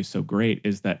Toy Story is so great,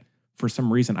 is that for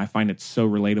some reason I find it so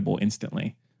relatable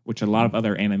instantly, which a lot of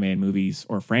other animated movies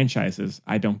or franchises,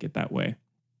 I don't get that way.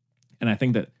 And I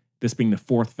think that this being the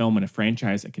fourth film in a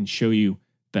franchise, it can show you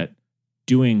that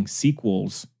doing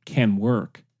sequels can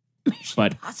work.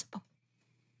 But Possible.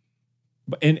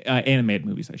 But in animated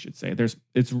movies, I should say, there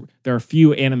are a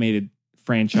few animated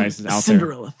franchises out there.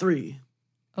 Cinderella 3.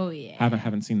 Oh yeah.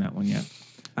 Haven't seen that one yet.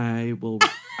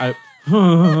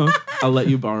 I'll let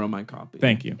you borrow my copy.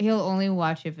 Thank you. He'll only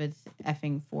watch if it's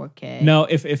effing 4K. No,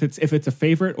 if it's a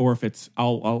favorite or if it's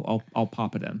I'll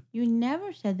pop it in. You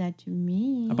never said that to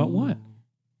me. About what?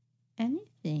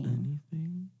 Anything.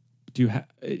 Do you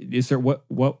is there what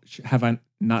have I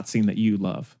not seen that you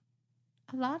love?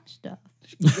 A lot of stuff.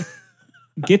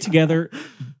 Get together,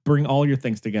 bring all your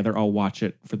things together. I'll watch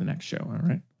it for the next show. All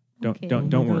right. Okay. Don't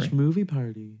worry. Movie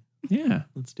party. Yeah.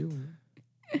 Let's do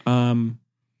it.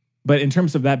 But in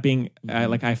terms of that being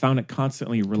I found it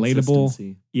constantly relatable.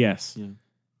 Consistency. Yes. Yeah.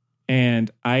 And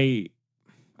I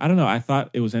don't know. I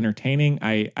thought it was entertaining.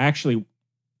 I actually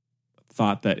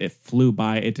thought that it flew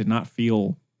by. It did not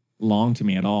feel long to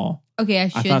me at all. Okay, I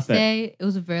thought should that- say it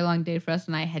was a very long day for us,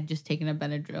 and I had just taken a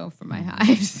Benadryl for my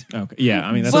hives. Okay. Yeah.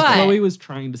 I mean, that's So But- Chloe was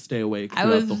trying to stay awake I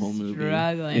throughout was the whole movie.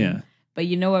 struggling. yeah. But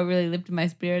you know what really lifted my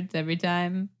spirits every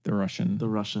time? The Russian. The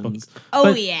Russians. Oh,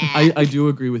 But yeah. I do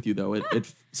agree with you though.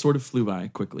 It sort of flew by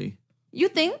quickly. You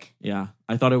think? Yeah.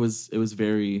 I thought it was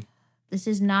very This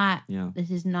is not yeah.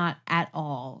 at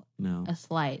all No. a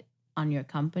slight on your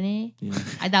company. Yeah.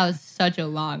 I thought it was such a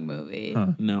long movie.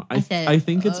 Huh. No. I said, I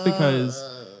think it's because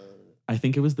I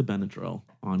think it was the Benadryl,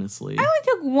 honestly. I only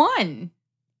took one.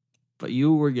 But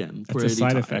you were getting That's a pretty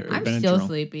side tired. effect of I'm Benadryl. still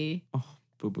sleepy. Oh,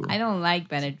 boo-boo. I don't like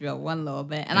Benadryl one little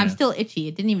bit. And Yeah. I'm still itchy.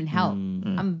 It didn't even help.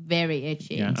 Mm. I'm very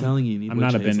itchy. Yeah. I'm telling you, you need I'm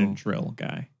not a witch hazel. Benadryl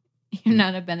guy. You're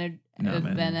not a No,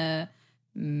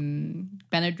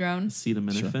 Benadryl?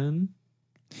 Acetaminophen.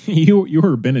 you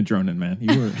were Benadryl, man.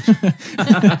 You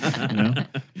were, you know.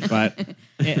 But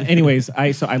anyways,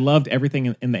 I loved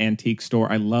everything in the antique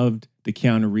store. I loved the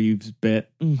Keanu Reeves bit.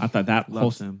 I thought that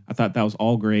Loves him. I thought that was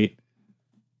all great.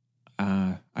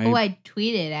 I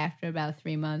tweeted after about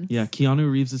 3 months. Yeah,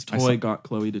 Keanu Reeves' I toy saw- got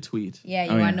Chloe to tweet. Yeah,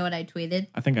 you Oh, want to yeah. know what I tweeted?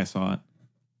 I think I saw it.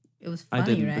 It was I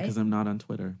funny, didn't right? because I'm not on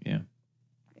Twitter. Yeah.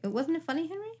 Wasn't it funny,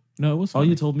 Henry? No, it was. All funny.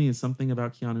 you told me is something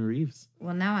about Keanu Reeves,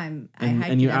 Well, now I and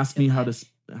hyped you it up asked too me much.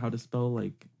 how to spell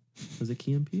like, was it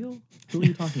Key and Peele? Who are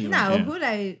you talking about? No,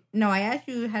 Yeah. I asked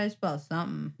you how to spell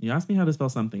something. You asked me how to spell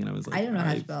something, and I was like, I don't know how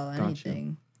to "I've spell got you."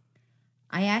 anything.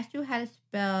 I asked you how to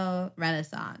spell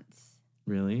Renaissance.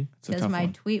 Really? It's a Because tough my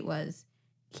one. tweet was,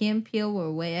 Key and Peele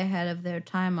were way ahead of their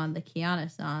time on the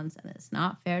Keanu-sons, and it's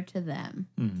not fair to them.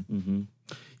 Mm-hmm.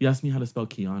 You asked me how to spell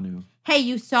Keanu. Hey,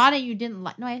 you saw it and you didn't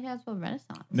like. No, I asked you how to spell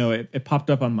Renaissance. No, it popped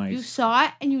up on my. You saw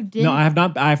it and you didn't. No, I have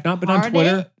not. I have not been on heart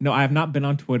Twitter. it? No, I have not been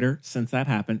on Twitter since that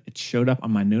happened. It showed up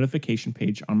on my notification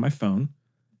page on my phone.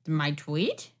 My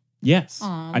tweet? Yes,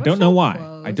 Aw, I we're don't know so why.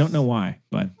 close. I don't know why,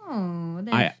 but Oh,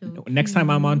 that's I so next time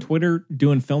I'm on cute. Twitter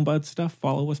doing Film Bud stuff,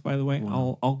 follow us. By the way,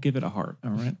 Wow. I'll give it a heart. All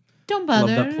right. Don't bother.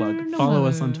 Love that plug. Don't Follow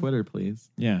us on bother. Twitter, please.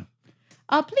 Yeah.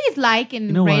 Please like and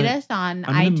You know rate what? us on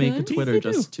I'm iTunes. gonna make a Twitter You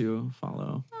do. just to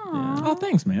follow. Aw. Oh,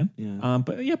 thanks, man. Yeah.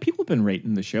 But yeah, people have been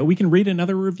rating the show. We can read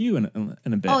another review in a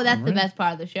bit. Oh, that's all the right? best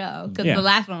part of the show because Yeah. the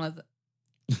last one was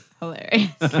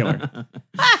hilarious. Killer.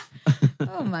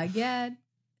 Oh my god!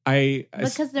 I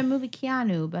Because their movie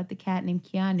Keanu about the cat named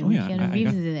Keanu. Oh, and yeah, Keanu I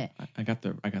Reeves got- is in it. I got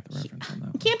the reference on that.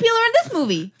 one. Key and Peele are in this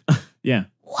movie. Yeah.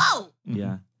 Whoa!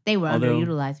 Yeah. They were Although,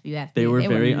 underutilized. If you ask they me, were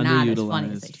very not as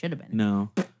funny as they underutilized. should have been. No,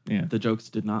 Yeah. the jokes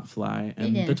did not fly,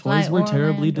 and didn't the fly toys were or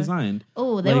terribly land or- designed.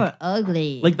 Oh, they Like- were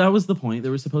ugly. Like that was the point. They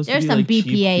were supposed There's to be some like cheap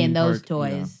BPA in theme those park-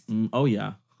 toys. Yeah. Oh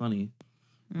yeah, honey.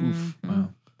 Oof. Wow.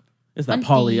 Is that Hunty.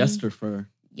 polyester fur?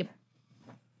 Yep.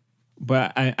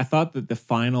 But I thought that the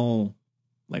final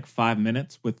like 5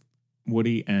 minutes with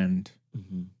Woody and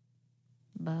Mm-hmm.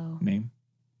 Bo. name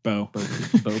Bo.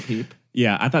 Bo Peep.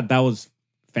 Yeah, I thought that was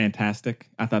fantastic.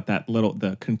 I thought that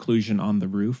the conclusion on the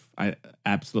roof, I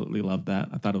absolutely loved that.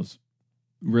 I thought it was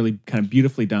really kind of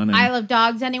beautifully done. And, I Love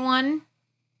Dogs, anyone?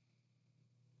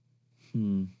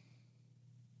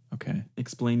 okay.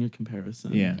 Explain your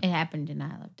comparison. Yeah. It happened in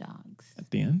I Love Dogs.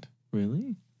 At the end?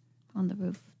 Really? On the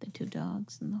roof, the two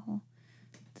dogs and the whole.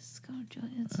 The Scarjo,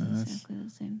 it's exactly the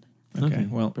same thing. Okay. Okay,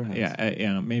 Well, perhaps.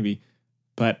 yeah, maybe.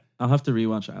 But I'll have to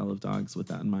rewatch Isle of Dogs with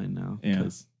that in mind now. Yeah.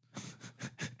 Because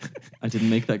I didn't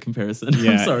make that comparison.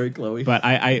 Yeah. I'm sorry, Chloe. but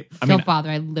I mean, Don't bother.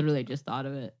 I literally just thought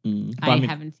of it. Mm. I mean-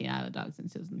 haven't seen I Love Dogs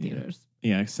since it was in theaters.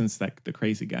 yeah, since the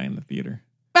crazy guy in the theater.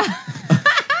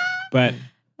 But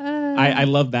I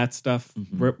love that stuff,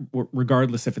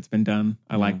 regardless if it's been done.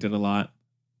 I liked it a lot.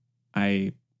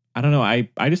 I don't know. I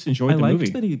just enjoyed I the liked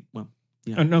movie. that he. Well,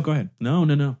 yeah. Oh, no, go ahead.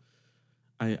 No.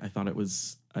 I thought it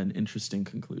was an interesting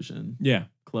conclusion. Yeah.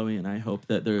 Chloe and I hope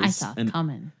that there's. I saw it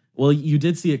coming. Well, you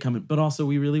did see it coming, but also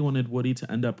we really wanted Woody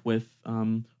to end up with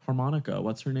Harmonica.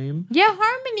 What's her name? Yeah,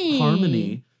 Harmony.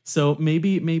 Harmony. So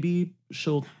maybe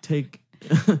she'll take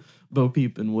Bo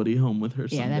Peep and Woody home with her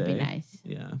someday. Yeah, that'd be nice.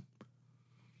 Yeah.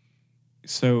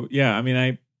 So yeah, I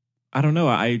mean, I don't know.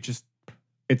 I just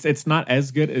it's not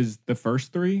as good as the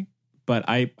first three, but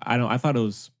I thought it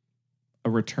was a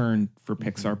return for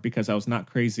Pixar because I was not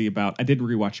crazy about. I did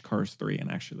rewatch Cars 3 and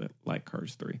actually like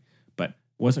Cars 3, but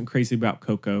wasn't crazy about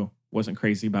Coco. Wasn't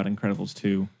crazy about Incredibles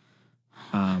 2.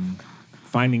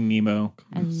 Finding Nemo.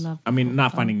 I mean,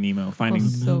 not Finding Nemo. Finding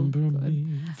so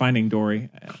good. Finding Dory.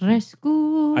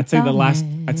 Rescue. I'd say the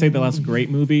last great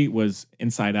movie was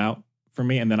Inside Out for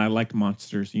me, and then I liked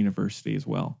Monsters University as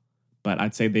well. But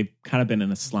I'd say they've kind of been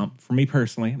in a slump for me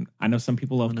personally. I know some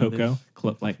people love Coco,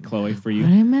 like Chloe for you.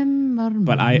 Remember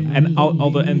But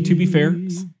and to be fair,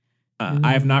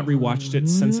 I have not rewatched it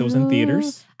since it was in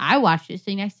theaters. I watched it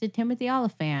sitting next to Timothy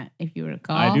Oliphant, if you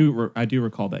recall. I do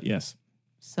recall that. Yes.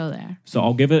 So there. So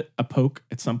I'll give it a poke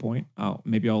at some point.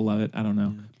 Maybe I'll love it. I don't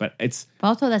know. But it's But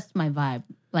also, that's my vibe.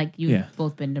 Like, you've Yeah.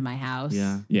 both been to my house.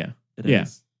 Yeah. yeah. It Yeah.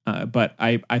 is. But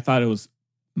I thought it was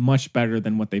much better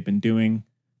than what they've been doing.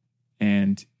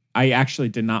 And I actually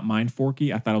did not mind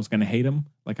Forky. I thought I was going to hate him,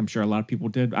 like I'm sure a lot of people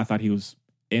did. I thought he was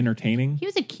entertaining. He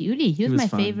was a cutie. He was was my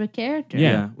fun. favorite character.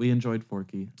 Yeah. We enjoyed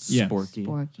Forky. Yeah. Sporky.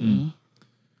 Sporky.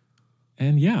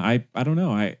 And yeah, I don't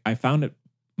know. I found it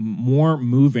more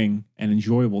moving and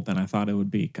enjoyable than I thought it would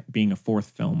be, being a fourth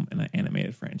film in an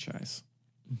animated franchise.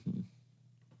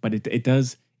 But it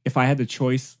does. If I had the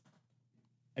choice,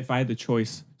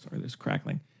 sorry, there's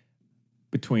crackling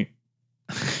between.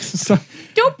 So,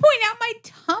 Don't point out my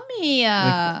tummy.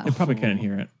 they probably couldn't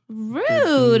hear it.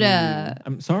 Rude.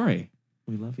 I'm sorry.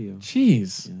 We love you.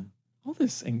 Jeez. Yeah. All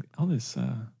this.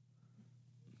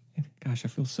 Gosh, I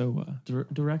feel so.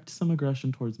 Direct some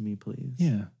aggression towards me, please.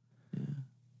 Yeah.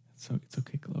 So it's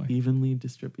okay, Chloe. Evenly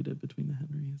distributed between the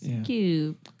Henrys. Yeah.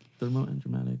 Cute. Thermo and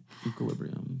dramatic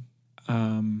equilibrium.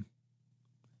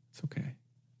 It's okay.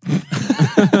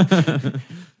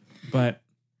 But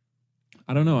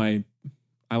I don't know. I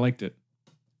liked it.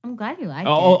 I'm glad you liked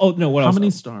it. Oh no! What How else? many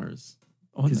stars?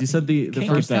 Oh, Because you said the can't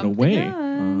first. give that away. Good.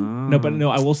 No, but no.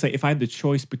 I will say, if I had the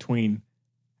choice between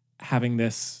having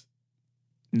this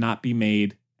not be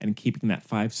made and keeping that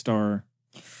 5-star,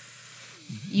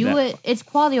 It's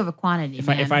quality over quantity. if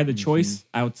man. I had the choice,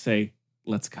 I would say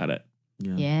let's cut it.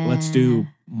 Yeah. Yeah. Let's do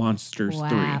Monsters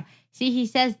 3. See, he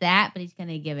says that, but he's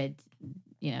gonna give it,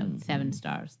 7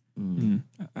 stars. I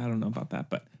don't know about that,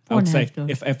 but I 4.5 would say stars.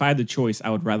 if I had the choice, I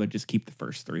would rather just keep the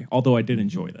first 3. Although I did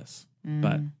enjoy this,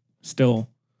 but still.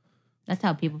 That's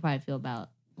how people probably feel about.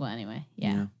 Well, anyway,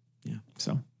 yeah.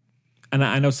 So, and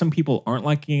I know some people aren't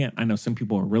liking it. I know some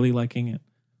people are really liking it,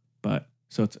 but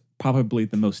so it's probably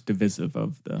the most divisive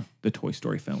of the Toy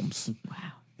Story films. Wow.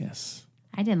 Yes.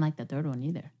 I didn't like the third one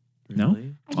either. No?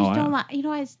 Really? I just don't like.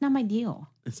 It's not my deal.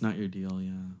 It's not your deal,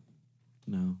 yeah.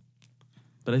 No.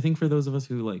 But I think for those of us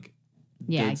who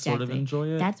Yeah, did exactly. sort of enjoy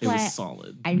it, That's it why was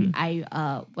solid.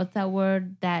 I what's that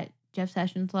word that Jeff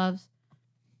Sessions loves?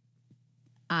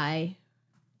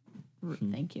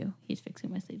 Thank you. He's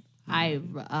fixing my sleep.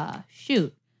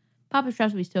 Shoot. Papa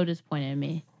Strauss would be so disappointed in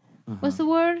me. What's the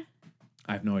word?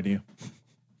 I have no idea.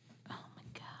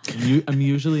 I'm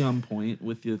usually on point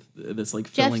with this Jeff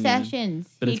filling Sessions.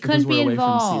 in, but He it's because couldn't we're be away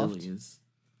involved. from Sealy's.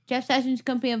 Jeff Sessions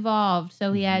couldn't be involved,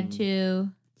 so he had to.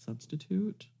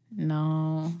 Substitute,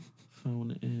 No,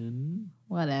 phone in.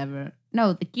 whatever.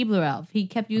 No, the Keebler elf. He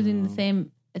kept using the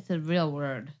same. It's a real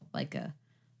word, like a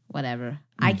whatever.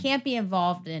 I can't be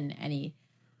involved in any.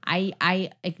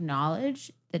 I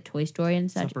acknowledge that Toy Story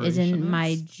and such isn't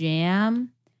my Separationist?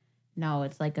 jam. No,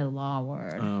 it's like a law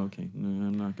word. Oh, okay. No,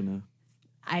 I'm not gonna.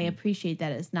 I appreciate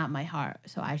that it's not my heart,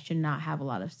 so I should not have a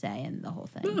lot of say in the whole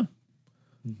thing.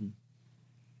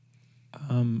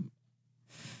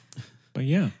 But But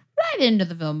yeah. Right into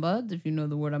the film buds, if you know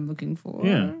the word I'm looking for.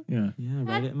 Yeah. Yeah,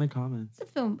 write it in the comments. The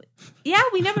film. Yeah,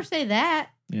 we never say that.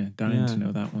 Yeah. Dying Yeah. to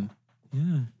know that one.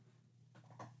 Yeah.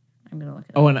 I'm gonna look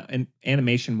it Oh, up. and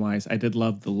animation wise, I did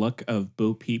love the look of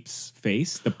Bo Peep's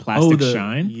face, the plastic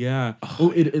shine. Yeah.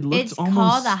 Oh, it looked It's almost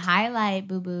called a highlight,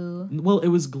 boo boo. Well, it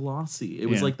was glossy. It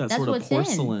was Yeah. like that That's sort of what's in.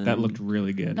 porcelain. That looked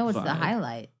really good. No, it's the vibe.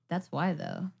 highlight. That's why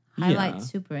though. Yeah. Highlight's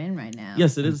super in right now.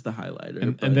 Yes, it is the highlighter.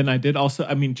 And but- then I did also,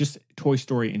 I mean, just Toy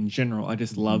Story in general. I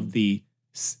just love the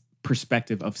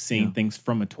perspective of seeing Yeah. things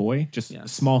from a toy, just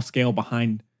Yes. small scale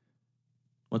behind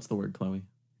what's the word, Chloe?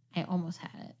 I almost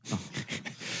had it.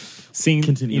 seeing,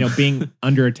 Continue. being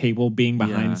under a table, being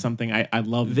behind Yeah. something. I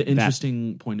love The that.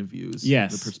 interesting point of views.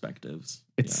 Yes. The perspectives.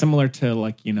 It's Yeah. similar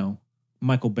to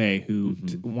Michael Bay, who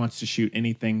Mhm. wants to shoot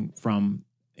anything from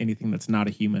anything that's not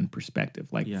a human perspective,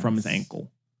 like from his Yes.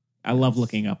 ankle. I love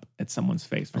looking up at someone's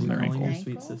face Are from you their calling ankle. your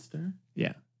sweet Ankle? sister?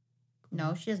 Yeah,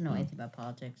 No, she doesn't know anything about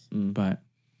politics. but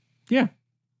yeah,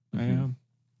 Mhm.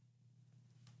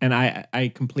 and I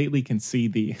completely can see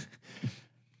the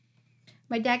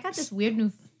My dad got this weird new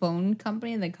phone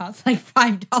company that costs like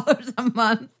 $5 a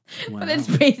month, Wow. but it's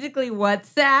basically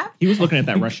WhatsApp. he was looking at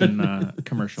that Russian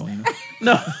commercial,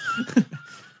 No.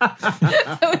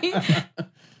 So,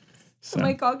 So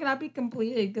my call cannot be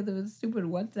completed because it was stupid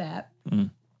WhatsApp.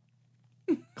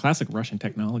 classic Russian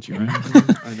technology, right?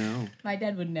 I know. My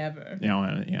dad would never.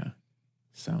 Yeah.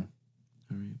 So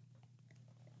All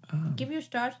right. Give your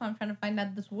stars while I'm trying to find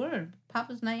out this word.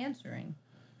 Papa's not answering.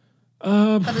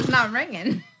 uh, But it's not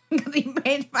ringing because he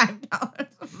paid $5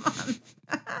 a month.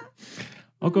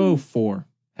 I'll go 4,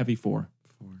 heavy 4.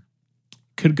 4.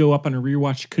 Could go up on a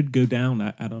rewatch, could go down.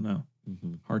 I don't know.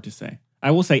 Mhm. Hard to say. I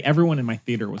will say everyone in my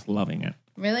theater was loving it,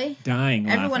 Really? dying.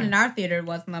 Everyone laughing. in our theater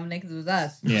wasn't loving it because it was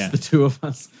us. Yeah, It's the two of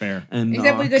us. fair. And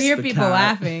Except we Knox, could hear the people cat.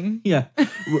 laughing. Yeah.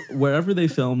 Wherever they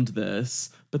filmed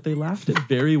this, but they laughed at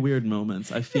very weird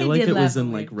moments. I feel They like did it was laugh in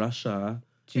at like weird- Russia.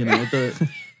 You know,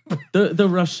 the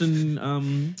Russian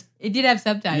It did have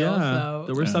subtitles, yeah. so.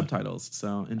 There were Yeah. subtitles,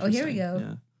 so interesting. Oh, here we go.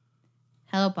 Yeah.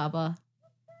 Hello, Papa.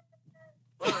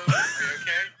 Are you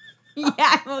okay?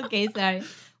 Yeah, I'm okay. Sorry.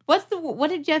 What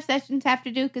did Jeff Sessions have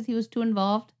to do because he was too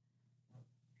involved?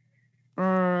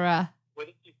 What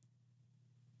did you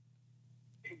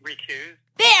recuse?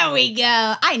 There we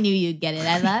go. I knew you'd get it.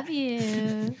 I love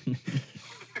you.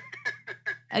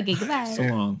 Okay, goodbye. So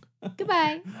long.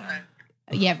 Goodbye.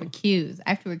 Yeah, recuse.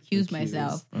 I have to recuse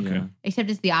myself. Okay. Yeah. Except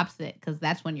it's the opposite because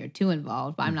that's when you're too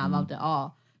involved, but I'm not Mhm. involved at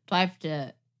all. So I have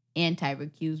to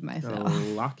anti-recuse So myself.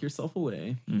 lock yourself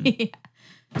away. Yeah.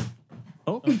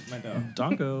 Oh, My dog.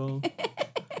 doggo.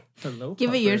 Hello.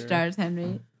 Give it your pupper. stars,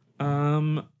 Henry.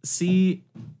 C.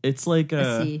 It's like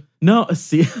A C. No, a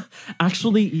C.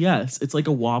 Actually, yes. It's like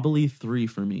a wobbly 3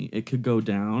 for me. It could go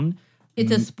down.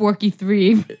 It's a sporky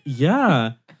 3.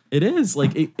 Yeah, it is.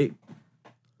 Like it.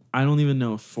 I don't even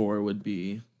know if 4 would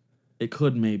be. It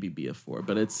could maybe be a 4,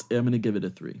 but I'm gonna give it a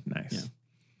 3. Nice. Yeah.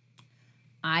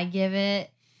 I give it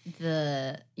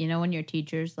when your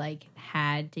teachers like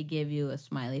had to give you a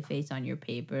smiley face on your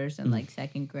papers in like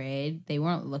second grade, they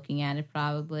weren't looking at it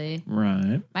probably.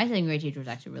 Right. My second grade teacher was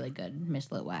actually really good, Miss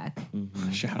Litwack.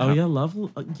 Shout Oh out.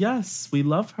 yeah, yes, we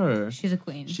love her. She's a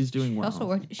queen. She's doing She well. also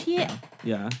worked.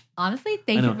 Yeah, Honestly, I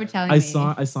thank know. you for telling I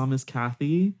me. saw Miss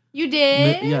Kathy. You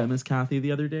did. Miss Kathy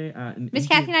the other day. Miss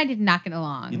Kathy and I did not get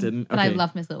along. You didn't? But I Okay.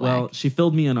 love Miss Litwack. Well, she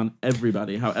filled me in on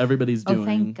everybody, how everybody's doing. oh,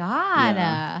 thank God.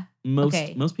 Yeah. Most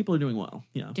Okay. most people are doing well.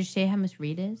 Yeah. Did she say how Miss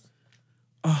Reed is?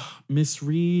 Miss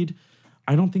Reed,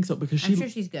 I don't think so because I'm sure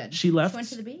she's good. she left. She went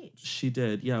to the beach. She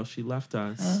did. Yeah, she left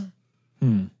us.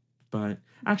 Hmm. But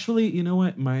actually, you know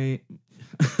what? My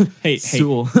Hey,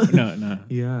 Sewell. No.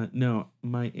 Yeah, no,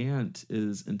 my aunt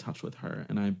is in touch with her,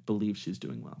 and I believe she's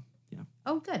doing well. Yeah.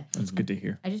 Oh, good. That's good to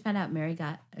hear. I just found out Mary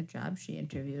got a job she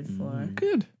interviewed for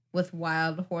Good. with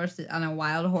wild horses on a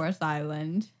wild horse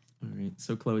island. All right.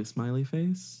 So Chloe, smiley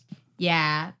face.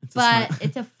 Yeah, It's a but smile-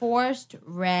 it's a forced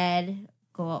red,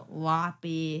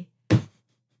 gloppy,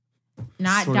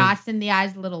 not Sort of- dots in the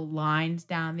eyes, little lines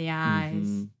down the eyes.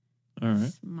 Mhm. All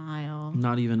right. Smile.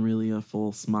 Not even really a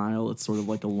full smile. It's sort of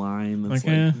like a line that's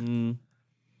Okay. like.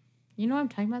 You know what I'm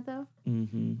talking about though?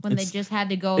 Mm-hmm. When they just had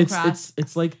to go across.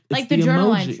 It's like it's Like the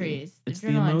journal emoji. entries. The It's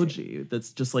journal the entry. emoji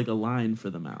that's just like a line for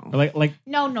the mouth. Or like,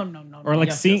 No. or like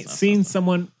Yes, seeing yes, yes, seeing yes.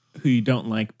 someone who you don't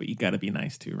like, but you got to be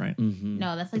nice to, right? Mm-hmm.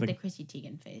 No, that's like Like- the Chrissy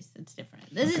Teigen face. It's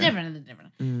different. This is Okay. different. This is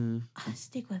different. Mm.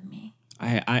 Stick with me.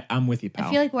 I'm with you, pal.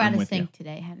 I feel like we're I'm out of with you. sync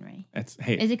today, Henry. It's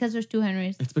hey, Is it because there's two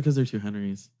Henrys? It's because they're two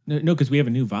Henrys. no, because we have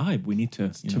a new vibe. We need to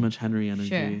Too much Henry energy.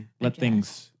 Sure. let Adjust.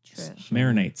 things True.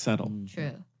 marinate, settle. Mm.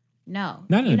 True. No,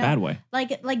 Not in you a know, bad way.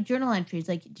 Like journal entries.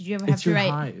 Like, did you ever have It's to your write?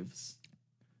 hives.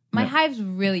 My No. hives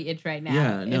really itch right now.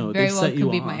 Yeah, no, it they very well set you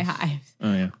could be my off. hives.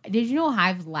 Oh yeah. Did you know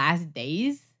hives last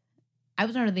days? I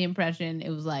was under the impression it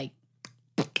was like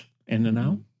In and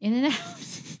out. in and out.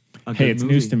 A Hey, good it's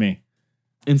movie. news to me.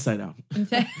 Inside Out.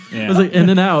 Instead- Yeah. I was like, In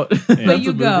and Out. That's There a you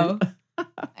movie. go.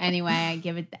 Anyway, I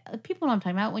give it. People know what I'm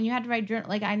talking about. When you had to write journal,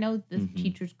 like I know the Mhm.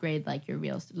 teachers grade like your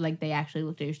real, like they actually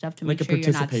looked at your stuff to Like make a sure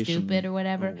you're not participation stupid or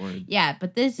whatever. award. Yeah,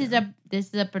 but this is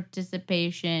a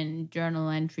participation journal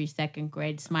entry, second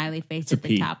grade, smiley face It's a at the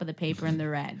P. top of the paper in the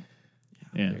red.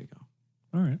 Yeah. There you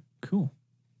go. All right. Cool.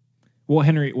 Well,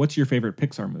 Henry, what's your favorite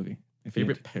Pixar movie? If you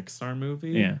Favorite Pixar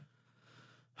movie? Yeah.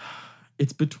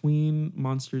 It's between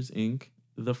Monsters, Inc.,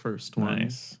 the first one,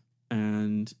 Nice.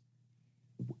 and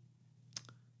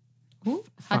Ooh,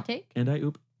 hot take.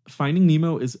 Finding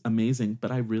Nemo is amazing,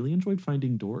 but I really enjoyed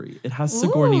Finding Dory. It has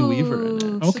Sigourney Weaver in it.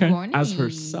 Okay. Sigourney. As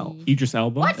herself. Idris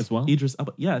Elba What? as well. Idris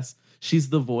Elba. Yes, she's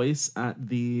the voice at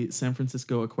the San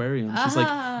Francisco Aquarium. She's like,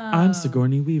 I'm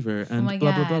Sigourney Weaver, Oh and my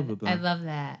blah, God. blah, blah, blah, blah. I love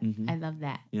that. Mhm. I love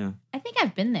that. Yeah. I think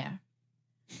I've been there.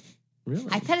 Really?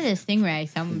 I petted a stingray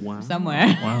Wow. somewhere.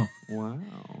 Wow. Wow.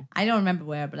 I don't remember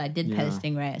where, but I did pet a Yeah.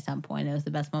 stingray at some point. It was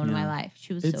the best moment of Yeah. my life.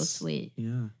 She was so sweet.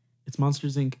 Yeah. It's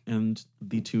Monsters, Inc. and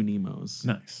the two Nemos.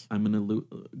 Nice. I'm going to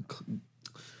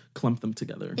clump them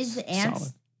together. Is the ants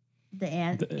Solid. the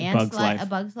ant The ants Bug's Life. A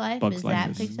Bug's Life? Bug's is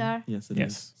Life that is- Pixar? Yes, it is.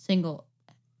 Yes. Single,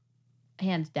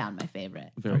 hands down, my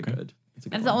favorite. Very Okay. good. It's a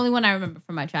good That's the one. only one I remember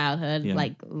from my childhood, Yeah.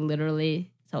 like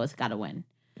literally. So it's got to win.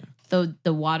 Yeah.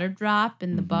 The water drop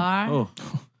in the Mhm. bar. Oh,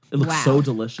 it looks Wow. so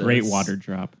delicious. Great water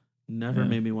drop. Never Yeah.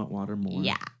 made me want water more.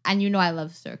 Yeah, and you know I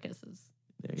love circuses.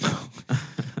 There you go.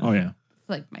 Oh yeah. It's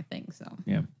like my thing. So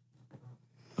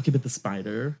Okay, but the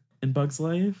spider in Bug's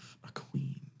Life, a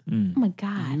queen. Mm. oh my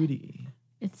god, Beauty.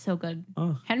 it's so good.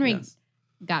 Oh, Henry yes.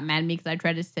 got mad at me because I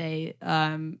tried to say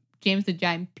James the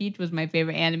Giant Peach was my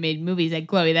favorite animated movie. He's like,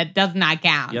 Chloe, that does not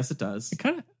count. Yes, it does. It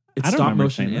kind of. It's I don't stop remember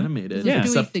motion saying that. animated. This was Yeah. 2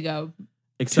 Except, weeks ago.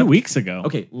 2 weeks ago.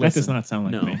 Okay, that does listen. not sound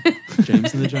like No. me.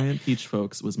 James and the Giant Peach,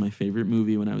 folks, was my favorite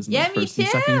movie when I was in Yeah, the me first and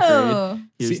second grade. too.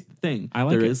 Here's See, the thing. I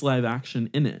like There it. is live action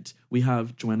in it. We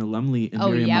have Joanna Lumley and Oh,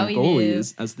 Miriam yeah, we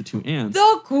Margolyes as the two ants.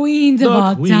 The queens of The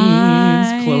all queens.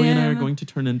 time. Chloe and I are going to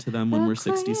turn into them when The we're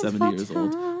 60, queens 70 of years all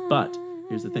old. But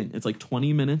here's the thing. It's like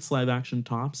 20 minutes live action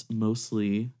tops,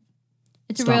 mostly.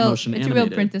 It's a stop real, motion it's a real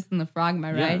animated. Princess and the Frog. Am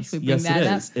I right? Yes, Should we bring yes, that it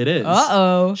up? is. It is.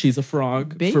 Uh-oh. She's a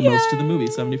frog for most of the movie,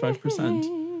 75%.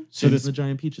 So James this and the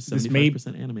Giant Peach is this may-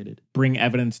 75% animated. bring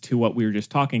evidence to what we were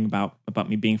just talking about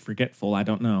me being forgetful. I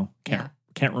don't know.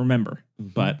 Can't remember.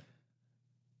 Mhm. But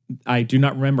I do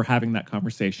not remember having that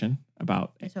conversation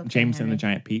about It's okay, James and Henry. the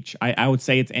Giant Peach. I would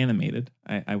say it's animated.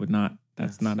 I would not.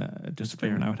 That's Yes. not a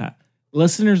disagreement fair. I would have.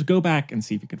 Listeners, go back and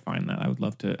see if you can find that. I would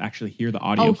love to actually hear the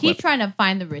audio Oh, clip. he's trying to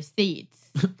find the receipts.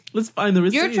 Let's find the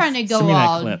receipts. You're trying to go Send me that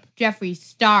all clip. Jeffree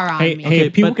Star on Hey, me. hey,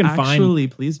 if people but can find- actually,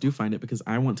 please do find it because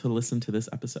I want to listen to this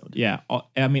episode. Yeah.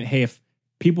 I mean, hey, if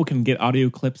people can get audio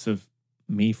clips of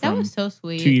me that from was so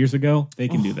sweet. 2 years ago, they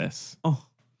can do Oh. this. Oh,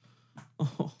 It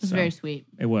was So, very sweet.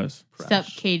 It was. Sup,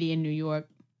 fresh. Katie in New York.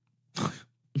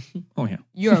 Oh, yeah.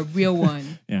 You're a real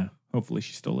one, Yeah. Hopefully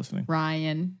she's still listening.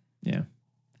 Ryan. Yeah.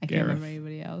 I can't Gareth. remember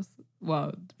anybody else. Well,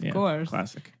 of Yeah. course.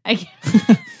 Classic. I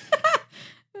can't.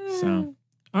 So,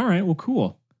 all right. Well,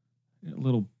 cool. A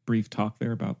little brief talk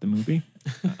there about the movie.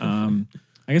 I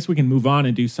guess we can move on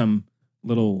and do some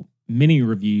little mini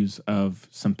reviews of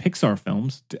some Pixar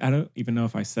films. I don't even know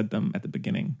if I said them at the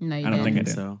beginning. No, you I don't think I didn't.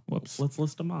 did. So Whoops. let's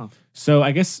list them off. So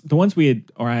I guess the ones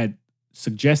I had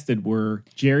suggested were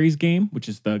Jerry's Game, which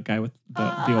is the guy with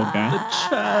the old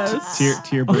guy.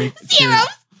 Tear break. Zero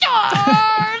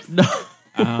stars.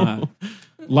 No.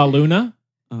 La Luna.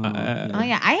 Oh, Oh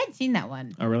yeah, I had seen that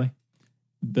one. Oh, really?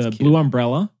 The It's Blue cute.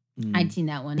 Umbrella, Mm. I'd seen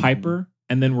that one. Piper,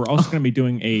 and then we're also going to be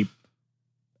doing a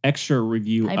extra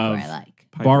review Piper, of I like.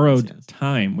 Piper, Borrowed yes.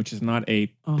 Time, which is not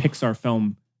a Oh. Pixar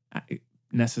film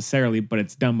necessarily, but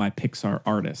it's done by Pixar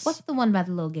artists. What's the one about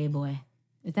the little gay boy?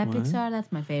 Is that What? Pixar?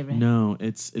 That's my favorite. No,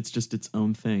 it's just its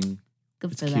own thing.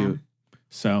 Good It's for cute. them.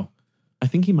 So I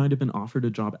think he might have been offered a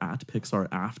job at Pixar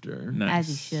after. nice. As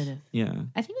he should have. Yeah.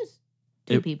 I think it was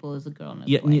two It- people. It was a girl and a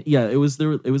Yeah, boy. yeah. It was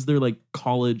their like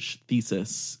college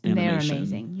thesis And they're animation.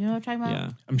 amazing. You know what I'm talking about? Yeah,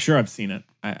 I'm sure I've seen it.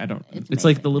 I don't. it's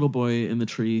like amazing. the little boy in the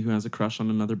tree who has a crush on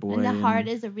another boy, And the heart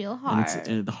is a real heart.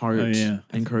 and the heart Oh, yeah.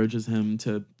 encourages him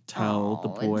to tell the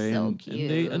Oh, it's boy, so and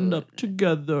they end cute. up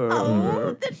together.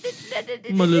 Oh.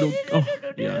 My little, oh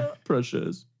yeah,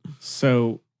 precious.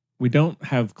 So We don't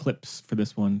have clips for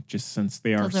this one, just since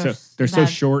they are they're so about-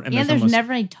 short and there's almost,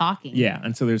 never any talking. yeah,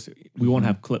 and so we won't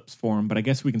have clips for them. But I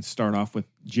guess we can start off with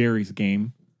Jerry's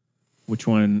Game, which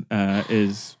one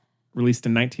is released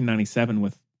in 1997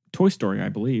 with Toy Story, I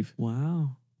believe.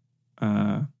 Wow.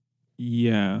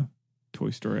 Yeah, Toy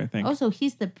Story, I think. Also,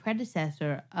 he's the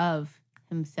predecessor of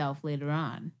himself later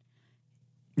on.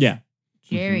 Yeah,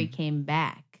 Jerry came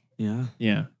back. Yeah.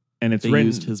 yeah, and it's They written.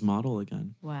 used his model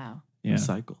again. Wow. Yeah,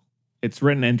 Recycle. it's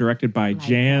written and directed by Like,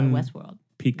 Jan Westworld.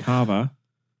 Picava.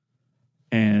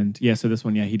 And yeah, so this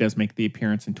one, yeah, he does make the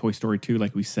appearance in Toy Story 2,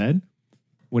 like we said.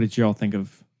 What did y'all think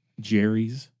of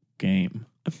Jerry's Game?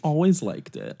 I've always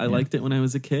liked it. I liked it when I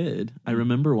was a kid. I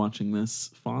remember watching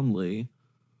this fondly.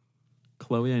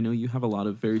 Chloe, I know you have a lot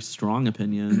of very strong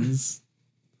opinions.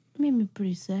 It made me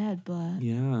pretty sad, but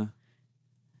Yeah.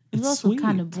 it was It's also sweet.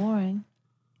 kind of boring.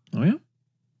 Oh, yeah?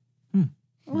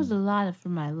 It was a lot for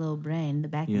my little brain. The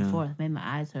back Yeah. and forth made my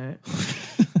eyes hurt.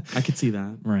 I could see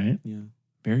that. Right. Yeah.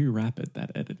 Very rapid,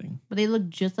 that editing. But they look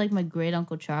just like my great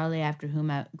uncle Charlie, after whom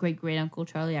I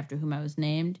was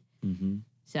named. Mm-hmm.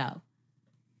 So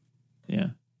Yeah.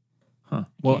 Huh.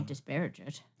 I Well, can't disparage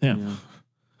it. yeah. Yeah.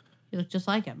 You look just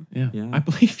like him. Yeah. Yeah. I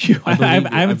believe you. I believe you. I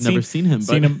haven't I've never seen him,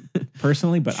 but him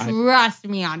personally, but I Trust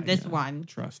me on this one.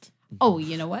 trust. Oh,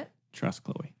 you know what? Trust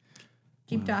Chloe.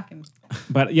 Keep talking.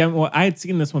 But yeah, well, I had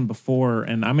seen this one before,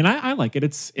 and I mean, I like it.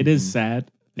 It is sad.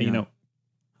 Yeah. You know,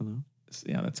 Hello?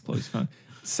 yeah, that's Chloe's phone.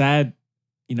 Sad,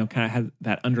 you know, kind of has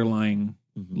that underlying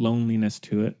loneliness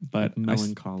to it, but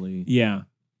Melancholy. yeah,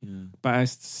 Yeah. but I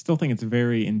still think it's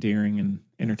very endearing and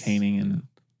entertaining, and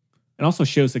it also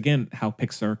shows again how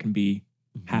Pixar can be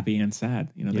happy and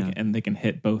sad. You know, Yeah. they can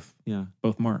hit both Yeah.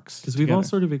 marks Because we've all together.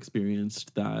 sort of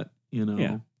experienced that, you know,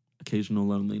 Yeah. occasional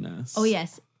loneliness. Oh,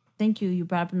 yes. Thank you. You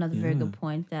brought up another very Yeah. good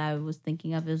point that I was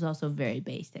thinking of. It was also very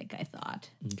basic, I thought.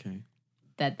 Okay.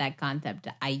 That concept,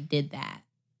 I did that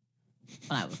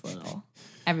when I was little.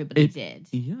 Everybody It- did.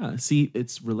 Yeah. See,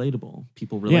 it's relatable.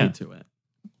 People relate Yeah. to it.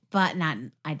 But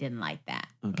I didn't like that.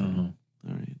 Okay. Oh.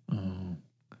 All right. Oh.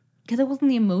 Because it wasn't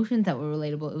the emotions that were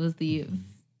relatable. It was the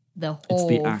whole It's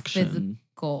the action.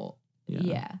 physical. Yeah.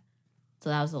 Yeah. So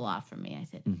that was a lot for me. I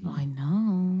said, Mhm. oh, I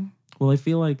know. Well, I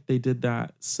feel like they did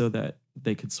that so that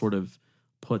they could sort of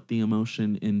put the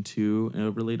emotion into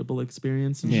a relatable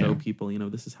experience and Yeah. show people, you know,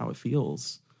 this is how it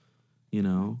feels. You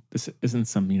know? This isn't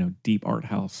some, you know, deep art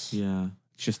house. Yeah.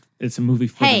 It's a movie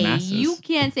for the Hey, masses. you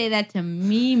can't say that to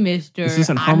me, mister. This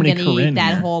isn't I'm Harmony gonna Korine eat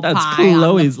that here. whole That's pie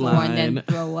Chloe's on the floor and then line.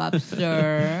 throw up,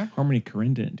 sir. Harmony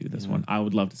Korine didn't do this Yeah. one. I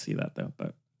would love to see that though,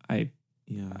 but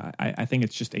Yeah. I think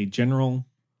it's just a general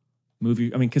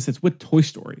movie. I mean, because it's with Toy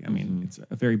Story. I mean, it's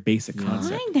a very basic Yeah.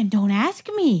 concept. Fine, then don't ask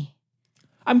me.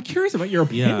 I'm curious about your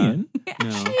Yeah. opinion. No.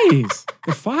 Jeez,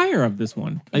 the fire of this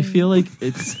one. I feel like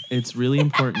it's really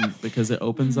important because it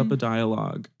opens up a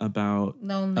dialogue about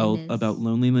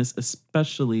loneliness,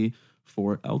 especially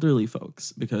for elderly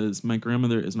folks. Because my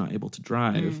grandmother is not able to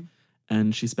drive,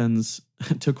 and she spends,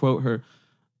 to quote her,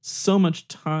 so much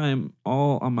time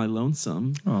all on my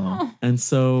lonesome, Oh, and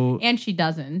so And she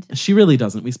doesn't. she really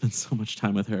doesn't. We spend so much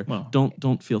time with her. Well.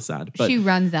 Don't feel sad, but She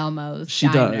runs Elmo's she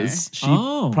diner. does. She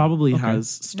Oh, probably okay. has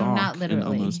stock not in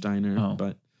literally. Elmo's diner, Oh.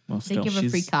 but well, They still, give her free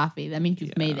she's- coffee. That means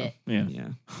you've made it. yeah. yeah.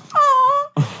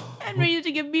 Oh, Henry used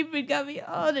to give me free coffee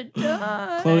all the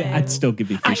time. Chloe, I'd still give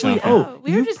you free Actually, coffee. know.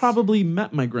 We were you've just- probably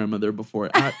met my grandmother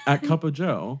before at Cup of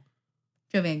Joe.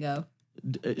 Joe Van Gogh.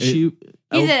 She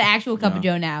He's an actual Cup of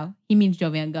yeah. Joe now. He means Joe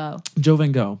Van Gogh. Joe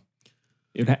Van Gogh.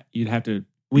 You'd have to.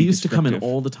 We be used to come in descriptive.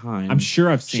 all the time. I'm sure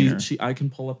I've seen her. I can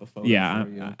pull up a photo. Yeah, for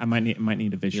you. I might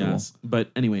need a visual. Yes. But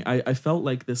anyway, I felt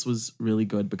like this was really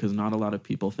good because not a lot of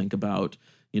people think about,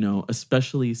 you know,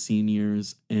 especially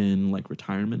seniors in like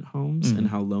retirement homes Mm-hmm. and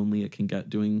how lonely it can get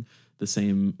doing the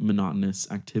same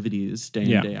monotonous activities day in,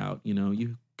 Yeah. day out. You know,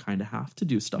 you kind of have to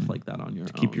do stuff like that on your own.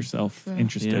 Keep yourself Sure.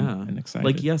 interested Yeah. and excited.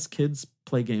 Like, yes, kids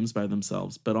play games by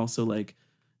themselves, but also like,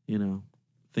 you know,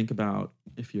 think about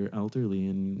if you're elderly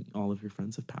and all of your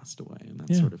friends have passed away and that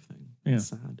Yeah. sort of thing. Yeah. It's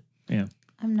sad.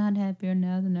 I'm not happier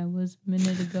now than I was a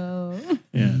minute ago.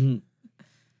 Yeah.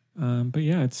 Mhm. But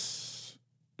yeah, it's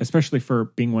especially for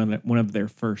being one of their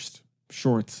first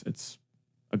shorts. It's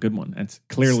a good one. It's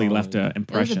clearly Solid. left an It was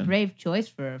impression, a brave choice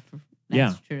for Yeah.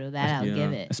 that's true. That I'll Yeah.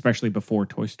 give it. especially before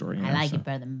Toy Story. you I know, like so it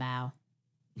better than Bow.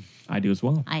 I do as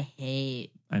well. I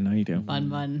hate I know you do. Bun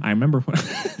Bun. I remember when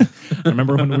I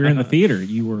remember when we were in the theater.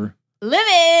 You were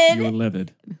Livid.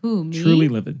 livid, Who, me? truly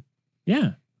livid.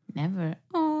 Yeah. Never.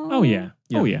 Oh yeah.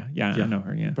 Yeah. Oh yeah. Yeah. Yeah. I know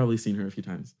her. Yeah. Probably seen her a few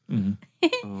times. Mhm.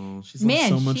 Oh, she's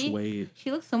Man, lost so much she- weight.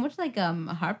 She looks so much like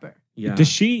Harper. Yeah. Does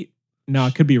she? No,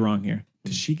 I could be wrong here.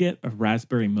 Did she get a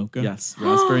raspberry mocha? Yes,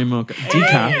 raspberry mocha.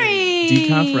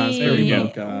 Decaf raspberry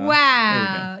mocha.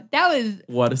 Wow. That was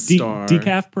What a star.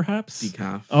 Decaf, perhaps?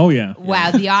 Decaf. Oh, yeah.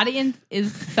 wow. The audience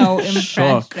is so impressed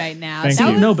Shook. right now. Thank That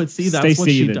you. was- No, but see, that's Stay what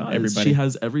she seated, does. everybody. She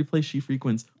has every place she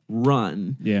frequents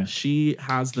run. Yeah. She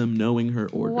has them knowing her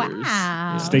orders.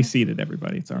 Wow. Stay seated,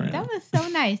 everybody. It's all right. That was so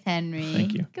nice, Henry.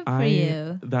 Thank you. Good for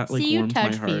you. That like See, you warms my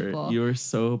touch heart. people. You're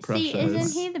so precious. See,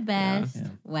 isn't he the best? Yeah.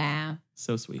 Wow.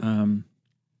 So sweet.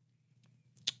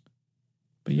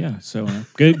 But yeah, so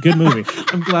good movie.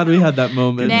 I'm glad we had that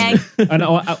moment. Next. And,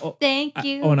 Thank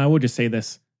you. and I will just say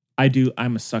this.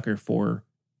 I'm a sucker for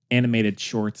animated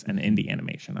shorts and indie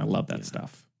animation. I love that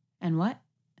stuff. And what?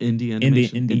 Indie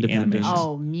animation. Indie independent. animation.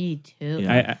 Oh, me too.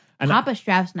 Yeah. Papa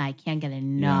Strauss and I can't get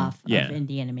enough Yeah. of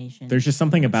indie animation. There's just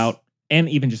something about, and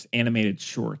even just animated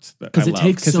shorts that Because I it love,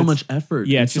 takes 'cause so it's- much effort.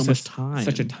 Yeah, and it's so just much time.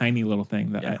 such a tiny little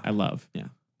thing that Yeah. I love. Yeah.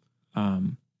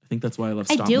 Um, I think that's why I love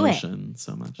I stop do it. motion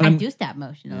so much. I do stop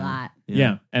motion a Yeah. lot.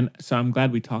 yeah. And so I'm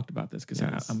glad we talked about this because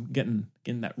Yes. I'm getting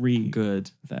that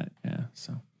Good. that yeah.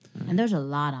 So And there's a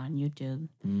lot on YouTube.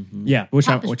 Mm-hmm. yeah, which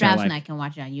I Papa Strauss and I like. can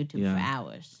watch it on YouTube Yeah. for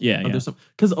hours. Yeah, yeah.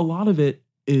 Because a lot of it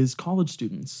is college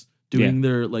students doing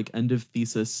their like end of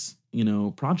thesis,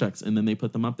 projects, and then they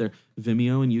put them up there.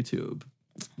 Vimeo and YouTube.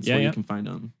 That's where you can find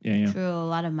them. Yeah, yeah. True. A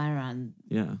lot of mine are on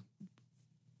Yeah.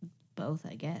 both,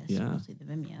 I guess. Yeah. Mostly the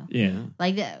Vimeo. Yeah.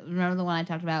 Like, remember the one I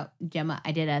talked about, Gemma?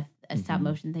 I did a stop Mm-hmm.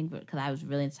 motion thing because I was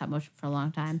really in stop motion for a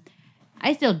long time.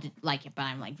 I still like it, but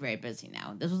I'm like very busy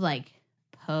now. This was like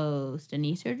post a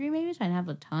knee surgery, maybe, so I didn't have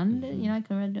a ton. Mm-hmm. I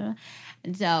couldn't really do it.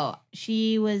 And so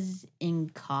she was in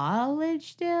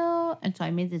college still, and so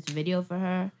I made this video for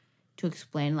her to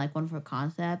explain like one of her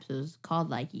concepts. It was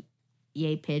called like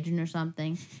Yay Pigeon or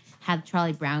something. Had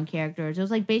Charlie Brown characters. It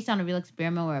was like based on a real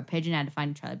experiment where a pigeon had to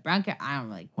find a Charlie Brown character. I don't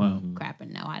really Wow. crap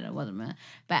and no, I wasn't.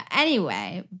 But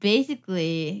anyway,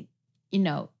 basically,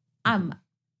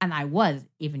 and I was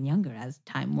even younger as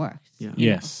time works. Yeah.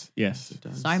 Yes. Yes. It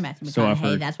does. Sorry, Matthew So I've McConaughey.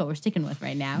 heard. That's what we're sticking with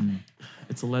right now.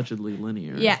 It's allegedly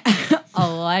linear. Yeah,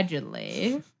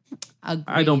 allegedly. I don't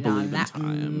Agreed on believe in that.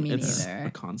 time. Me It's neither.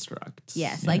 a construct.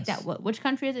 Yes, like that. Which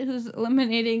country is it who's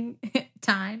eliminating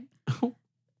time?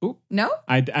 Oh. No.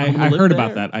 I gonna live heard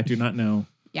about there. that. I do not know.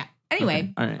 Yeah.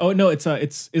 Anyway, All right. Oh no, it's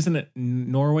isn't it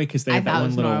Norway? Because they I have that thought it one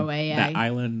was little Norway, yeah. that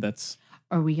island that's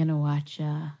are we gonna watch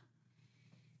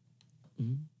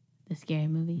Mhm. the scary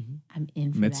movie? I'm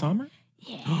in for Midsummer. That.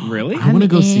 Yeah. Really? I want to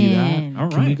go see that. in. All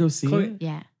Can we right. go see Chloe, it?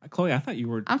 Yeah. Chloe, I thought you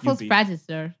were. I'm full you'd be- surprises,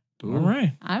 sir. All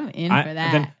right. I'm in I, for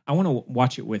that. Then I want to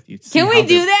watch it with you. to see Can how we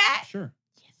do the- that? Sure.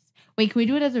 Wait, can we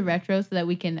do it as a retro so that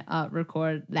we can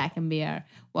record? That can be our.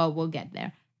 Well, we'll get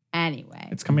there. Anyway,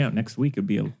 It's coming out next week. It'll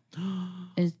be a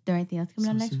is there anything else coming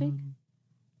So out next week? soon.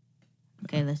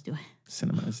 Okay, let's do it.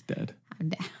 cinema is dead. I'm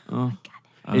down. Oh,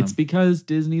 God. it's because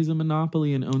Disney's a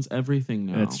monopoly and owns everything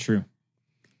now. That's true.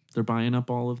 They're buying up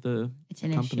all of the It's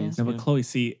an companies. issue. No, but Chloe,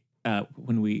 see,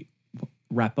 when we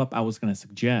wrap up, I was going to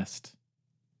suggest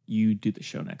you do the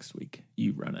show next week.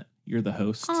 You run it. You're the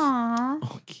host. Aww.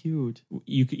 Oh, cute.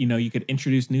 You could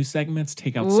introduce new segments,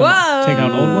 take out Whoa. take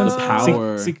out old ones. The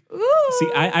power. See,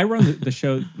 Ooh. I run the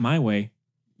show my way.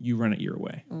 You run it your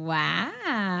way.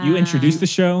 Wow. You introduce the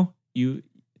show. You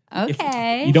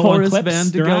Okay. you don't want Horace clips, Van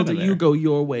they're out Gelder, of there. you go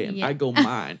your way and Yeah. I go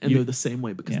mine. And You- they're the same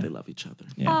way because Yeah. they love each other.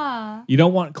 Yeah. Aw. You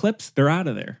don't want clips, they're out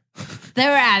of there. They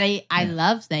were at it. I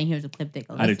love saying here's a clip that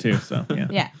goes. I do too. So yeah.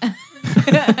 Yeah.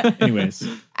 Anyways,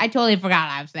 I totally forgot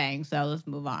what I was saying, so let's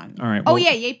move on. all right. Oh well,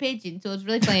 yeah, Yay Pigeon. So it's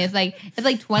really funny. It's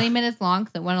like 20 minutes long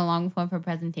because it went along with one for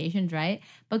presentations, right?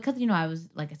 But because I was,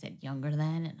 like I said, younger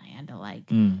then, and I had to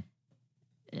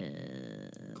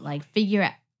figure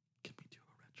out Can we do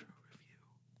a retro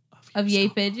review of Yay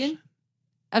stop Pigeon. motion?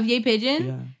 Of Yay Pigeon.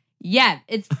 Yeah. Yeah,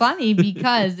 it's funny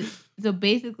because so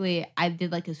basically I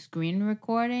did like a screen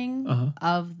recording Uh-huh.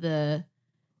 of the.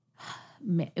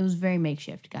 It was very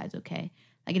makeshift, guys. Okay,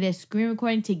 like I did a screen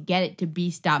recording to get it to be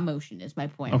stop motion. Is my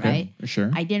point, Okay. right? Sure.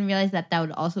 I didn't realize that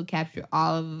would also capture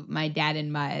all of my dad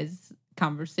and Maya's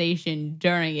conversation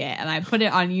during it, and I put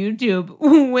it on YouTube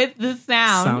with the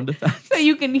sound effects. so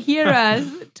you can hear us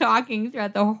talking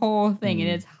throughout the whole thing, and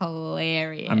it's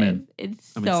hilarious. I'm in.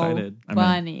 It's I'm so excited. I'm in.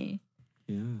 funny.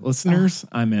 Yeah. Listeners,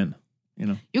 I'm in.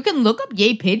 You can look up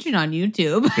Yay Pigeon on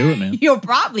YouTube. Do it, man. You'll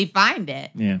probably find it.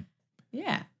 Yeah.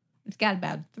 Yeah. It's got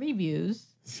about 3 views.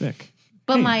 Sick.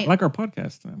 But Hey, like our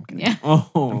podcast. I'm kidding. Yeah. Oh,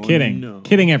 I'm kidding. No.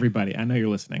 Kidding everybody. I know you're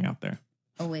listening out there.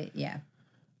 Oh, wait. Yeah.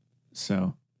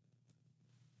 So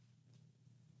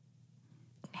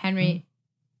Henry,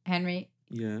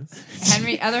 Yes.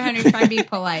 Other Henry, try and be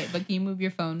polite, but can you move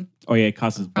your phone Oh yeah, it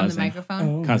causes from buzzing. the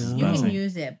microphone? Causes You buzzing. can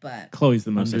use it, but Chloe's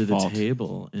the most Under at the fault.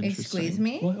 table. Interesting. excuse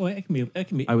me. Well, it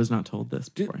can be. I was not told this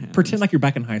beforehand. Pretend like you're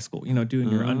back in high school. Doing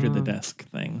your under the desk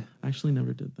thing. I actually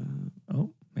never did that.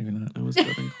 Oh, maybe not. I was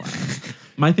good in class.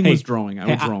 My thing was drawing. I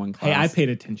would draw in class. Hey, I paid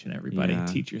attention, everybody. Yeah.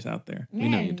 Teachers out there. We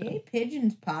know you Man, did. yay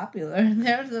pigeon's popular.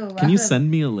 There's a lot. Can you send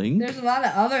me a link? There's a lot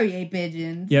of other yay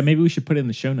pigeons. Yeah, maybe we should put it in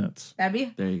the show notes. That'd be.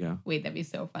 There you go. Wait, that'd be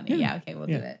so funny. Yeah. Okay, we'll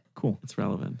do it. Cool. It's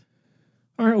relevant.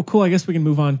 All right, well, cool. I guess we can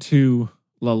move on to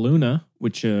La Luna,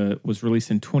 which was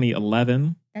released in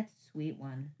 2011. That's a sweet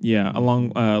one. Yeah,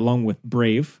 along with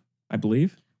Brave, I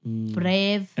believe.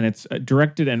 Brave. And it's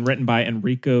directed and written by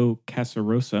Enrico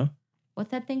Casarosa.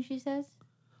 What's that thing she says?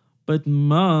 But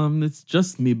Mom, it's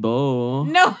just me, Bo.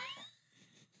 No.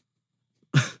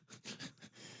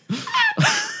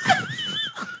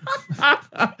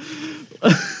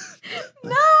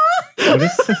 What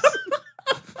is this?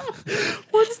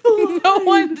 What's the line? No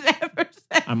one's ever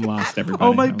said. I'm lost, everybody.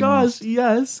 Oh my I'm gosh, lost.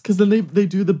 yes. Because then they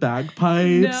do the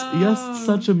bagpipes. No. Yes,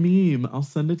 such a meme. I'll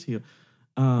send it to you.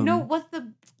 No, what's the?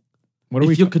 What are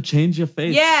we if you could change your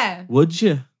fate, Yeah. would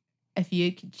you? If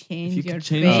you could change If you your could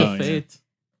change fate, your Oh, yeah. fate.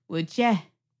 would you?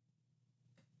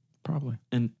 Probably.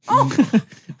 And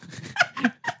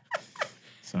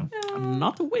So, I'm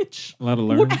not a witch. a lot of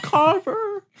Wood learning.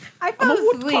 carver. I I'm fell a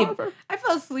wood asleep. carver. I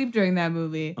fell asleep during that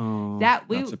movie. Oh, Not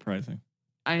surprising.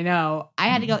 I know. I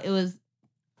had to go. It was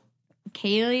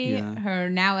Kaylee, Yeah. her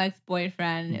now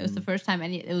ex-boyfriend. It was the first time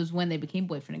it was when they became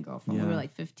boyfriend and girlfriend. We Yeah. were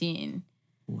like 15.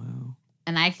 Wow.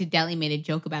 And I accidentally made a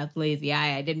joke about lazy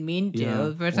eye. I didn't mean to. Yeah.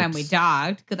 The first time we Whoops.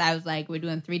 talked, because I was like, we're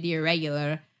doing 3D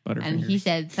irregular. And he Butterfingers.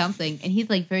 said something. And he's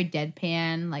like very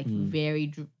deadpan, like Mm.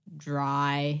 very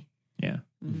dry. Yeah.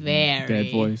 Very.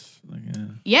 Dead voice. Like,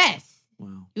 Yes.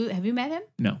 Wow. Have you met him?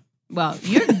 No. Well,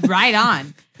 you're right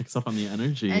on. Picks up on the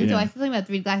energy. And so Yeah. I said something about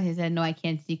 3D glasses. He said, no, I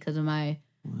can't see because of my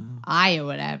Wow. eye or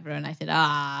whatever. And I said,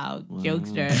 Wow.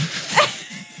 jokester.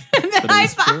 and, then But I it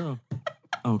was bought, true.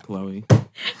 Oh, Chloe.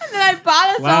 and then I bought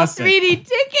us all Classic. 3D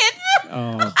tickets.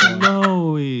 Oh, boy.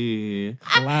 Chloe.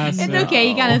 Classic. It's okay.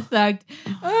 He kind of sucked.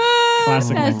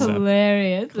 Classic That's mix-up.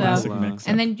 hilarious. Classic Wow. mix.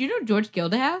 And then, do you know George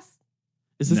Gildehouse?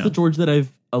 Is this No. the George that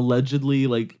I've allegedly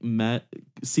met?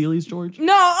 Seeley's George?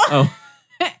 No. Oh,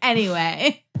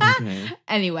 Anyway. okay.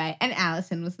 Anyway. And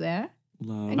Allison was there.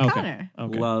 Love. And Okay. Connor.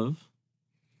 Okay. Love.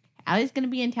 Allie's going to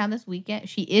be in town this weekend.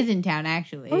 She is in town,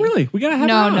 actually. Oh, really? We gotta have her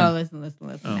No, on. no, listen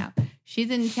Oh. now.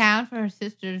 She's in town for her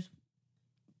sister's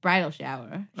bridal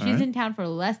shower. All She's right. in town for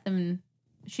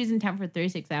she's in town for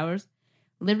 36 hours.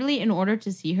 Literally, in order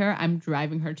to see her, I'm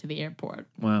driving her to the airport.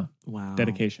 Wow. Wow.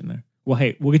 Dedication there. Well,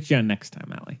 hey, we'll get you on next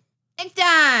time, Allie. Next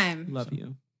time. Love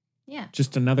you. Yeah.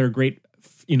 Just another great,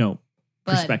 Bud.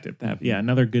 perspective. Yeah,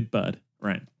 another good bud.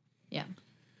 Right. Yeah.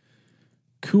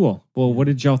 Cool. Well, what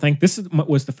did y'all think? This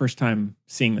was the first time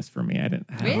seeing this for me. I didn't.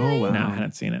 Really? Oh, wow. No, I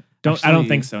hadn't seen it. I don't Actually-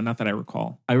 think so. Not that I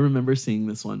recall. I remember seeing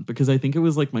this one because I think it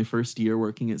was like my first year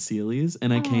working at Seeley's,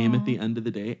 and I came at the end of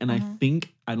the day, and I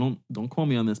think don't quote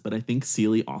me on this, but I think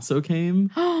Seeley also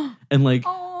came, and like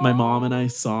my mom and I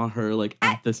saw her like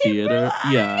at the theater.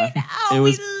 Yeah, Oh, it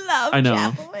was. we love I know.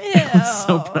 Chapel Hill. It was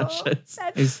so precious.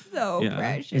 That's so yeah.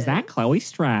 precious. Chloe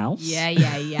Strauss?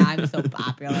 Yeah. I'm so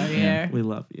popular here. We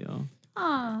love you.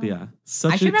 Aw. But yeah,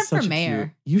 such I should run such for a mayor.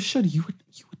 cute- You should. You would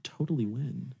totally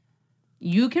win.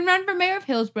 You can run for mayor of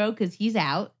Hillsborough because he's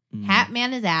out. Hat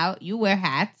Man is out. You wear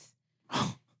hats.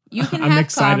 You can I'm have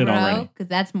excited already. Scarborough because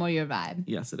that's more your vibe.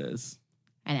 Yes, it is.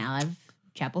 And I'll have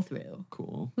Chapel Through.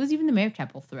 Cool. Who's even the mayor of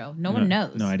Chapel Through? No one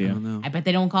knows. No I idea. don't know. I bet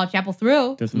they don't call it Chapel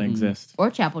Through Doesn't exist. or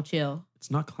Chapel Chill.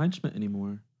 It's not Kleinschmidt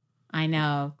anymore. I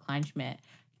know, Kleinschmidt.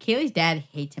 Kaylee's dad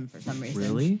hates him for some reason.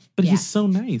 Really? But Yeah. he's so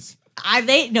nice.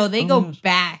 They Oh go my gosh.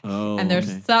 back, Oh, and there's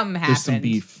okay. something happened. There's some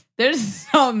beef. There's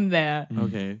something there.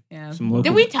 Okay. Yeah. Some local-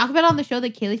 Did we talk about on the show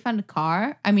that Kaylee found a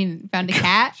car? I mean, found a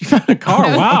cat. She found a car.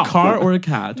 Wow. A car or a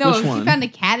cat? No, Which she one? found a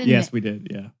cat in Yes, the, we did.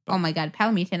 Yeah. Oh my God,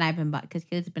 Palomita and I have been because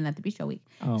Kaylee's been at the beach all week,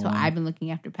 Oh, so wow. I've been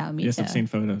looking after Palomita. Yes, I've seen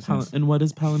photos And what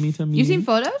does Palomita mean? You seen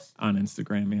photos? on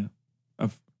Instagram. Yeah.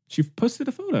 Of she posted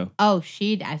a photo. Oh, I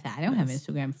said I don't have an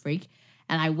Instagram, freak,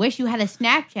 and I wish you had a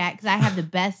Snapchat because I have the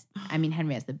best. I mean,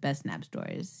 Henry has the best Snap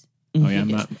stories. Oh yeah, I'm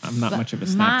not But much of a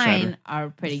mine Snapchatter. are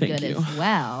pretty Thank good you. as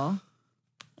well.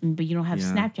 But you don't have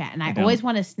Yeah. Snapchat, and I don't. always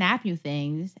want to snap you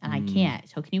things, and I can't.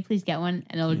 So can you please get one,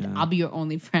 and Yeah. I'll be your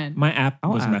only friend. My app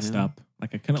I'll was add messed it. up.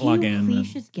 Like I couldn't Can log you in. please and-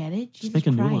 just get it? Jesus make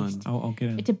a new Christ. one. I'll get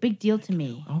in. It's a big deal to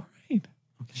me. All right.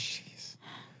 Jeez.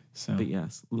 So But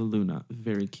yes, La Luna,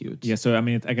 very cute. yeah. So I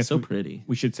mean, I guess so we, pretty.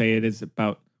 we should say it is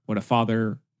about what a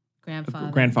father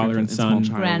grandfather and small son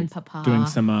child. grandpapa doing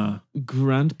some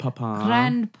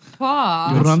Grandpapa.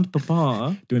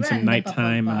 grandpa doing some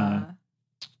nighttime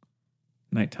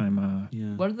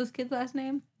Yeah. what are those kids' last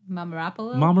name?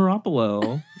 Mamaropoulos?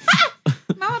 Mamaropoulo.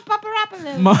 Mama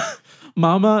Paparopoulos.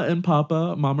 Mama and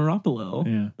Papa Mamaropoulo.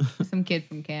 yeah. Some kid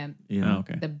from camp. Yeah. Oh,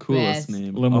 okay. The Coolest best.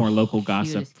 name. A little more Oh, local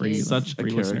gossip cutest for you. kid. Such for a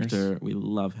you listeners. character. We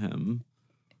love him.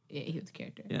 Yeah, he was a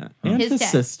character. Yeah. And his dad-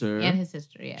 sister. And his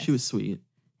sister, yes. She was sweet.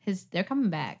 They're coming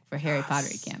back for Harry Potter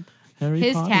camp. Harry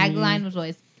His Potter. tagline was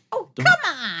always, "Oh, Don't-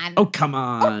 come on. Oh, come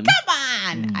on. Come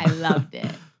on." I loved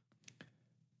it.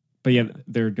 But yeah,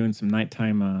 they're doing some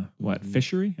nighttime Mm-hmm.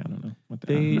 fishery? I don't know. What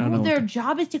They- I don't know Well, what their the-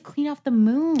 job is to clean off the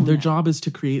moon. Their job is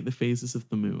to create the phases of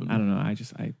the moon. I don't know.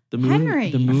 The moon,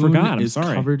 Henry. the I moon forgot, I'm is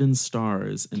sorry. covered in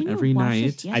stars, and Didn't you every watch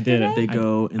night this I did it. yesterday? they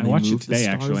go and I they watched it move today, the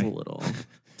stars actually. a little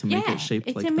to make Yeah, it shaped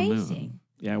it's like the amazing. moon.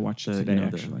 Yeah, I watched it The, today, the-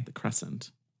 actually. the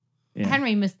crescent. Yeah.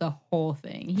 Henry missed the whole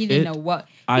thing. He didn't know what.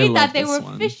 I He love thought they this were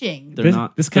one. fishing. They're This-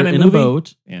 not. this they're kinda in movie- a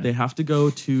boat. Yeah. They have to go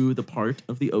to the part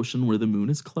of the ocean where the moon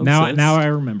is closest. Now I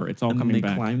remember. It's all and then coming they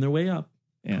back. climb their way up.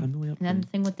 Yeah. Climb their way up. And then the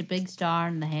thing with the big star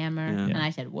and the hammer. Yeah. And I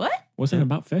said, "What?" Wasn't Yeah. it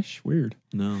about fish? Weird.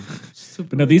 No.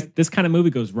 But no, this kind of movie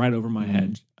goes right over my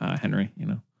head, Henry. You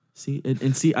know. See,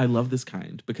 see, I love this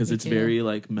kind because Me it's too. very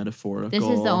like metaphorical. This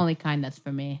is the only kind that's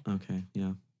for me. Okay.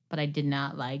 Yeah. But I did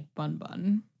not like Bun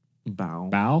Bun. Bow.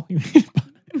 Bow.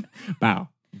 Bow.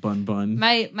 Bun bun.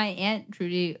 My aunt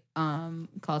Trudy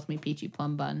calls me Peachy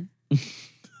Plum Bun.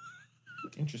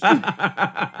 Interesting.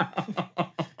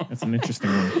 That's an interesting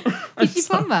one. Peachy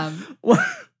Plum Bun. What?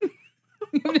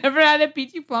 You've never had a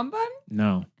Peachy Plum Bun?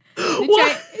 No.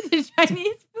 It's a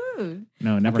Chinese food.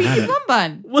 No, never had Peachy it. Plum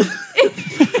Bun. What?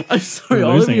 I'm sorry. You're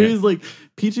All I'm losing hearing it. is like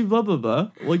peachy blah blah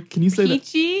blah. Like, can you say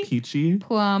Peachy that? Peachy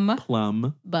Plum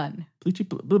plum. Bun. Peachy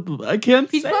blah, blah, blah. I can't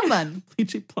Peachy say Plum it. Bun.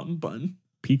 Peachy plum bun.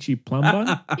 Peachy plum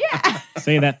bun? Yeah.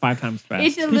 Say that 5 times fast.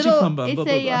 It's a Peachy little. Plum Bun, It's blah,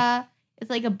 blah, blah. it's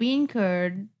like a bean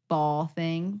curd ball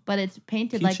thing, but it's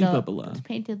painted Peachy like a. blah, blah. It's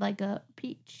painted like a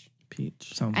peach,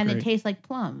 Peach. Sounds and great. it tastes like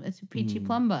plum. It's a peachy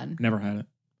plum bun. Never had it.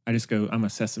 I just go, I'm a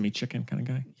sesame chicken kind of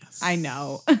guy. Yes. I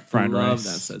know. Fried Love rice.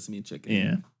 that sesame chicken.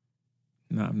 Yeah.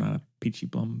 No, I'm not a peachy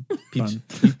plum Peach,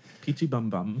 bun. peachy bum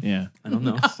bum. Yeah. I don't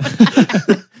know.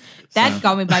 That's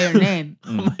call me by your name.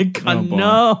 Oh my god, Oh, boy.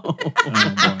 no. Oh,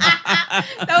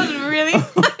 That was really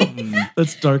funny. boy.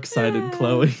 That's dark-sided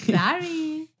Chloe.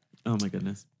 Sorry. Oh my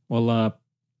goodness. Well,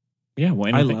 yeah.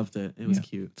 Well, I anything. loved it. It was Yeah.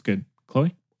 cute. It's good.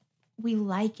 Chloe? We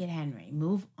like it, Henry.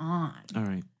 Move on. All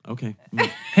right. Okay.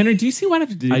 Henry, do you see what I have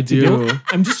to do? I to deal do. with-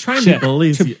 I'm just trying She to.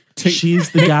 bullies to- you. to- She's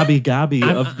the Gabby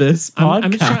of this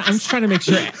podcast. I'm just trying to make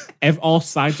sure if all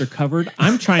sides are covered.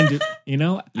 I'm trying to,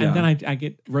 Yeah. and then I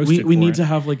get roasted. we for need it. to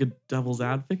have like a devil's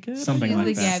advocate. Something Use like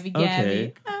the that. Gabby Gabby.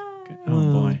 Okay.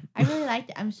 Oh boy, I really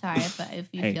liked it. I'm sorry if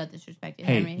you Hey. feel disrespected,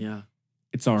 Hey. Henry. Yeah.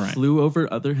 it's all right. Flew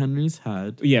over other Henry's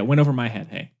head. Yeah, it went over my head.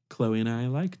 Hey, Chloe and I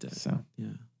liked it. so Yeah.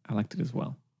 I liked it as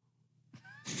well.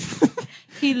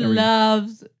 He There we go.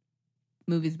 loves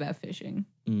movies about fishing.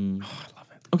 Mm. Oh, I love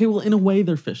it. Okay, well, in a way,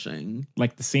 they're fishing.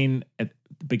 Like the scene at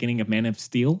the beginning of Man of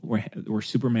Steel, where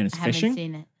Superman is I haven't fishing.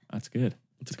 seen it. That's good.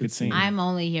 It's a good scene. I'm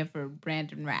only here for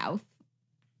Brandon Routh.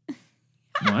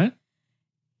 What?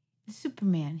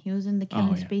 Superman. He was in the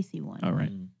Kevin yeah. Spacey one. All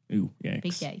right. Mm. Ooh, yikes.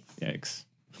 Big yikes. Yikes.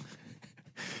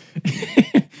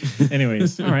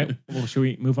 Anyways, all right. Well, should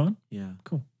we move on? Yeah.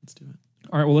 Cool. Let's do it.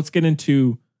 All right. Well, let's get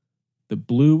into the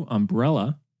Blue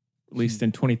Umbrella, released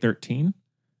in 2013,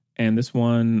 and this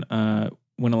one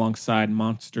went alongside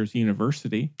Monsters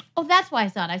University. Oh, that's why I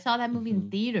saw it. I saw that movie in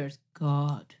Mhm. theaters.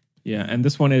 God. Yeah, and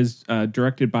this one is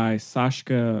directed by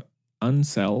Sascha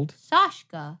Unseld,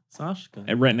 Sashka. Sashka.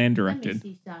 written and Let me directed.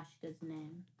 see Sashka's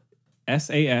name.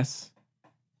 Sashka.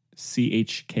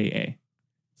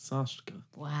 Sashka.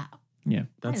 Wow. Yeah,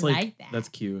 That's I like, like that. that's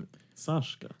cute.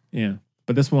 Sashka. yeah.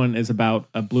 But this one is about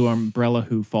a blue umbrella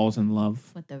who falls in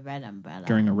love With the red umbrella.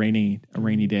 during a rainy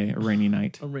day, a rainy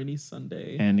night, A rainy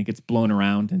Sunday. and it gets blown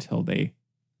around until they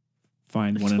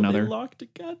find one Until they another. lock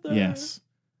together. Yes.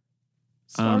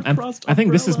 Star-crossed And I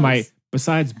think this is my, umbrellas.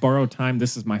 besides Borrowed Time,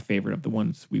 this is my favorite of the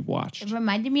ones we've watched. It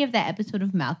reminded me of that episode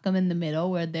of Malcolm in the Middle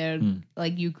where their Hmm.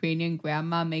 like Ukrainian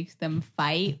grandma makes them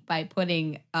fight by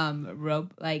putting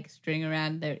rope like string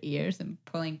around their ears and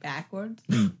pulling backwards.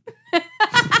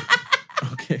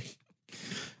 Okay.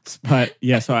 But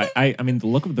yeah, so I mean, the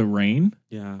look of the rain,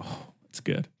 Yeah. it's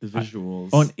good. The visuals.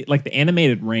 Oh, and like the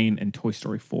animated rain in Toy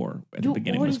Story 4 at the You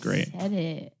beginning was already great. Said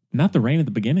it. Not the rain at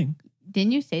the beginning.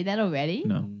 Didn't you say that already?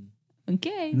 No. Mm.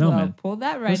 Okay. No, well, man. pull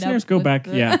that right Listeners, up. go with back.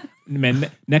 the- Yeah. Man,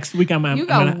 next week I'm you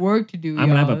got gonna, work to do. I'm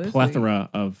gonna have y'all, a this plethora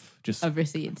of just week. Of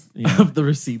receipts. yeah. Of the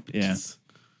receipts. Yeah.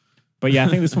 But yeah, I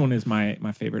think this one is my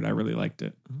favorite. I really liked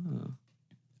it.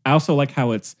 I also like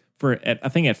how it's I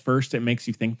think at first it makes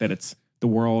you think that the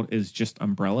world is just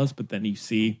umbrellas, but then you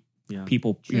see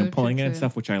people pulling it and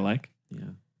stuff, which I like.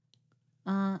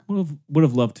 Yeah. Would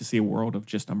have loved to see a world of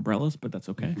just umbrellas, but that's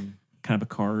okay. Kind of a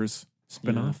Cars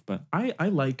spinoff, but I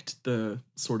liked the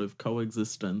sort of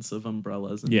coexistence of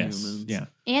umbrellas and humans. Yeah.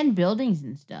 And buildings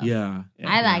and stuff. Yeah.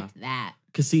 I liked that.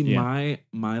 Because see, my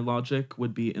logic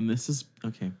would be, and this is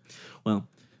okay. Well,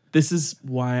 this is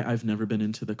why I've never been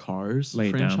into the Cars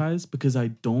franchise, because I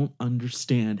don't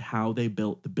understand how they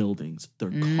built the buildings. They're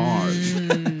cars.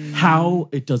 How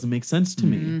it doesn't make sense to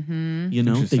me. You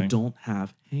know, they don't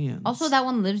have hands. Also, that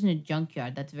one lives in a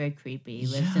junkyard. That's very creepy. He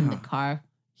lives in the car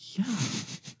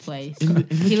place.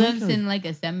 He lives in like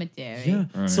a cemetery. Yeah.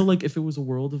 Right. So like, if it was a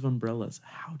world of umbrellas,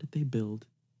 how did they build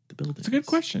the buildings? It's a good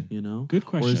question. You know, good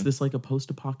question. Or is this like a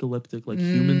post-apocalyptic, like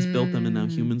humans built them and now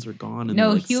humans are gone and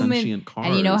no, they're like sentient cars?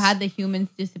 And you know how the humans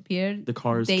disappeared? The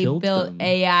cars they killed built them.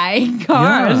 AI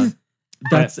cars. Yeah.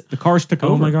 That's the Cars took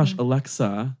over. Oh my gosh,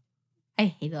 Alexa. I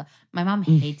hate it. My mom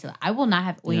hates it. I will not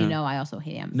have. Well, you know, I also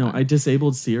hate Amazon. No, I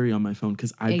disabled Siri on my phone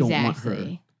because I don't want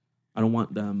her. I don't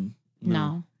want them.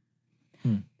 No.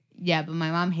 Yeah, but my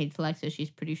mom hates Alexa.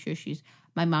 She's pretty sure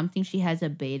my mom thinks she has a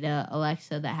beta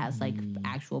Alexa that has like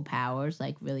actual powers,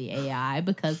 like really AI,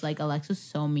 because like Alexa's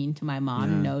so mean to my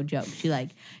mom. Yeah. No joke. She like,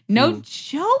 no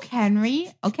joke,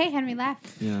 Henry. Okay, Henry, laugh.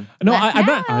 Yeah. No, Laugh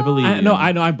I believe you. No,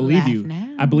 I know. I believe Laugh you.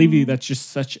 now. I believe you. That's just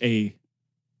such a.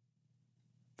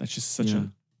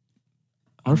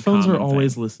 Our phones are uncommon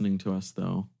always thing. listening to us,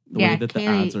 though. The way that the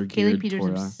ads are Kaylee geared Peters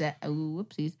toward us. obsessed. Oh,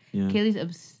 whoopsies. Yeah. Kaylee's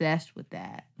obsessed with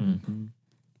that. Mm-hmm.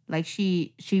 Like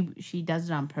she does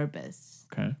it on purpose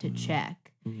Okay. to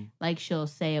check. Mhm. Like she'll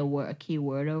say a key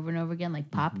word over and over again, like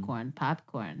popcorn,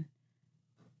 popcorn,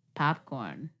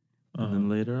 popcorn, And then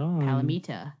later on,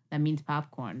 palomita. That means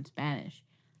popcorn in Spanish.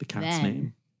 the cat's Then-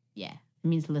 name. Yeah, it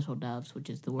means little doves, which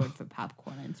is the word for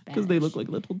popcorn in Spanish. Because they look like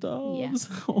little doves.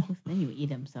 Then you eat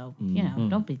them, so you know, Mhm.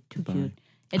 don't be too Bye. cute.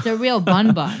 It's a real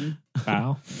bun bun.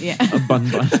 Wow. Yeah, A bun.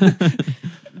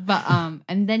 but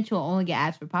and then she'll only get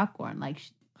ads for popcorn. Like,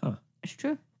 Huh. it's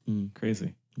true.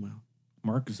 Crazy. Wow.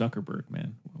 Mark Zuckerberg,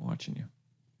 man, we're watching you.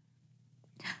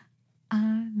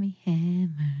 Army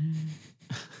Hammer.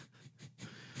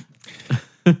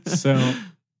 So,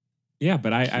 yeah,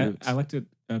 but I Cute. liked it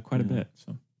quite a bit.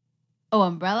 So Oh,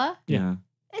 Umbrella. Yeah.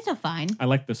 It's a fine. I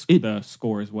like the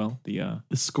score as well. The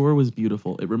The score was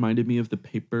beautiful. It reminded me of the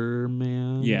Paper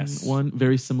Man one.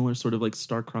 Very similar, sort of like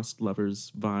Star-Crossed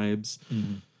Lovers vibes.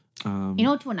 You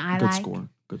know which one I good like? score.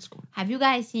 Good score. Have you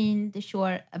guys seen the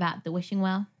short about the wishing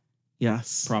well? Yes.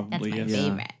 That's probably my yes.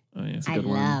 favorite. Oh, yeah. I good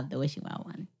one. love the wishing well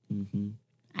one. Mm-hmm.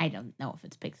 I don't know if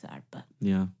it's Pixar, but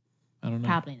Yeah. I don't know.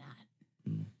 probably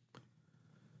not.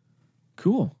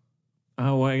 Cool.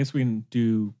 Well, I guess we can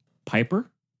do Piper,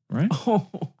 right?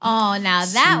 Oh, now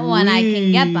that one I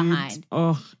can get sweet. behind.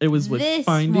 Oh, it was with This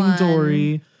Finding one-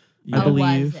 Dory, I Yeah. Oh, was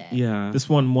believe. it? Yeah. This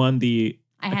one won the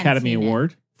I hadn't Academy seen it.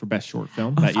 Award for Best Short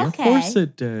Film that year. Of course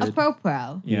it did. A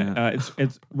pro. Yeah, Yeah.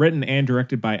 it's written and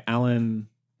directed by Alan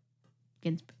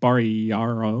Ginsberg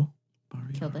Barriaro.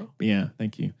 killed it. Yeah,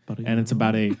 thank you. Barriaro. And it's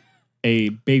about a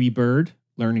baby bird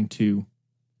learning to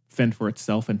fend for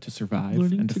itself and to survive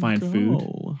Learning and to find food.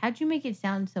 go. How'd you make it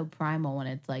sound so primal when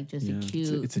it's like just Yeah. a It's-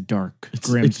 cute It's a dark,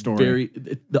 grim It's story. Very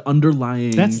the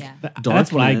underlying. that's Yeah.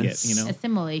 that's what I get. darkness. You know,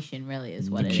 assimilation? Really, is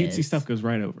what the it cutesy is. stuff goes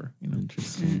right over. You know,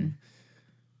 Interesting.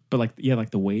 but like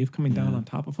the wave coming down Yeah. on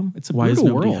top of him. It's a Why is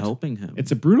brutal nobody world. helping him?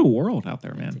 It's a brutal world out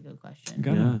there, That's a man. good question. You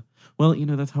gotta- Yeah. Well,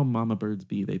 that's how mama birds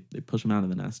be. They push them out of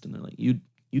the nest and they're like, you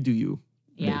do you.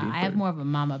 Yeah, baby I have bird." more of a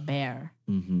mama bear,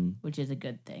 Mm-hmm. which is a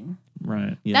good thing.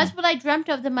 Right. Yeah. That's what I dreamt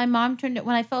of. That my mom turned it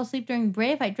when I fell asleep during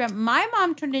Brave. I dreamt my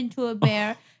mom turned into a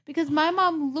bear because my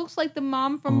mom looks like the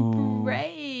mom from Oh.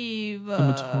 Brave.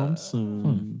 Emma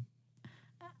Thompson.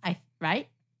 Right?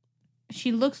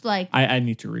 She looks like I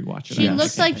need to rewatch it. she I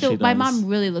looks can't- like she my does. mom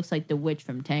really looks like the witch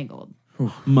from Tangled.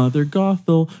 Mother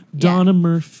Gothel, Donna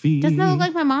Murphy. Doesn't that look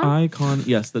like my mom? Icon.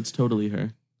 Yes, that's totally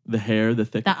her. The hair, the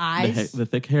thick, The eyes? the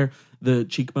thick hair, the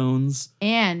cheekbones,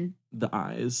 And the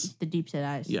eyes. the deep set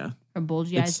eyes. Yeah, Or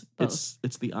bulgy eyes. Both.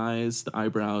 it's the eyes, the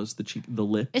eyebrows, the cheek, the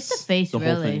lips. It's the face, the whole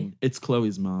really. thing. It's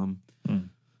Chloe's mom.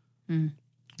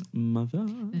 Mother.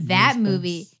 That is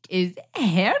movie best. is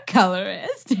hair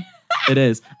colorist. It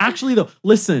is. Actually, though,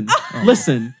 listen.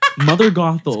 Mother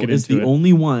Gothel get is into the it.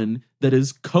 only one that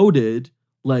is coded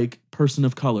like person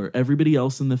of color. Everybody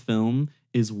else in the film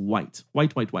is white.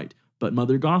 White. But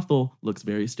Mother Gothel looks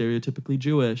very stereotypically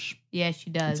Jewish. Yeah, she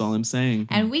does. That's all I'm saying.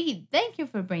 And we thank you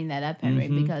for bringing that up, Henry,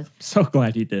 Mhm. because So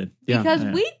glad you did.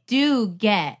 Yeah. we do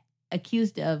get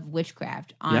accused of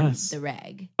witchcraft on Yes. the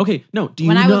reg. Okay, no. Do you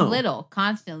When know? I was little,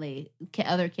 constantly,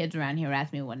 other kids around here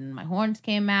asked me when my horns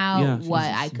came out, Yeah. what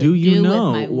I could Do you with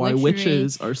know my why witchery.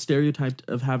 witches are stereotyped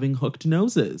of having hooked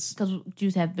noses? Because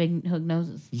Jews have big hook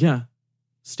noses. Yeah,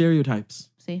 stereotypes.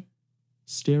 See?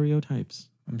 Stereotypes.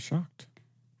 I'm shocked.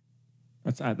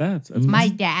 That's My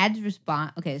dad's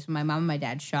response. Okay, so my mom and my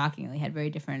dad shockingly had very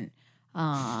different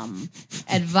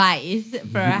advice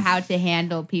for how to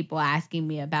handle people asking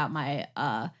me about my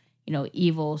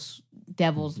evil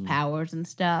devil's powers and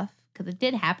stuff, because it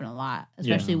did happen a lot,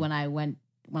 especially when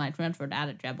I transferred out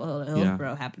of Chapel Hill to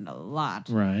Hillsborough. Happened a lot.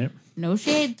 right. No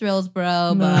shade,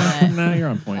 Thrillsboro, but No, you're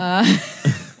on point.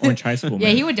 Orange High School. yeah,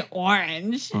 man. he went to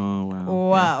Orange. Oh wow.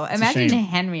 Whoa! It's a Imagine shame.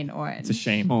 Henry in Orange. It's a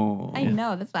shame. Oh. I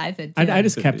know. That's what I said too. I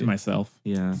just kept to myself.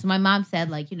 Yeah. So my mom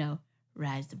said,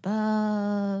 rise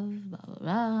above, blah,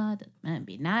 blah, blah,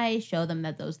 be nice, show them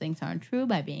that those things aren't true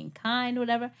by being kind,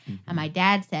 whatever. Mm-hmm. And my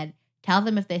dad said, tell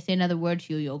them if they say another word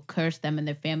to you, you'll curse them and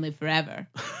their family forever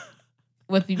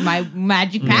with my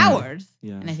magic powers.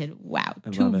 Yeah. And I said, wow, I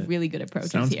two love it. really good approaches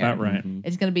Sounds here. about right. Mhm.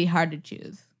 It's going to be hard to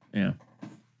choose. Yeah.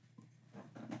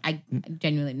 I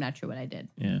genuinely am not sure what I did.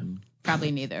 Yeah.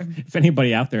 Probably neither. If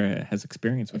anybody out there has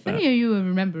experience with If that. any of you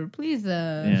remember, please.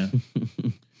 Yeah.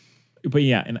 But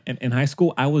yeah, in high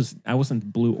school, I wasn't the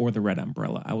blue or the red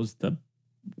umbrella. I was the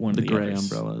one of The the gray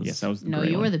others. umbrellas. Yes, I was the No, gray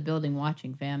you one. were the building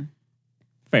watching fan.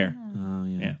 Fair. Oh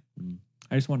yeah. Yeah. Mm.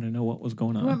 I just wanted to know what was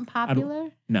going on. You weren't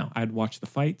popular? No, I'd watch the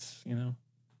fights. Yeah.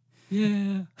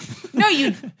 No,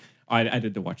 you I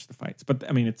did to watch the fights, but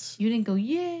I mean, it's you didn't go,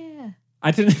 yeah.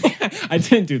 I didn't I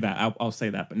didn't do that. I'll say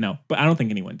that, but no. But I don't think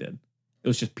anyone did. It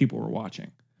was just people were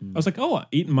watching. I was like, oh,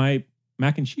 eating my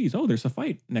mac and cheese. Oh, there's a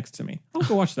fight next to me. I'll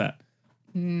go watch that.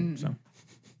 So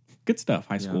good stuff.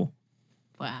 High school.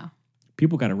 Wow.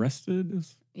 People got arrested.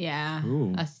 Yeah.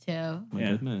 Ooh. Us too. My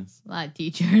Yeah. goodness. A lot of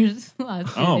teachers. A lot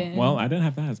of Oh students. well, I didn't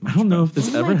have that as much. I don't know but- if this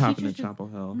One of my ever happened at teachers- Chapel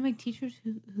Hill. One of my teachers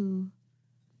who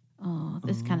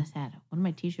this is kind of sad. One of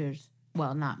my teachers,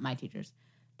 well, not my teachers,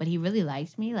 but he really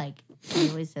likes me. Like, he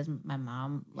always says my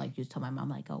mom, like, just told my mom,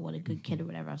 like, oh, what a good kid or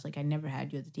whatever. I was like, I never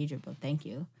had you as a teacher, but thank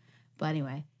you. But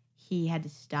anyway, he had to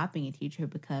stop being a teacher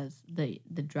because the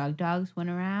drug dogs went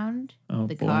around Oh,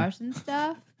 the boy. cars and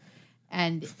stuff.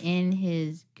 And in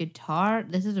his guitar,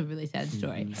 this is a really sad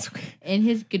story. It's okay. In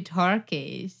his guitar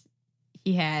case,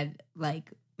 he had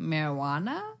like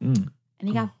marijuana, Mm. and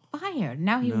he got fired.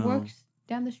 Now he No. works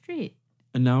down the street.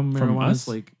 And now marijuana us? is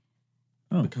like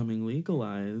Oh. becoming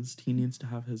legalized. He needs to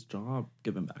have his job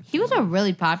given back. He to was a him.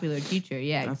 really popular teacher.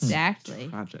 Yeah, That's exactly.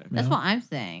 tragic. That's Yeah. what I'm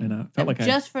saying. And I felt like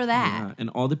just for that. Yeah, and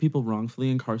all the people wrongfully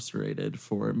incarcerated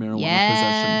for marijuana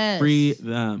Yes. possession, free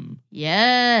them.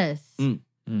 Yes.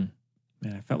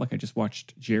 Man, I felt like I just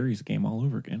watched Jerry's Game all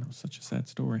over again. It was such a sad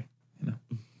story,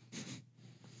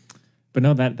 But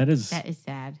no, that is That is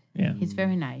sad. yeah. He's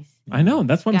very nice. I know.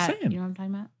 That's what I'm Got- saying. You know what I'm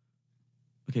talking about?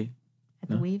 Okay, At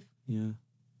the No. weave? yeah.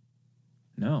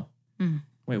 No. Mm.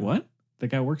 Wait, what? The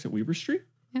guy works at Weaver Street?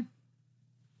 Yeah.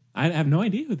 I have no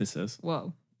idea who this is.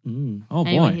 Whoa. Mm. Oh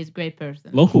Anyway, boy, he's a great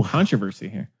person. local controversy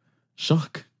here.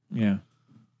 Shock. Yeah.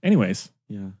 Anyways,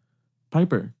 Yeah.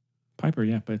 Piper. Piper.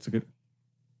 Yeah, but it's a good.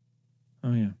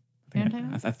 Oh yeah. You know what I'm talking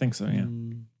about? I think so. Yeah.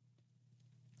 Mm,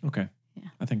 Okay. Yeah.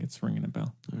 I think it's ringing a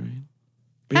bell. all right.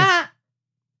 Ah!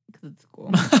 Because it's cool.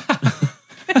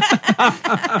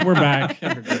 We're back,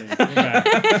 everybody. We're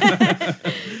back.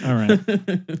 All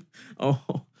right. Oh.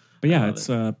 But yeah, I love it's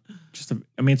just a.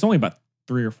 I mean, it's only about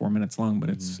 3 or 4 minutes long, but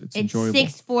it's It's enjoyable.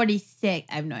 6:46.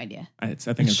 I have no idea. I think It's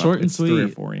it's short and it's 3 or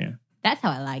sweet. 4. Yeah. That's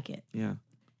how I like it. Yeah.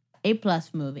 A+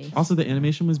 movie. Also, the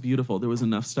animation was beautiful. There was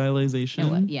enough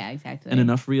stylization Yeah, exactly. and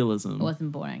enough realism. It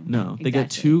wasn't boring. No, they get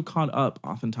Exactly. too caught up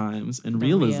oftentimes in The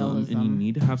realism, and you realism.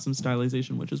 need to have some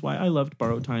stylization, which is why I loved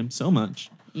Borrowed Time so much.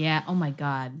 Yeah. Oh my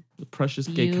God. The precious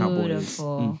gay cowboys.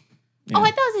 Beautiful. Mm. Yeah. Oh, I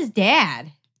thought it was his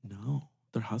dad. No,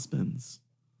 they're husbands.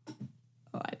 Oh,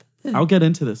 I thought, I'll get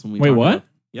into this when we Wait, talk what? about-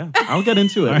 Yeah, I'll get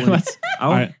into it. All right, when, let's- I'll-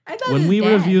 all right. I thought it when was we his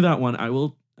dad. review that one, I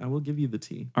will give you the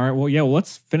tea. All right. Well, yeah. Well,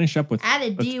 let's finish up with. Add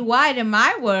a DY to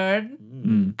my word.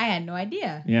 Mm, I had no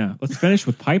idea. yeah. Let's finish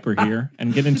with Piper here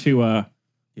and get into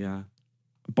Yeah.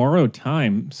 Borrowed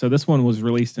Time. So this one was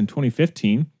released in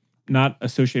 2015, not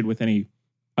associated with any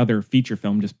other feature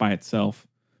film, just by itself.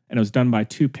 And it was done by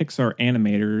 2 Pixar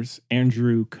animators,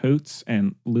 Andrew Coates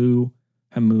and Lou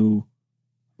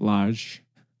Hamoulage.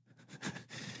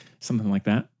 Something like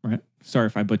that, right? Sorry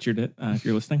if I butchered it, if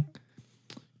you're listening.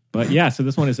 But yeah, so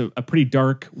this one is a pretty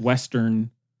dark Western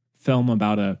film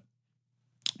about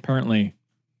apparently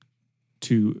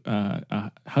 2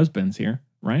 husbands here,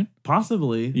 right?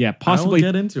 Possibly. Yeah, I possibly.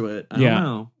 will get into it. I Yeah. don't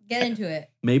know. Get into it.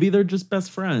 Maybe they're just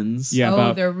best friends. Yeah,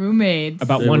 Oh, they're roommates.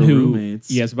 about They one were who roommates.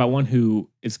 yes, about one who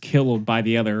is killed by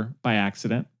the other by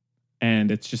accident,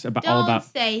 and it's just about all Don't about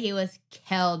say he was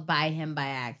killed by him by he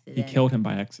accident. killed him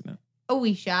by accident. Oh,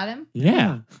 we shot him?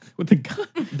 Yeah, with the gun.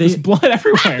 There's blood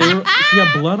everywhere. He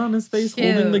had blood on his face, Shoot.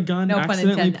 holding the gun, No pun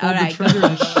accidentally intended. pulled All the right, trigger go.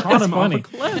 and shot That's him funny. off a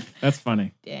cliff. That's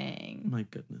funny. Dang. My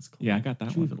goodness. Chloe. Yeah, I got that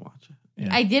Did you one. even watch it?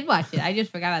 Yeah. I did watch it. I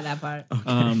just forgot about that part. Okay.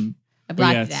 I But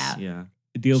blocked yeah, it it's- out. yeah.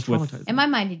 It deals with Traumatizing. In my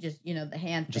mind, he just, the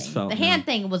hand thing. Just felt, the yeah. hand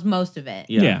thing was most of it.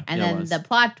 Yeah. And Yeah, it then was. the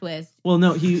plot twist. Well,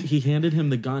 no, he handed him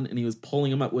the gun and he was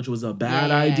pulling him up, which was a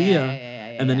bad idea.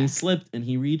 And then he slipped and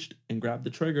he reached and grabbed the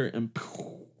trigger and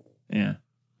yeah.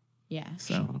 Yeah.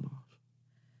 So, shot him off.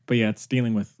 but yeah, it's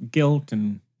dealing with guilt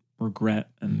and regret,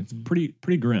 and it's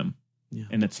pretty grim. Yeah.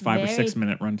 And it's 5 or Very- 6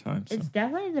 minute runtime. So. It's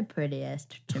definitely the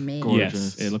prettiest to me.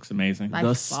 Gorgeous. Yes, it looks amazing. By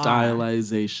The far.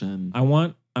 stylization. I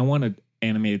want an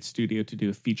animated studio to do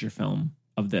a feature film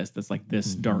of this that's like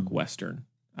this dark western.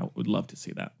 I would love to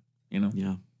see that.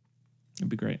 Yeah. It'd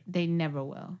be great. They never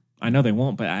will. I know they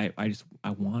won't, but I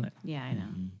want it. Yeah, I know.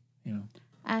 You know,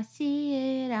 I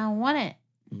see it. I want it.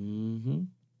 Mm-hmm.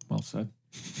 well said.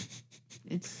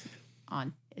 It's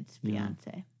on. It's Yeah.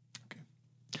 Beyonce.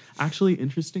 Actually,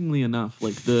 interestingly enough,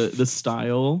 like the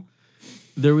style,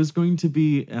 there was going to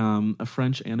be a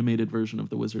French animated version of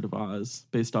The Wizard of Oz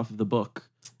based off of the book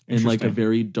in like a Interesting.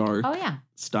 very dark Oh, yeah.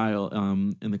 style.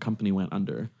 And the company went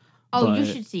under. Oh, you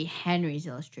But should see Henry's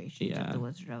illustrations Yeah. of The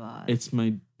Wizard of Oz. It's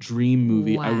my dream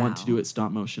movie. I want to Wow. do it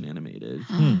stop motion animated. Like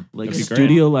That'd be great.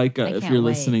 Studio Leica, I if can't you're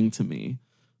wait. listening to me,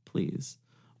 please.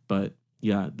 But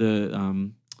yeah,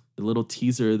 the little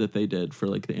teaser that they did for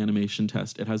like the animation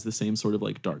test, it has the same sort of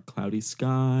like dark cloudy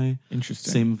sky,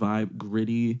 Interesting. same vibe,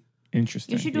 gritty.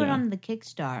 Interesting. You should do it Yeah. on the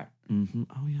Kickstart.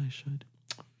 Oh yeah, I should.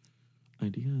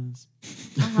 Ideas.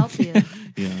 I'll help you.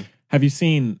 Yeah. Have you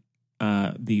seen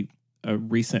the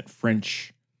recent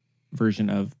French version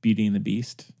of Beauty and the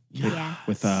Beast? Yeah.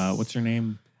 With what's her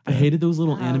name? I hated those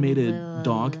little Oh, animated Lil-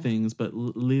 dog things, but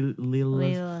Lil-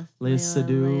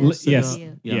 Sadu. Yes.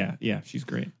 Sadu. Yeah, she's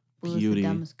great. Blue is Beauty. the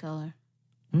dumbest color.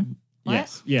 Hmm? What?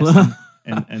 Yes.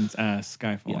 and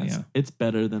Skyfall. Yes, Yeah. it's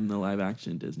better than the live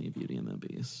action Disney Beauty and the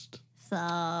Beast.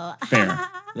 So Fair.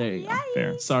 There you go.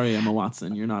 Fair. Sorry, Emma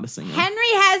Watson, you're not a singer.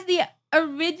 Henry has the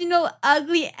original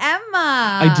Ugly Emma.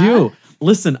 I do.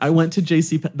 Listen, I went to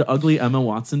the ugly Emma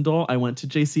Watson doll. I went to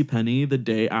J.C. Penney the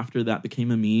day after that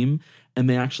became a meme, and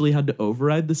they actually had to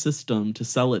override the system to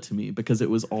sell it to me because it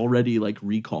was already like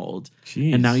recalled,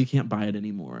 Jeez. and now you can't buy it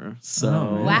anymore. So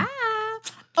Oh, Wow.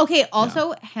 Okay,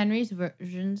 also Henry's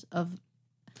versions of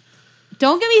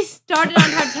don't get me started on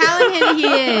how talented he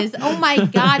is. Oh my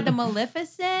god, the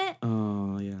Maleficent,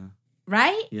 Oh yeah,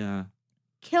 right? yeah.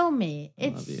 Kill me. I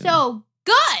It's love you. so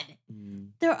good. Mm,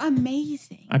 They're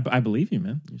amazing. I believe you,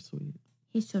 man. you're sweet.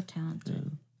 He's so Yeah.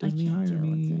 talented. I Disney can't hire deal with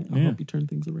me. it. I Yeah. hope you turn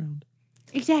things around.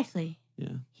 Exactly.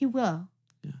 Yeah. He will.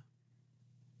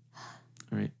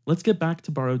 All right. Let's get back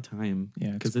to Borrowed Time.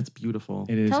 Yeah, because it's beautiful.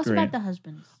 It is Tell us great. about the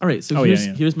husbands. All right, so Oh, yeah,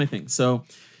 here's my thing. So,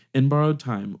 in Borrowed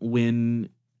Time, when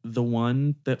the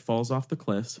one that falls off the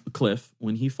cliff,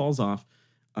 when he falls off,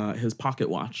 his pocket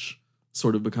watch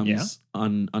sort of becomes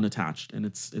unattached, and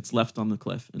it's left on the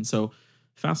cliff. And so,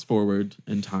 fast forward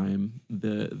in time,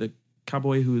 the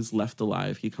cowboy who is left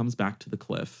alive, he comes back to the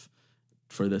cliff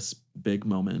for this big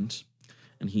moment,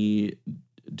 and he,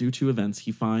 due to events,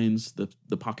 he finds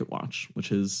the pocket watch, which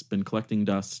has been collecting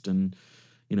dust and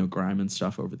grime and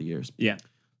stuff over the years. Yeah.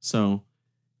 So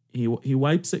he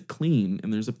wipes it clean,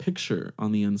 and there's a picture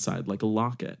on the inside, like a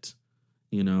locket,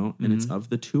 and it's of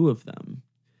the two of them.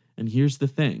 And here's the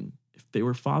thing: if they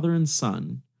were father and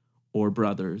son, or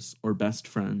brothers, or best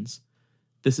friends,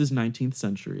 this is 19th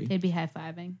century. They'd be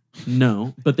high-fiving.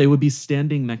 No, but they would be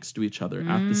standing next to each other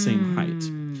at the same height.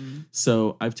 Mm.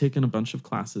 So I've taken a bunch of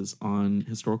classes on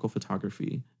historical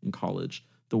photography in college.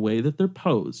 The way that they're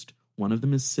posed, one of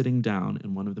them is sitting down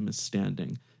and one of them is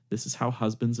standing. This is how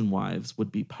husbands and wives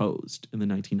would be posed in the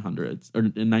 1900s, or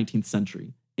in 19th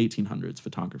century, 1800s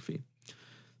photography.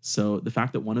 So the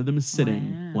fact that one of them is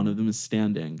sitting, Wow. one of them is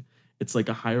standing, it's like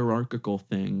a hierarchical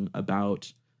thing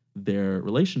about their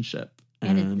relationship.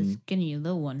 And it's the skinny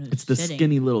little one who's It's the sitting.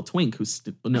 skinny little twink who's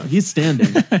no, he's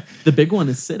standing. The big one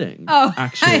is sitting. Oh,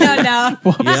 actually, I don't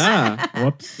know. Yeah,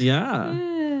 Whoops. yeah,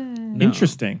 No.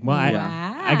 Interesting. Well,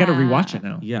 I got to rewatch it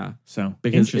now. yeah. So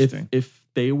Because interesting. if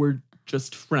they were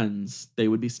just friends, they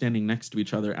would be standing next to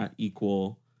each other at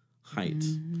equal height.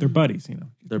 They're buddies,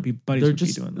 They're be buddies. They're would be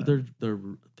just doing that. they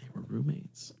were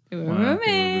roommates. They were Wow.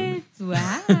 roommates.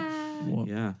 Wow. Well,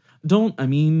 Yeah. I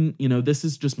mean, this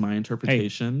is just my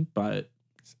interpretation, but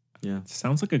Yeah.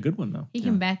 Sounds like a good one though. He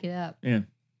can back it up. Yeah.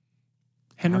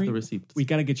 Have Henry, the receipts. we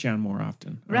got to get you on more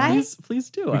often. Right? Please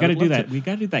do. We got to do that. We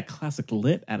got to do that classic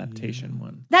lit adaptation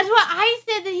one. That's what I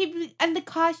said that he and the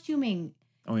costuming.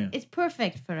 Oh yeah. It's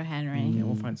perfect for Henry. Yeah,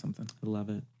 we'll find something. I love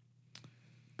it.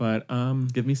 But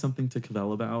Give me something to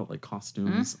cavell about, like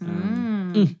costumes.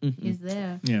 He's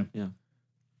there. yeah. Yeah.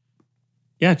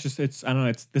 Yeah, it's I don't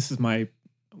know, this is one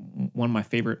of my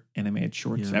favorite animated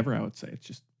shorts Yeah. ever, I would say. It's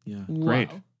just Yeah. great.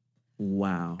 Whoa.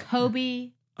 Wow.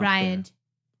 Kobe Bryant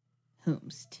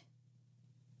Hoomst.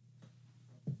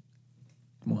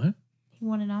 What? He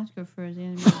won an Oscar for his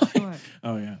animated short.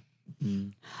 Oh yeah.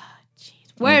 Mm. Jeez.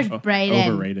 Where's Oh, Brayden?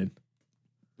 Overrated.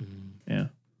 Yeah.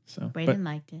 So Brayden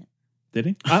liked it. did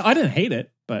he? I didn't hate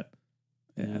it, but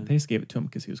Yeah. they just gave it to him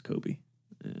because he was Kobe.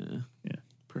 Yeah. Yeah.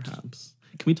 Perhaps.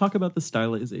 Can we talk about the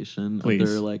stylization Please. of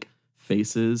their like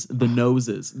faces, the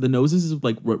noses? The noses is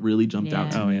like what really jumped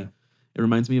out to Yeah. Oh me. yeah. It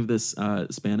reminds me of this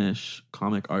Spanish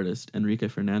comic artist, Enrique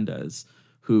Fernandez,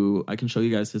 who I can show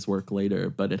you guys his work later,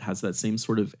 but it has that same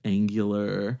sort of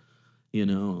angular,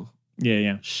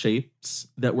 Yeah. shapes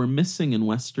that we're missing in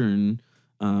Western,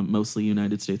 mostly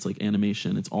United States, like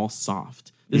animation. It's all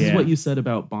soft. This is Yeah. what you said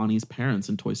about Bonnie's parents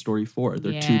in Toy Story 4.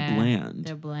 They're too bland.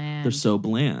 They're bland. They're so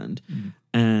bland.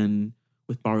 And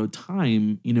with Borrowed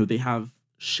Time, they have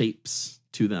shapes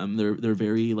to them. They're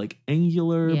very like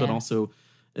angular, but Yeah. also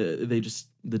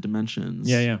the dimensions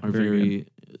Yeah, are very very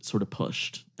sort of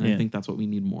pushed. And Yeah. I think that's what we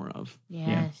need more of.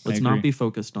 Yes. Let's I not agree. be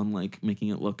focused on like making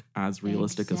it look as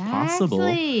realistic as possible.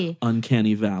 Exactly.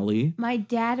 Uncanny Valley. My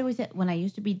dad was when I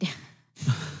used to be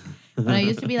when I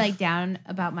used to be like down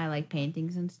about my like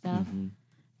paintings and stuff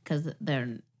because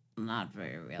they're not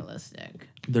very realistic.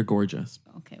 They're gorgeous.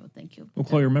 Okay, well, thank you. Well,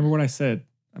 Chloe, remember what I said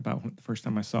about the first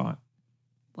time I saw it?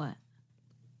 What?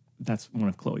 That's one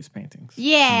of Chloe's paintings.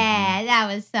 Yeah,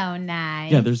 that was so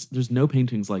nice. Yeah, there's no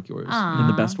paintings like yours in the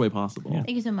Aw. best way possible. Thank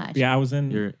you so much. Yeah, I was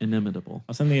in You're inimitable.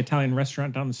 the Italian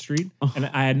restaurant down the street, and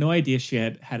I had no idea she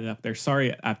had it up there.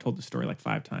 Sorry, I've told the story like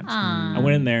 5 times. Aw. I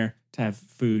went in there to have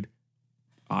food,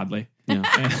 oddly. Yeah.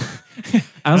 And-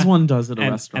 As one does at a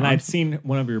and, restaurant. and I'd seen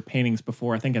one of your paintings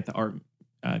before, I think at the art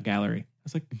gallery. I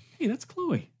was like, hey, that's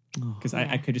Chloe. Oh. Because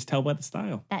I could just tell by the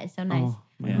style. That is so nice. Oh,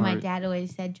 my Yeah. My heart. dad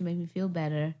always said to make me feel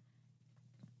better,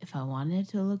 if I wanted it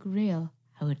to look real,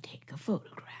 I would take a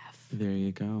photograph. There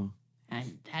you go.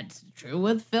 And that's true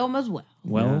with film as well.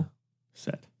 Well Yeah.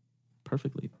 said.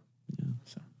 Perfectly.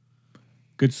 So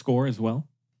good score as well.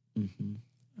 Hmm.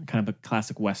 Kind of a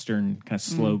classic Western, kind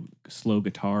of slow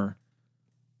guitar.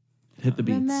 Hit the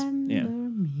beats. Remember Yeah.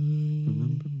 me.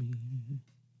 Remember me.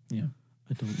 Yeah.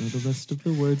 I don't know the rest of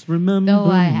the words. Remember Though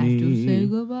I me. have to say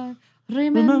goodbye.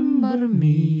 Remember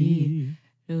me.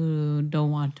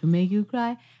 Don't want to make you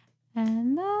cry.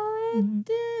 And though it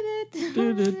did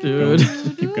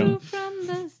it. Keep going. From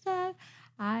the start,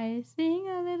 I sing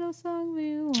a little song for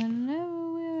you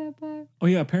whenever we're apart. Oh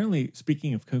yeah, apparently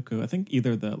speaking of Coco, I think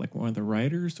either one of the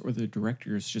writers or the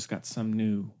directors just got some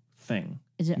new thing.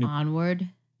 Is it Onward?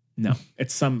 No,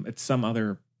 it's some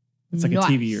other. It's like a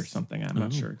TV or Nice. something. I'm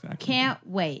not sure exactly. Can't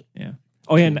wait. Yeah.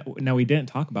 Oh yeah. Now we didn't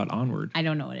talk about Onward. I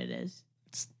don't know what it is.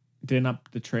 Did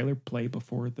not the trailer play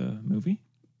before the movie?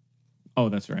 Oh,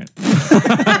 that's right.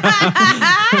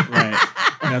 Right.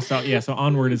 No, so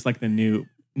Onward is like the new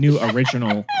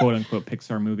original quote unquote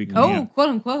Pixar movie coming out. Quote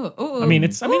unquote. Ooh. I mean,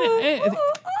 it's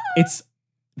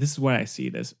this is what I see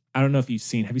it as. I don't know if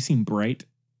have you seen Bright,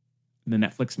 the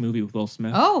Netflix movie with Will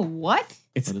Smith? Oh, what?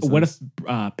 It's What is if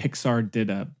Pixar did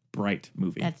a Bright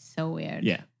movie? That's so weird.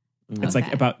 Yeah. Ooh. It's Okay.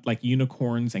 like about like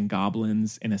unicorns and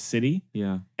goblins in a city,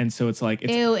 Yeah. and so it's like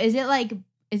it's Ew, is it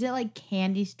like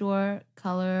candy store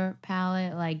color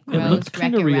palette? Like It gross looked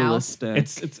kind of Wreck-It Ralph?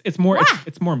 realistic. it's more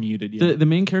it's more muted. Yeah. the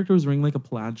main character was wearing like a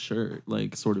plaid shirt,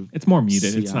 like sort of. It's more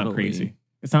muted. It's not Seattle-y. crazy.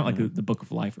 It's not like Yeah. the Book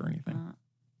of Life or anything.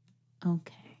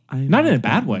 Okay. Not in a love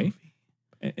bad that way.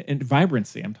 movie. In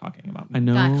vibrancy, I'm talking about. I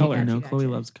know. Gotcha, color. I know. gotcha, Chloe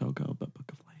gotcha. loves Coco, but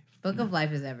Book of Life. Book of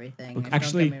Life is everything. Book-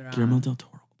 Actually, Guillermo del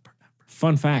Toro. Forever.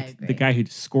 Fun I fact: agree. the guy who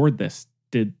scored this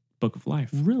did Book of Life.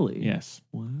 Really? Yes.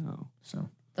 Wow. So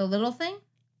The little thing?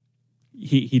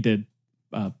 he did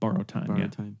Borrow Time. Borrowed Yeah.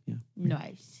 time. Yeah.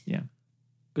 Nice.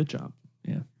 Good job.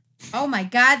 Oh my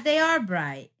God, they are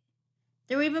bright.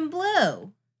 They're even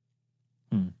blue.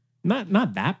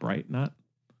 Not that bright. Not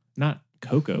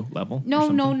Coco level. or No,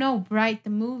 something. no. Bright the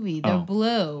movie. They're Oh.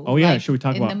 blue. Oh yeah, Like, should we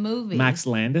talk in about the movie? Max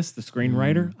Landis, the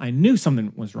screenwriter? I knew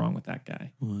something was wrong with that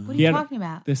guy. What are He you had talking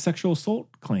about? the sexual assault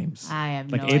claims. I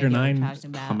have like no 8 or idea 9 what you're talking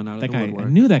about. Coming out of That the guy, I woodwork.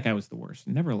 knew that guy was the worst.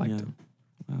 Never liked Yeah. him.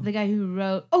 The guy who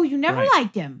wrote. Oh, you never Right.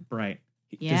 liked him. Right.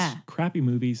 Yeah. Just crappy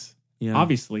movies. Yeah.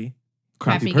 Obviously,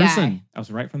 Crappy Crappy person. guy. I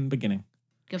was right from the beginning.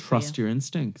 Good for Trust you. your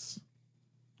instincts.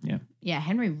 Yeah,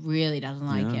 Henry really doesn't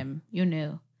like Yeah. him. You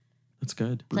knew. That's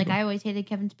good. It's like I always hated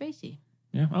Kevin Spacey.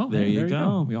 Yeah. Oh, There you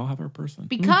go. We all have our person.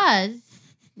 Because,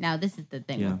 now this is the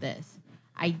thing Yeah. with this.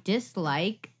 I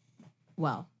dislike,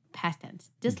 well, past tense,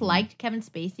 Mm-hmm. disliked Kevin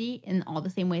Spacey in all the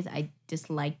same ways I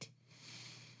disliked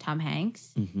Tom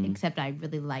Hanks. Mhm. Except I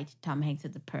really liked Tom Hanks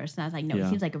as a person. I was like, no, Yeah. he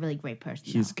seems like a really great person.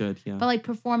 He's though. good. Yeah. But like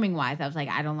performing wise, I was like,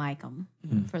 I don't like him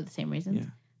for the same reasons.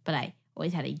 Yeah. But I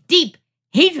always had a deep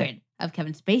hatred of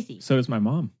Kevin Spacey. So does my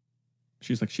mom.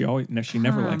 She's like, she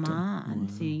never liked Come him. on.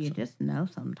 See, you just know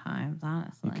sometimes,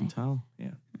 honestly. you can tell.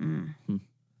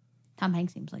 Tom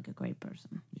Hanks seems like a great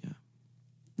person.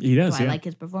 He does, Do I yeah. like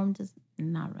his performances?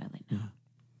 Not really, no.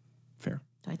 Fair.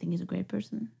 So I think he's a great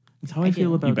person. That's how I I feel do.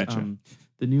 You about betcha.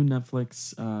 the new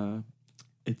Netflix.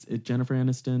 It's Jennifer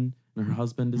Aniston and her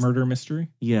husband is Murder Mystery.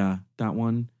 Yeah, that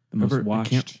one. The most Remember-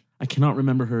 watched. I cannot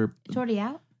remember her. It's already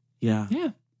out. Yeah,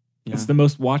 Yeah. yeah. It's the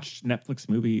most watched Netflix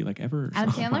movie like ever. or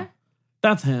Adam something. Sandler?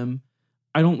 That's him.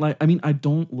 I don't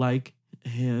like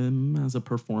him as a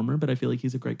performer, but I feel like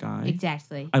he's a great guy.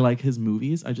 Exactly. I like his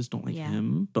movies. I just don't like Yeah.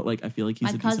 him. But like, I feel like he's My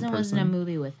a decent cousin was person. in a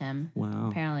movie with him. Wow.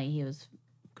 Apparently he was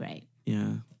great.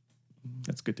 Yeah.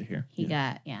 That's good to hear.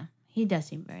 He does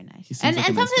seem very nice. He seems And like a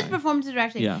some of nice his guy. performances are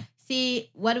actually, Yeah. see,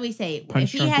 what do we say? Punch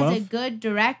if he Drunk has a Love? good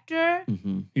director,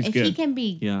 Mm-hmm. He's if good. he can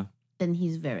be, Yeah. then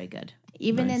he's very good.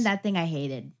 Even Nice. in that thing I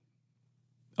hated.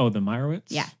 Oh, the Meyerowitz?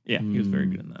 Yeah. Yeah, he was very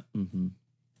good in that. Mm-hmm.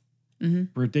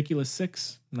 Mm-hmm. Ridiculous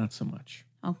 6, not so much.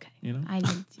 Okay. You know? I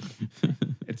didn't see.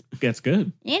 It's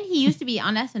good. And he used to be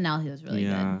on SNL. He was really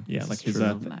Yeah. good. Yeah, this like is his true.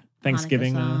 Hanukkah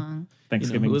Thanksgiving song.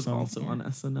 Thanksgiving who is song. also Yeah. on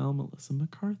SNL? Melissa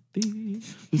McCarthy,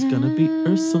 who's gonna be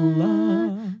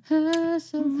Ursula.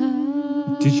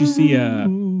 Did you see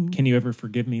Can You Ever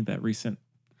Forgive Me, that recent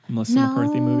Melissa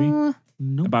McCarthy movie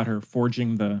Nope. about her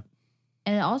forging the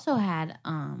And it also had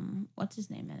what's his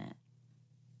name in it?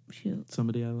 Shoot.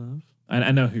 Somebody I love.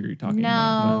 I know who you're talking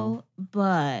about. No,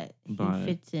 but But- he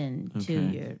fits into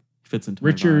okay. your Fits into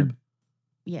Richard. my vibe.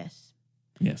 yes.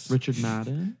 Yes. Richard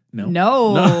Madden. No.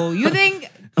 No, you think?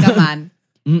 Come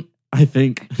on. I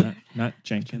think. Not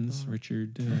Jenkins.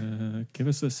 Richard. Give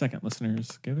us a second,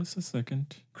 listeners. Give us a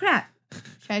second. Crap.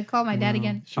 Should I call my dad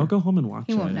again? I'll go home and watch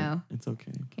it. He won't know. It's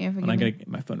okay. Can you forgive And I gotta me? get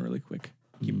my phone really quick.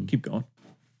 Keep going.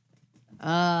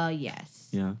 Yes.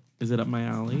 Yeah. Is it up my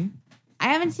alley? I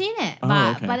haven't seen it, Oh,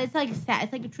 but okay. but it's like sad.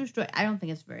 It's like a true story. I don't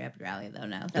think it's very up your alley though.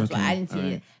 No, that's why Okay, I didn't see it.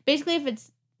 alright. Either. Basically, if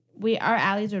it's our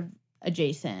alleys are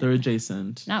adjacent. They're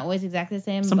adjacent. Not always exactly the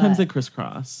same. Sometimes they but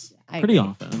crisscross. I Pretty agree.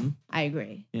 often. I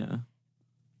agree. Yeah.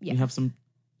 Yeah, You have some,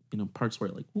 parts where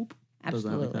it like whoop. does that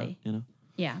like absolutely. that,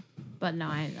 Yeah, but no,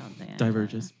 I don't think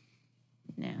Diverges.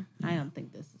 Yeah, I don't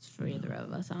think this is for either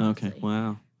of us. Honestly. Okay.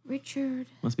 Wow. Richard.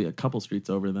 Must be a couple streets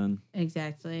over then.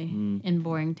 Exactly. Mm. In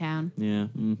Boring Town. Yeah.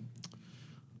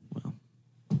 Well.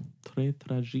 Très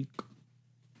tragique.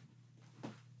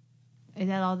 Is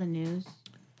that all the news?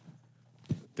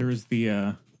 There is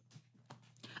the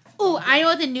Oh, I know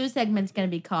what the news segment's going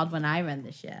to be called when I run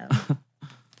the show.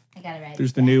 I got it right.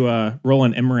 there's the new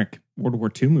Roland Emmerich World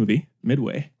War II movie,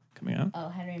 Midway, coming out. Oh,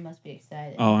 Henry must be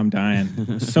excited. Oh, I'm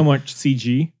dying. So much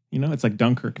CG. You know, it's like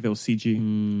Dunkirk if it was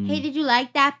CG. Hey, did you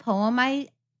like that poem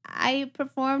I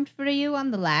performed for you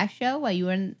on the last show while you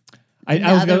were in? I the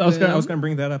was other room? gonna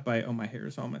bring that up. My hair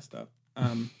is all messed up.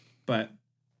 But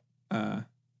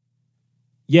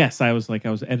yes, I was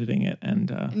editing it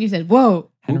and And you said, "Whoa."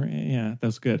 Henry, yeah, that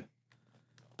was good.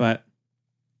 But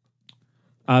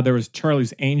there was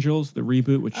Charlie's Angels, the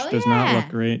reboot, which Oh, does not yeah. look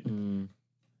great. Mm,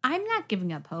 I'm not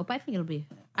giving up hope. I think it'll be.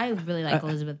 I really like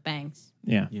Elizabeth Banks.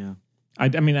 Yeah, yeah. I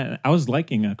mean, I was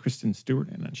liking Kristen Stewart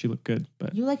in it. She looked good,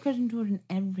 but You like Kristen Stewart in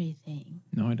everything.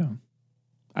 no, I don't.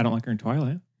 I don't like her in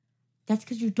Twilight. That's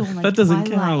because you don't like That doesn't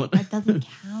Twilight. count. That doesn't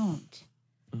count.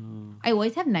 Oh, I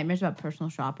always have nightmares about Personal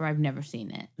Shopper. I've never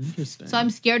seen it. interesting. So I'm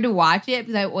scared to watch it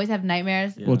because I always have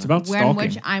nightmares Yeah. Well, it's about where in stalking.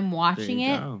 which I'm There watching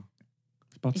you it. go.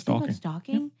 It's about Is it stalking. about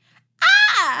stalking?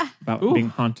 Ah! About Ooh. being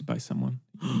haunted by someone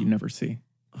you never see.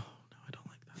 Oh no, I don't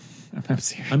like that. I'm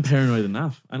serious. I'm paranoid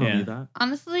enough. I don't Yeah. need that.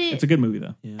 Honestly, It's a good movie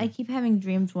though. Yeah. I keep having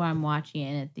dreams where I'm watching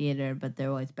it in a theater, but they're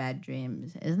always bad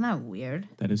dreams. Isn't that weird?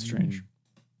 That is strange.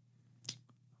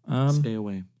 Stay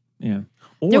away. Yeah.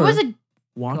 Or There was a.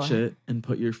 watch Go ahead. it and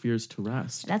put your fears to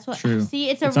rest. That's what. True. See,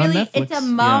 it's It's a on really. It's a Netflix.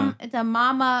 mom. It's a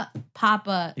mama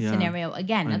papa Yeah. scenario.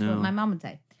 Again, I that's what know. my mom would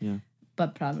say. Yeah.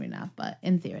 But probably not. But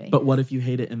in theory, But what if you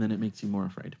hate it and then it makes you more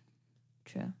afraid?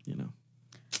 true. You know.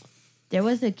 There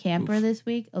was a camper Oof. this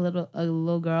week, a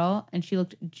little girl, and she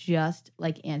looked just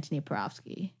like Anthony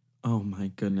Porofsky. Oh my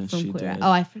goodness, from she Queer Eye. did.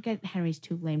 Oh, I forget Henry's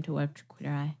too lame to watch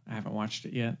Queer Eye. I haven't watched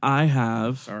it yet. I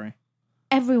have. Sorry.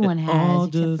 Everyone It has. all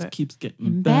except just for keeps getting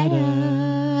him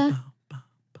better.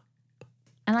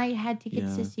 And I had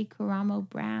tickets Yeah. to see Karamo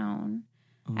Brown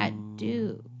at Oh.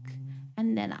 Duke.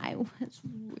 And then I was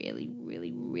really,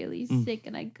 really, really Mm. sick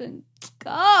and I couldn't go.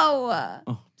 Oh,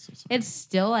 I'm so sorry. It's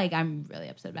still like, I'm really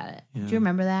upset about it. Yeah. Do you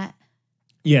remember that?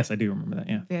 Yes, I do remember that.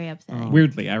 Yeah. Very upsetting.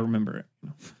 Weirdly, I remember it.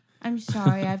 I'm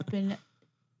sorry. I've been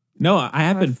No, I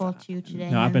have been. hurtful to you today.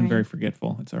 No, I've been Henry. very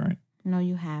forgetful. It's all right. No,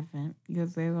 you haven't. You're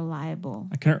very reliable.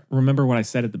 I can't remember what I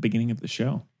said at the beginning of the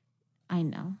show. I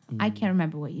know. I can't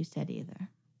remember what you said either.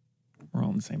 We're all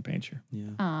on the same page here. Yeah.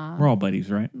 Aw. We're all buddies,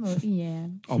 right? Well, yeah.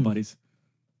 All buddies.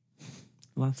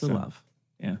 Lots of So- love.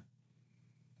 Yeah.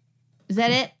 Is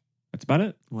that it? That's about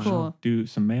it. Wow. Cool. Do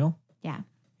some mail. Yeah.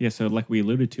 Yeah, so like we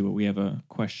alluded to it, we have a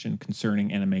question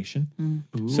concerning animation.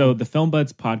 Ooh. So the Film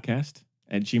Buds podcast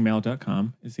at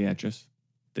gmail.com is the address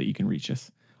that you can reach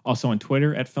us. Also on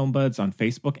Twitter at Film Buds, on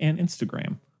Facebook and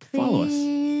Instagram. Follow us.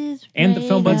 Please And rate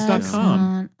thefilmbuds.com. us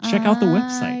on Check out the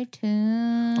website.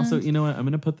 iTunes. Also, you know what? I'm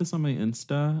going to put this on my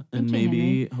Insta and Thank you,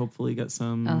 maybe hopefully get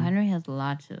some. Oh, Henry has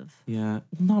lots of. Yeah.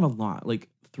 Not a lot. Like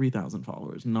 3,000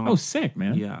 followers. Not. Oh, sick,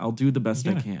 man. Yeah. I'll do the best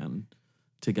I Yeah. can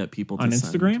to get people to On send.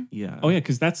 Instagram? Yeah. Oh, yeah,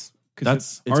 because it's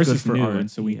It's ours good is for new, art.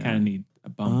 and so we Yeah. kind of need a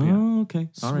bump. Yeah. Oh, okay.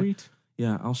 All right. Sweet.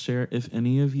 Yeah, I'll share. If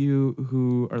any of you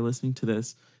who are listening to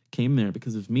this came there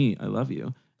because of me, I love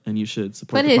you, and you should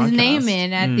support Put the his podcast. name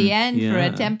in at the end for yeah.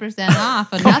 a 10%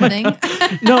 off of nothing.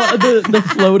 No, the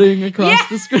floating across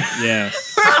the screen.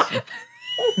 Yes.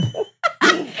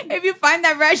 If you find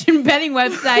that Russian betting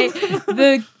website,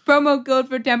 the promo code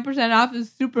for 10% off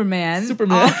is Superman.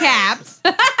 Superman. All caps.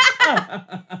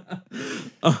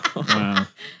 Wow.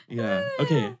 Yeah.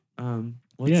 Okay.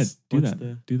 What's, Yeah, do what's that.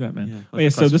 The, Do that, man. Yeah, Oh, what's yeah,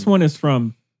 the so this question? one is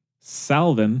from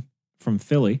Salvin from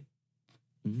Philly.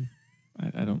 Mhm.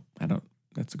 I don't,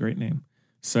 that's a great name.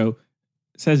 So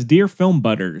it says, Dear Film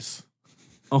Butters,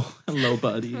 Oh, hello,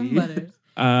 buddy.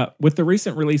 with the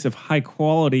recent release of high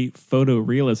quality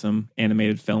photorealism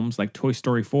animated films like Toy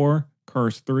Story 4,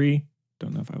 Cars 3,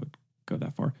 don't know if I would go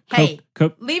that far. Hey.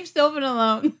 Leave Sylvan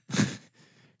alone.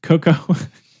 Coco,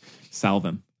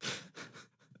 Salvin.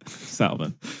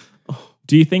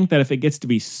 Do you think that if it gets to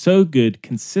be so good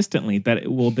consistently that it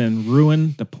will then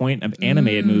ruin the point of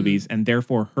animated movies and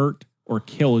therefore hurt or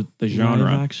kill the genre?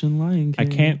 Live action Lion I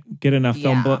King. can't get enough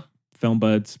Yeah. film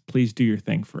buds. Please do your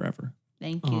thing forever.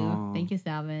 Thank you. Aw, Thank you,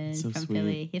 Salvin. so from sweet.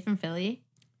 Philly. He's from Philly.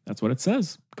 That's what it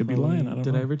says. Could be lying. I don't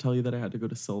Did know. I ever tell you that I had to go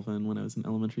to Sylvan when I was in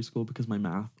elementary school because my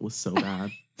math was so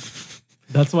bad?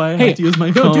 That's why I had to use my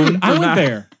no, phone. dude, for I went math.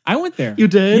 there. I went there. You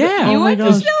did? Yeah. You Oh my went to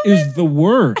gosh. It was the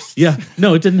worst. Yeah.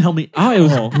 No, it didn't help me. Oh, it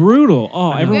was brutal.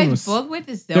 Oh, I know. You everyone guys was. both went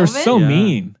to Sylvan? They're so Yeah.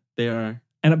 mean. They are.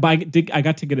 And I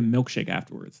got to get a milkshake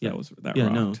afterwards. Yeah. That Yeah,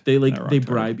 rocked. no. They That rocked they hard.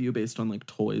 bribe you based on like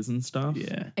toys and stuff.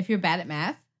 Yeah. If you're bad at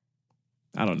math?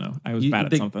 I don't know. I was You, bad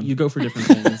at they- something. You go for different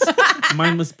things.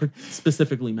 Mine was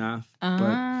specifically math. But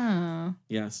Oh.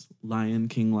 yes, Lion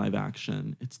King live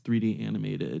action. It's 3D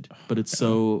animated, but it's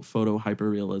so photo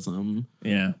hyperrealism.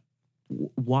 yeah.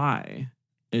 Why?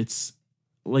 It's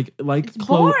like It's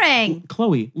Chloe, boring.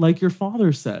 Chloe, like your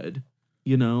father said,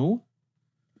 you know,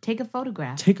 Take a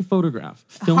photograph. take a photograph,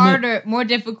 film it. Harder, more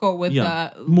difficult with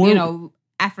Yeah. More-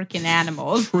 African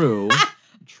animals. True.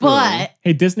 But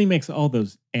Hey, Disney makes all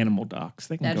those animal docs.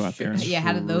 They can That's go out there. true. And Yeah,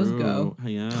 how did those go? True.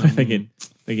 Yeah. they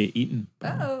get eaten.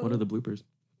 Oh. What are the bloopers?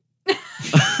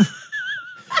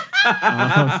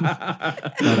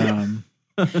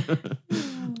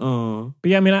 Oh,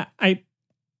 But yeah, I mean,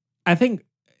 I think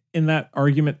in that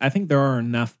argument, I think there are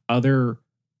enough other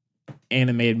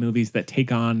animated movies that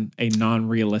take on a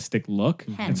non-realistic look,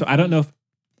 and so I don't know if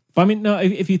I mean, no,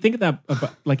 if you think of that,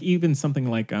 about, like even something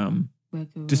like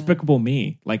Despicable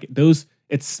Me, like those,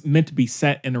 it's meant to be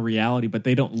set in a reality, but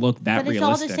they don't look that But it's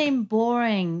realistic. all the same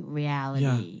boring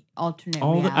reality, alternate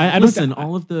all the, reality. I don't listen, th-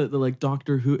 all of the like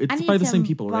Doctor Who, I it's need by the same some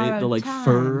people, right? The borrowed like time.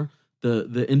 fur,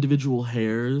 the individual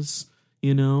hairs,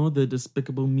 you know, the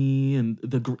Despicable Me and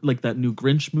like that new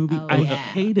Grinch movie. Oh, I yeah.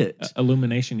 hate it.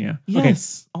 Illumination, yeah.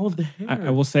 Yes, all of the hair. Okay, I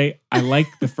will say I like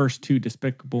the first two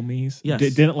Despicable Me's. Yes,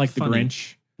 Didn't like the funny.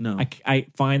 Grinch. No, I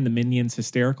find the Minions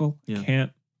hysterical. Yeah.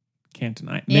 Can't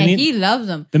deny it. Yeah, he loves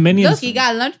them. The Minions. Look, he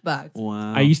got a lunchbox.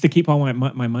 wow. I used to keep all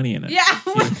my money in it. Yeah,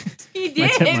 he My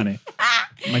did. tip money.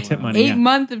 My tip money. 8 Yeah.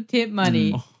 months of tip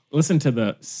money. Listen to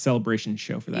the celebration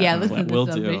show for that. Yeah, clip. listen to Will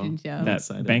the do. celebration show. That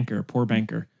excited. banker, poor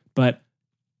banker. But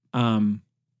I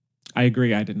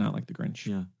agree. I did not like the Grinch.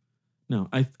 Yeah. No,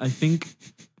 I think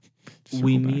Circle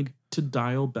we back. need to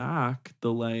dial back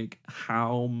the like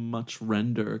how much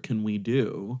render can we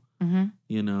do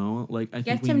You know, like I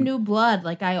think Get some new blood,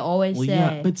 like I always say.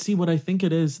 Yeah, but see what I think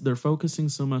it is, they're focusing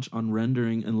so much on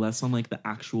rendering and less on like the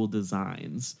actual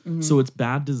designs. So it's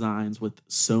bad designs with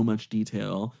so much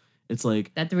detail. It's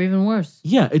like that they're even worse.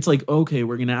 Yeah, it's like, okay,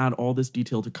 we're gonna add all this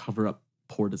detail to cover up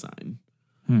poor design.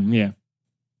 Yeah.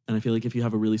 And I feel like if you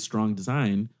have a really strong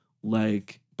design,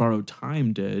 like Borrowed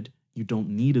Time did, you don't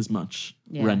need as much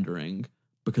rendering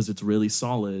because it's really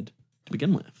solid to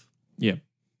begin with. Yeah.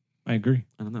 I agree.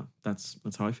 I don't know. That's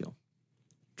how I feel.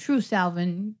 True,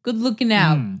 Salvin. Good looking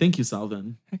out. Thank you,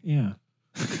 Salvin. Heck yeah.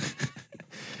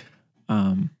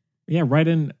 Yeah, write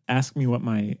in, ask me what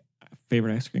my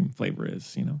favorite ice cream flavor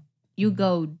is, you know. You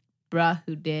go, bruh,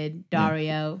 who did.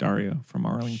 Dario. Dario from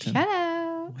Arlington. Shut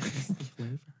up.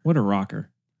 What a rocker.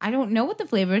 I don't know what the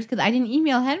flavor is because I didn't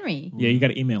email Henry. Yeah, you got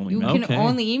to email me. You man. can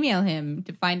only email him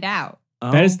to find out.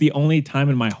 That is the only time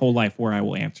in my whole life where I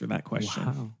will answer that question.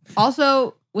 Wow.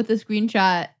 Also, with a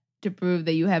screenshot to prove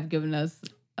that you have given us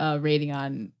a rating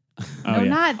on.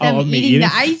 Not them me eating the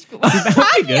ice cream. What are you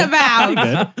talking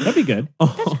about? That'd be good.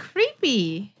 That's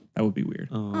creepy. That would be weird.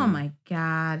 Oh my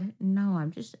God. No,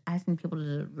 I'm just asking people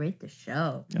to rate the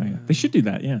show. Oh yeah, they should do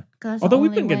that. Yeah. That's Although the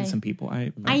we've only been getting way. some people.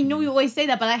 I know you always say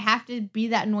that, but I have to be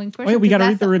that annoying person. Oh yeah, we got to 'cause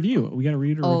read the that's review. We got to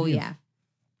read a review. Oh, yeah.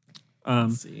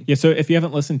 Let's see. Yeah. So if you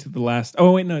haven't listened to the last,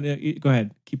 oh wait, no, go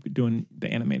ahead. Keep doing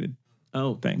the animated.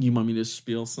 Oh, thing. You want me to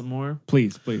spiel some more?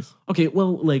 Please. Okay,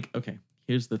 well, okay,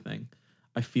 here's the thing.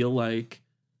 I feel like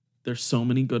there's so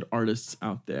many good artists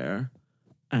out there,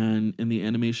 and in the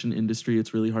animation industry,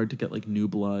 it's really hard to get like new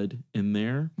blood in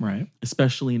there. Right.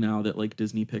 Especially now that like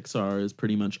Disney Pixar is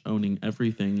pretty much owning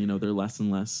everything. You know, they're less and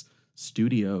less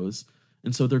studios.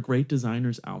 And so they're great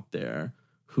designers out there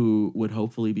who would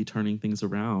hopefully be turning things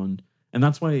around. And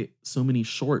that's why so many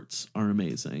shorts are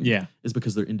amazing. Yeah. Is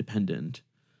because they're independent.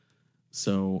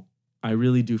 So I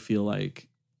really do feel like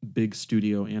big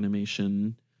studio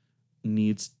animation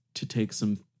needs to take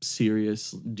some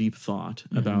serious, deep thought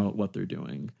about what they're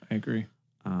doing. I agree.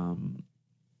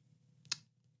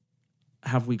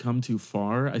 Have we come too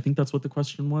far? I think that's what the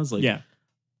question was. Like, Yeah.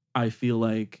 I feel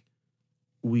like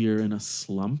we are in a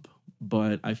slump,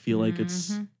 but I feel like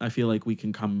I feel like we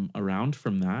can come around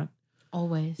from that.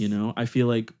 Always. You know, I feel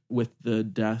like with the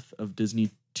death of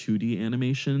Disney 2D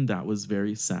animation, that was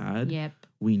very sad. Yep.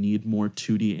 We need more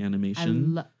 2D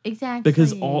animation. Exactly.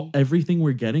 Because everything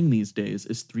we're getting these days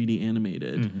is 3D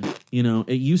animated. You know,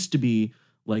 it used to be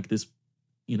like this,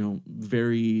 you know,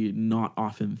 very not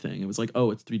often thing. It was like,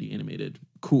 oh, it's 3D animated.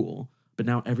 Cool. But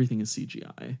now everything is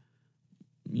CGI.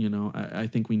 You know, I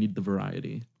think we need the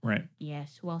variety. Right.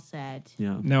 Yes, well said.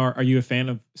 Yeah. Now, are you a fan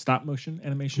of stop motion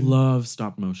animation? Love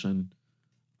stop motion.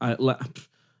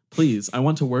 Please, I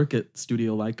want to work at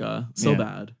Studio Leica so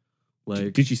bad.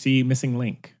 Like, did you see Missing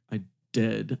Link? I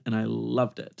did, and I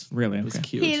loved it. Really? It was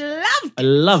Okay. cute. He loved it. I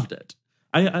loved it.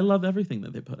 I love everything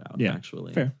that they put out. Yeah,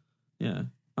 Actually, fair. Yeah.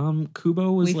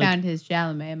 Kubo was We like found his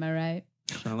Chalamet, am I right?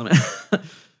 Chalamet.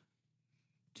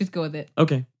 Just go with it.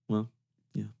 Okay. Well,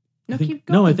 yeah. No, I think, keep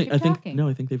going. No, I keep think talking. no,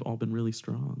 I think they've all been really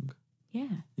strong. Yeah.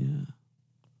 Yeah.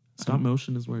 Stop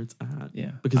motion is where it's at.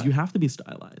 Yeah. Because you have to be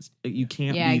stylized. You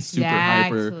can't Yeah, be super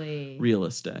hyper exactly.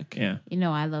 realistic. Yeah. You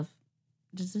know, I love.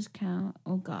 Does this count?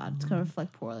 Oh God, it's gonna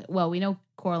reflect poorly. Well, we know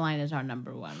Coraline is our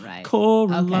number one, right?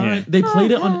 Coraline. Okay. They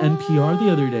played it on NPR the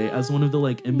other day as one of the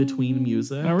like in between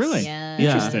music. Oh, really? Yes.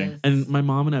 Yeah. Interesting. And my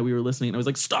mom and we were listening, and I was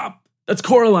like, "Stop! That's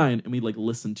Coraline!" And we like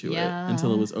listened to it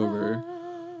until it was over.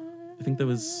 I think that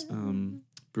was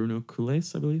Bruno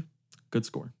Coules, I believe. Good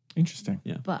score. Interesting.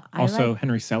 Yeah. But I Also, like,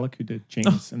 Henry Selick, who did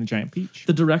James and the Giant Peach.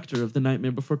 The director of The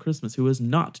Nightmare Before Christmas, who is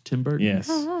not Tim Burton. Yes.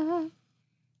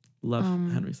 Love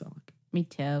Henry Selick. me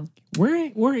too.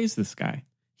 Where is this guy?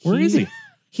 Where is he?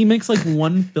 He makes like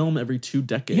one film every 2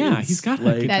 decades. Yeah, he's got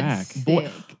like Get That's back. Boy-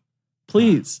 sick.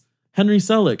 Please, Henry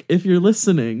Selick, if you're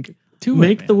listening, Do it,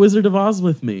 make man. The Wizard of Oz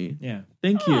with me. Yeah.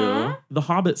 Thank you. The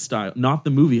Hobbit style, not the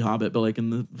movie Hobbit, but like in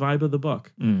the vibe of the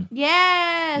book.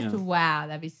 Yes. Yeah. Wow,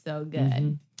 that'd be so good.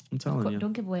 Mhm. I'm telling you.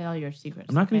 Don't give away all your secrets.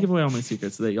 I'm not going to okay? give away all my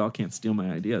secrets so that y'all can't steal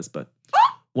my ideas, but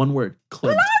one word,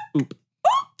 Clint. Oop.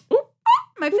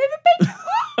 My favorite picture.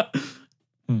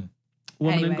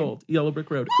 Woman in Anyway. Gold, Yellow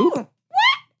Brick Road. Oop.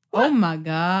 Oh my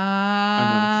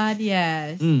God.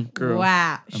 Yes. Girl.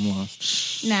 Wow. I'm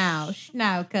lost.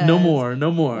 Now, cuz. No more,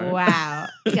 no more. Wow.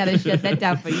 Gotta shut that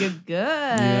down for you. Good.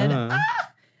 Yeah.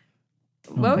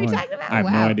 What were we boy. talking about? I have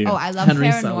no wow. idea. Oh, I love Henry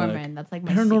Paranorman. Selick. That's like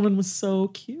my secret. Paranorman was so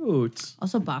cute.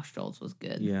 Also, Box Trolls was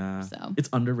good. Yeah. So It's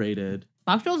underrated.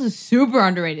 Box Trolls is super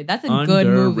underrated. That's a good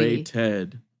movie.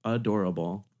 Underrated.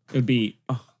 Adorable. It would be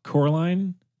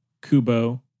Coraline,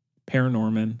 Kubo,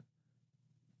 Paranorman,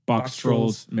 Box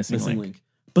Trolls, Missing Link.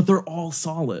 But they're all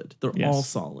solid. They're Yes. all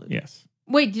solid. Yes.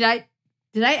 Wait, did I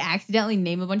accidentally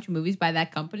name a bunch of movies by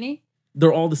that company?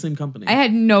 They're all the same company. I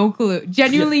had no clue.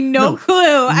 Genuinely no no. clue.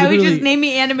 I was Literally- just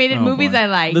naming animated Oh, movies boy. I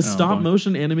like. The Oh, stop boy.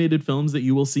 motion animated films that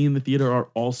you will see in the theater are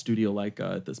all Studio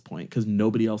Leica at this point because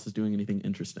nobody else is doing anything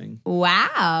interesting.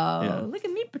 Wow. Yeah. Look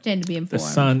at me pretend to be The informed.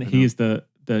 son, he's the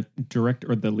director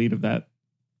or the lead of that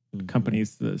Mhm. company.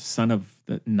 Is the son of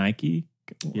the Nike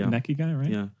guy, right?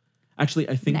 Yeah. Actually,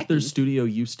 I think their Nike. studio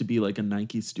used to be like a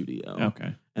Nike studio.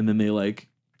 Okay. And then they like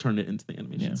turned it into the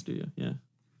animation Yeah. studio. Yeah.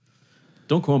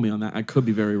 Don't quote me on that. I could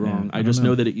be very wrong. I I don't just know.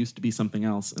 know that it used to be something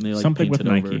else and they like Something with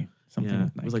painted Nike. over. Something Yeah.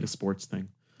 with Nike. It was like a sports thing.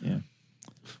 Yeah.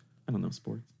 I don't know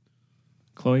sports.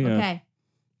 Chloe, Okay.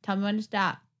 Tell me when to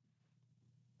stop.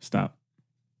 stop.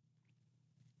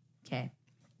 Okay.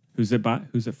 Who's it by?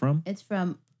 Who's it from? It's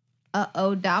from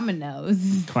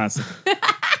Dominoes. Classic.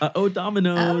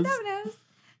 Dominoes.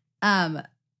 Dominoes.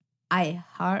 I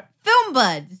heart Film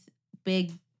Buds.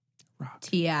 Big Rock.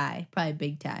 TI. Probably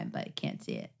big time, but I can't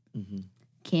see it. Mhm.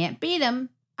 Can't beat them.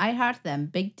 I heart them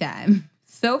big time.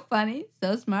 So funny,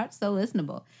 so smart, so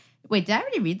listenable. Wait, did I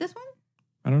already read this one?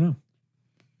 I don't know.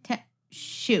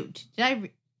 Shoot. Did I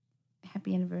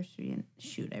Happy anniversary and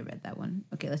shoot, I read that one.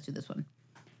 Okay, let's do this one.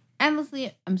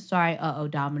 Endlessly, I'm sorry,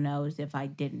 Dominoes, if I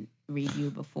didn't read you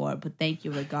before, but thank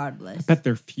you regardless. I bet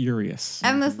they're furious.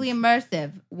 Endlessly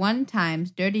immersive. 1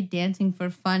 times Dirty Dancing for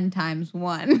Fun times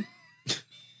 1.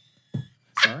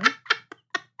 Sorry.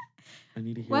 I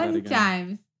need to hear that 1 again.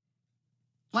 times.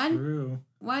 One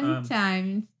True.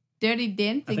 times Dirty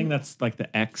Dancing. I think that's like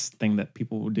the X thing that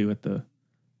people will do at the.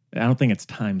 I don't think it's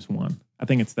times 1. I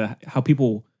think it's how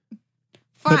people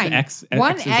put fine. the X.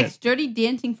 1X X's at- Dirty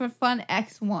Dancing for Fun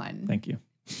X1. Thank you.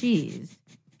 Jeez.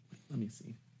 Let me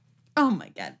see. Oh my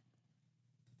god.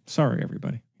 Sorry,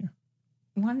 everybody. Yeah.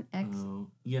 1X. Oh,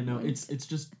 yeah, no, it's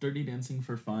just Dirty Dancing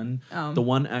for fun. Oh. The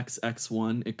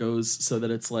 1XX1, it goes so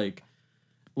that it's like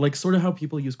sort of how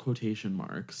people use quotation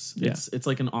marks. Yeah. It's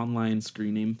like an online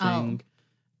screen name Oh. thing.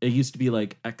 It used to be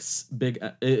like X big.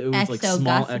 It was like XO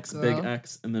small Gossip X, Girl. big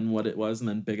X, and then what it was, and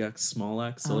then big X, small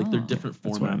X. So like they're Oh. different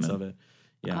That's what I formats meant. of it.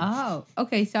 Yeah. Oh,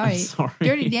 okay, sorry. sorry.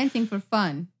 Dirty Dancing for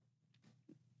Fun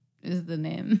is the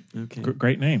name. Okay.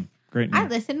 Great name. Great I name.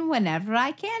 listen whenever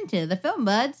I can to the Film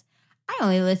Buds. I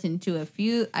only listen to a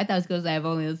few. I thought it was because I've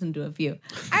only listened to a few.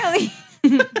 I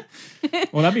only.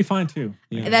 Well, that'd be fine too.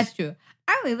 Yeah. That's true.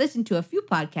 I only listen to a few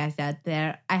podcasts out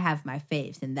there. I have my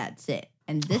faves, and that's it.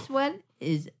 And this one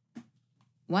is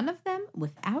one of them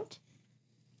without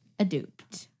a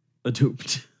duped.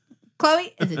 Duped.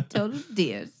 Chloe is a total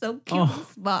dear, so cute and Oh.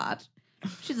 smart.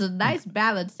 She's a nice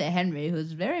balance to Henry,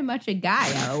 who's very much a guy,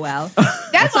 LOL.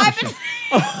 That's what I've been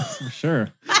For sure.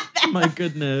 My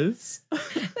goodness.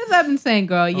 That's what I've been saying,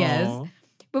 girl, yes. Aw.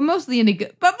 But mostly in a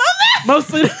good but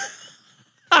Mostly.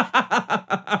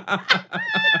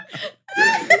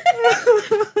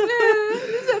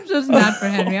 this episode's not for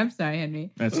Henry. I'm sorry,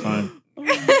 Henry. That's fine.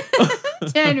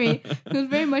 To Henry, who's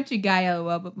very much a guy,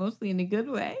 LOL, but mostly in a good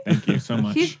way. Thank you so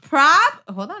much. He's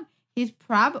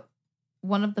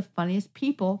one of the funniest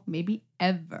people maybe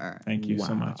ever. Thank you so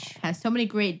Wow. much. Has so many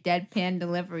great deadpan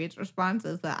deliveries,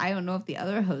 responses that I don't know if the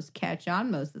other hosts catch on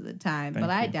most of the time, Thank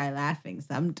but I you. die laughing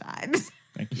sometimes.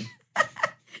 Thank you.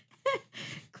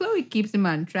 Chloe keeps him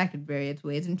on track in various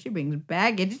ways, and she brings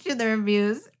baggage to the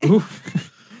reviews.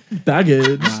 Oof.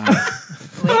 Baggage.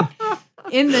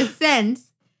 In the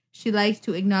sense, she likes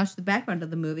to acknowledge the background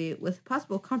of the movie with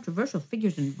possible controversial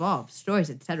figures involved, stories,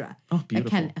 etc. Oh, that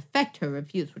beautiful. can affect her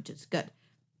reviews, which is good.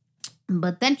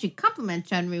 But then she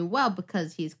compliments Henry well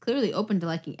because he's clearly open to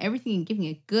liking everything and giving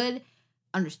a good,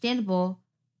 understandable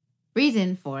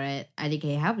reason for it.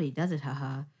 IDK, how but he does it,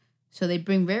 haha. So they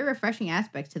bring very refreshing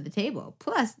aspects to the table.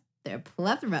 Plus, their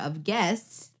plethora of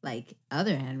guests, like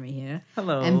other Henry here,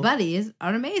 Hello. and buddies,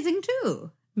 are amazing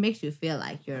too. Makes you feel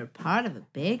like you're part of a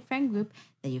big friend group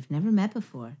that you've never met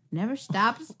before. Never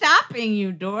stop stopping,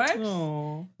 you dorks.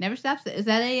 Aw. Never stops. Is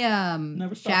that a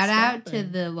Never Stop shout out to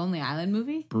Stopping. the Lonely Island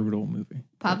movie? Brutal movie.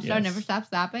 Pop But star yes. Never Stop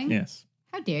Stopping? Yes.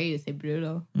 How dare you say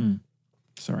brutal?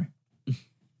 Sorry.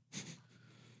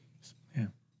 Yeah.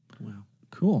 Wow.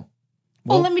 Cool.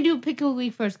 Oh, let me do Pick a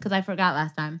Week first because I forgot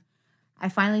last time. I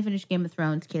finally finished Game of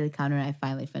Thrones. Kaylee Connor and I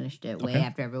finally finished it way Okay.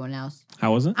 after everyone else.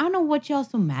 How was it? I don't know what y'all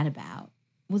so mad about.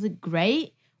 Was it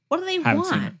great? What do they Haven't want?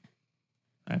 seen it.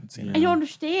 I haven't seen I it. don't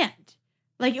understand.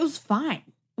 Like, it was fine.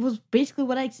 It was basically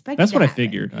what I expected. That's to what I happen.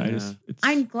 figured. I Yeah. just it's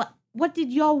I'm glad. What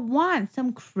did y'all want?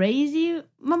 Some crazy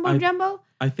mumbo jumbo?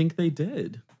 I think they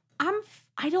did.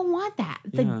 I don't want that.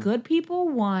 The Yeah. good people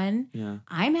won. Yeah.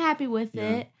 I'm happy with Yeah.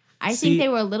 it. I See- think they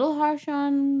were a little harsh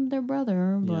on their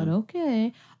brother, but Yeah.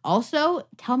 okay. Also,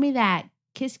 tell me that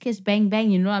Kiss Kiss Bang Bang,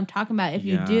 you know what I'm talking about, if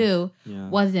you Yeah. do, Yeah.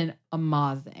 wasn't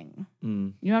amazing.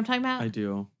 Mm, You know what I'm talking about? I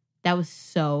do. That was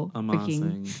so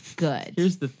Amazing. freaking good.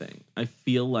 Here's the thing. I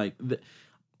feel like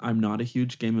I'm not a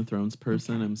huge Game of Thrones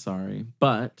person. Okay. I'm sorry.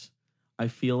 But I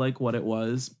feel like what it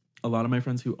was, a lot of my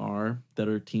friends who are, that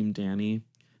are Team Danny,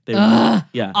 they Ugh,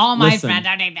 yeah. all my listen, friends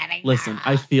are named Danny. Listen,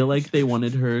 I feel like they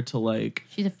wanted her to like,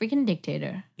 She's a freaking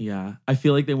dictator. yeah. I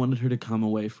feel like they wanted her to come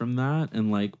away from that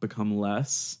and like become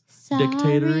less Sorry.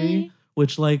 dictatory,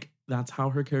 which like that's how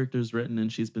her character is written,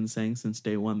 and she's been saying since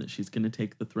day one that she's going to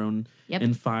take the throne Yep.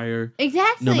 and fire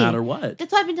Exactly. no matter what.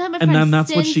 That's what I've been telling my And friends. then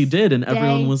that's what she since did, and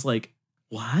everyone day- was like,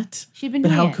 "What? She's been But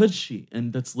doing how it. could she?"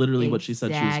 And that's literally what she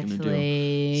said she was going to do.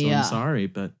 Exactly. So Yeah. I'm sorry,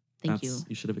 but Thank that's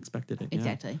you should have expected it. yeah.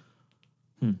 Exactly.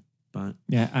 But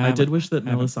Yeah, I did wish that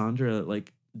I haven't- Melisandre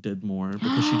like did more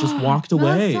because she just walked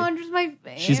away. Melisandre's my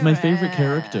favorite. She's my favorite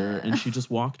character, and she just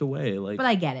walked away. Like, But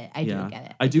I get it. I yeah, do get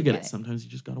it. I do get it. Sometimes you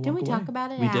just gotta walk Didn't we away. talk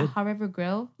about it We at did. Haw River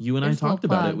Grill? You and I There's a little talked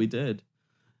about it. plug. We did.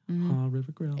 Mhm. Haw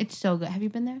River Grill. It's so good. Have you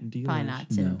been there? Delish. Probably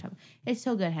not. No. It's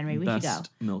so good, Henry. We should go. Best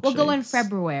milkshakes. We'll go in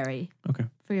February Okay.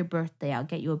 for your birthday. I'll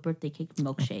get you a birthday cake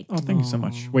milkshake. Oh, thank you so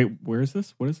much. Aw. Wait, where is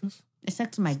this? What is this? It's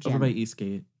next to my Over gym. by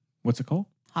Eastgate. What's it called?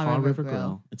 Haw River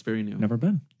Grill. It's very new. Never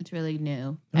been. It's really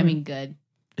new. I Alright. mean, good.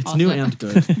 It's Also- new and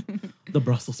good. The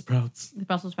Brussels sprouts. The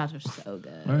Brussels sprouts are so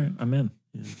good. All right, I'm in.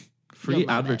 Yeah. You'll Free love it.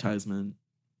 advertisement.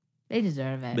 They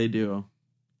deserve it. They do.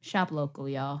 Shop local,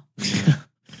 y'all.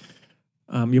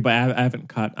 Yeah, but I haven't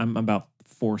caught. I'm about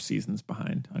 4 seasons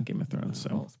behind on Game of Thrones.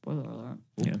 So Oh, spoiler alert.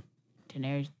 yeah,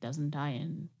 Daenerys doesn't die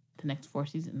in the next 4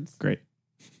 seasons. great.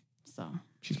 So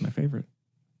She's my favorite.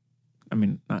 I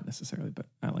mean, not necessarily, but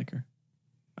I like her.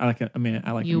 I like it. I mean,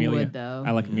 I like you Amelia. would though.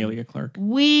 I like Amelia Clark.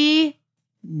 We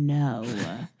know.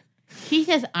 He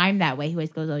says I'm that way. He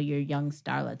always goes, "Oh, you're young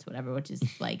starlets, whatever," which is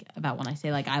like about when I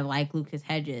say like I like Lucas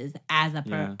Hedges as a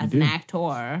Yeah, as you an do.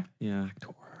 actor, Yeah.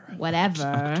 whatever.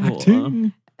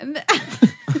 Acting. And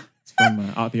It's from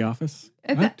The Office.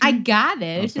 I got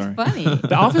it. Oh, It's just sorry. funny.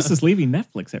 The Office is leaving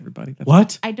Netflix. Everybody. That's-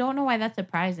 What? I don't know why that's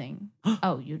surprising.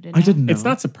 Oh, you didn't. I didn't know. It's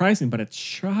not surprising, but it's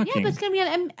shocking. Yeah, but it's gonna be on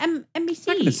I'm not going to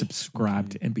NBC. subscribe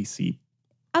to NBC.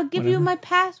 I'll give you whatever. my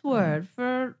password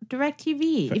for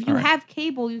DirecTV. Fa- If you all right. have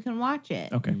cable, you can watch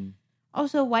it. Okay. Mm.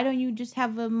 Also, why don't you just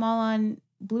have them all on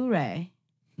Blu-ray?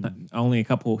 Only a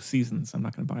couple of seasons. I'm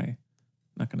not going to buy.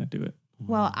 Not going to do it.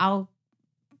 Well, I'll.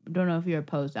 Don't know if you're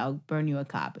opposed. I'll burn you a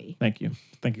copy. Thank you.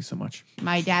 Thank you so much.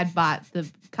 My dad bought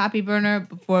the copy burner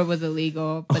before it was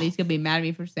illegal, but he's gonna be mad at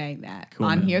me for saying that Cool,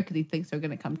 on man. here because he thinks they're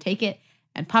gonna come take it.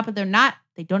 And Papa, they're not.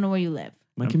 They don't know where you live.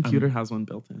 My I'm- computer has one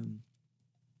built in.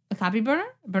 A copy burner,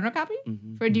 burner copy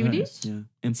Mhm. for DVDs. Nice. Yeah.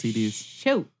 And CDs.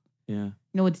 Shoot, Yeah.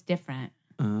 no, it's different.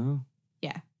 Oh.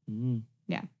 Yeah. Mm.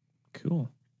 Cool.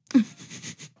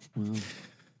 Wow.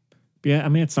 Yeah, I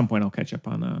mean, at some point I'll catch up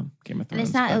on Game of Thrones. And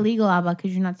it's not but- illegal, Abba,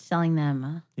 because you're not selling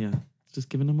them. Yeah. It's just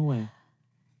giving them away.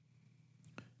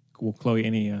 Well, Chloe,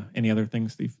 any other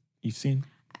things that you've seen?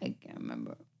 I can't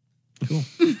remember. Cool.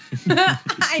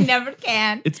 I never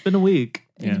can. It's been a week.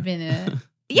 Yeah. It's been a.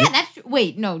 Yeah, that's true.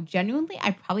 Wait, no, genuinely,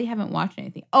 I probably haven't watched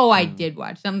anything. Oh, I did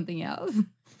watch something else.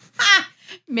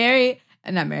 Meg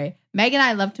and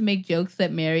I love to make jokes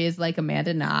that Mary is like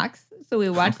Amanda Knox. So we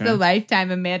watched Okay. the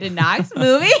Lifetime Amanda Knox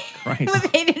movie Christ.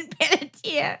 with Hayden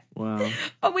Panettiere. Wow.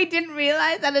 But we didn't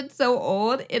realize that it's so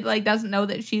old. It like doesn't know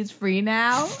that she's free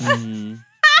now. Mm.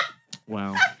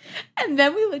 Wow. And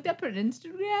then we looked up her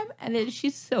Instagram and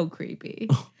she's so creepy.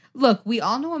 Look, we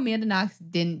all know Amanda Knox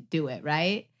didn't do it,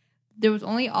 right? There was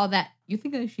only all that. You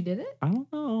think that she did it? I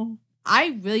don't know.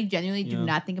 I really genuinely do Yeah.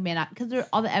 not think Amanda, because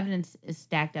all the evidence is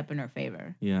stacked up in her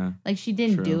favor. Yeah. Like she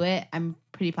didn't True. do it. I'm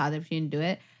pretty positive she didn't do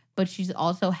it. But she's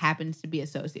also happens to be a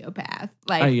sociopath.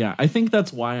 Like Yeah. I think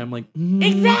that's why I'm like,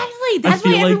 exactly. That's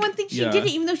feel why like- everyone thinks she yeah. did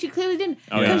it, even though she clearly didn't.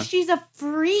 Oh, Because yeah. she's a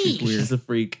freak. She's a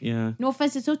freak. Yeah. No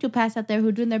offense to sociopaths out there who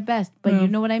are doing their best, but Yeah. you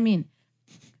know what I mean.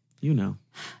 You know.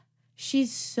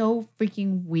 She's so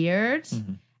freaking weird.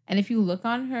 Mhm. And if you look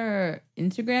on her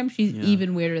Instagram, she's Yeah.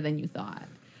 even weirder than you thought.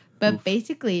 But Oof.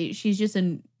 basically, she's just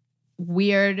a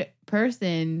weird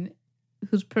person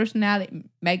whose personality,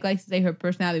 Meg likes to say her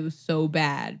personality was so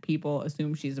bad, people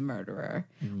assume she's a murderer.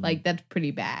 Mm. Like, that's pretty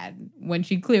bad when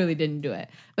she clearly didn't do it.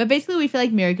 But basically, we feel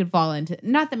like Mary could fall into,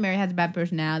 not that Mary has a bad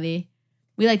personality.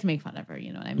 We like to make fun of her,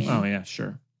 you know what I mean? Oh yeah,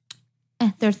 sure.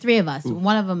 There's 3 of us. Ooh.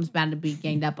 One of them's bound to be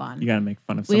ganged up on. You got to make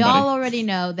fun of We somebody. all already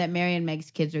know that Mary and Meg's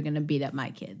kids are gonna beat up my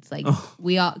kids. Like Oh.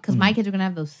 we all, because my kids are gonna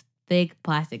have those thick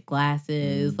plastic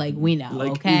glasses. Like we know,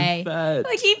 Like okay? Yvette.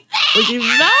 Like he Like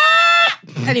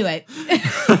Yvette. Anyway,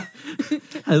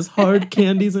 Has hard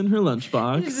candies in her She's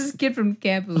lunchbox. this kid from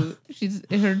camp who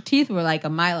her teeth were like a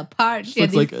mile apart. She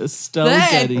Looks had like these Estelle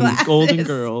thick Getty, glasses. Golden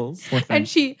Girls. Poor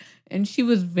thing. and she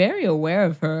was very aware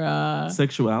of her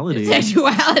Sexuality.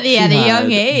 sexuality She at a had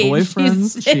young age.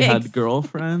 boyfriends. She's She had 6.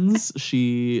 girlfriends.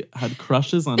 She had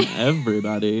crushes on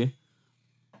everybody.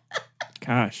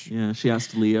 Gosh. Yeah, she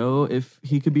asked Leo if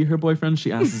he could be her boyfriend.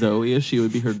 She asked Zoe if she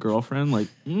would be her girlfriend. Like,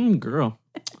 girl.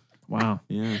 Wow.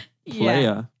 Yeah. Yeah.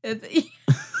 Playa. It's-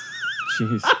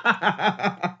 Jeez.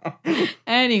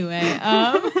 Anyway,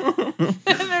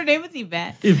 her name was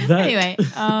Yvette. Yvette. Anyway,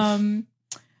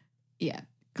 yeah.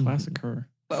 Classic her.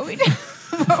 What we even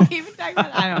talking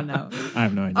about? I don't know. I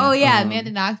have no idea. Oh yeah,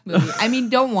 Amanda Knox movie. I mean,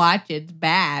 don't watch it. It's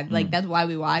bad. Like that's why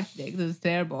we watched it because it's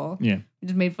terrible. Yeah. We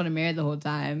just made fun of Mary the whole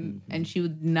time, and she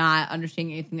was not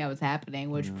understanding anything that was happening,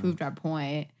 which proved our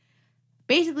point.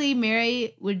 Basically,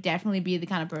 Mary would definitely be the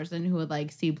kind of person who would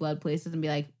like see blood places and be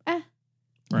like,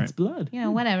 Right. It's blood. you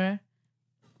know, whatever.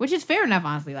 Which is fair enough,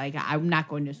 honestly. Like, I'm not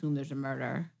going to assume there's a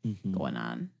murder Mhm. going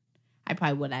on. I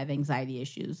probably would have anxiety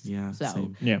issues. Yeah, So,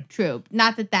 same. Yeah. true.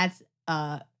 Not that that's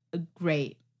a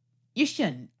great. You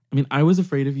shouldn't. I mean, I was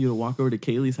afraid of you to walk over to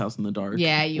Kaylee's house in the dark.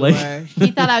 Yeah, you Like- were.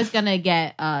 She thought I was going to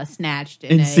get snatched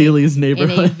In a, Sealy's in a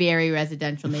neighborhood. very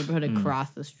residential neighborhood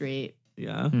across the street.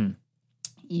 Yeah.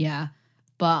 Yeah.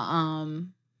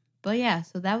 But yeah,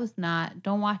 so that was not,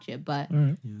 don't watch it. But All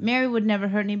right. Mary would never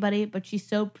hurt anybody, but she's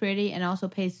so pretty and also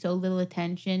pays so little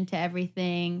attention to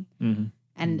everything Mm-hmm.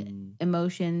 and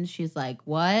emotions. She's like,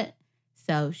 what?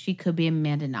 So she could be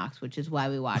Amanda Knox, which is why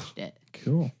we watched it.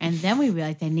 Cool. And then we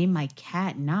realized I named my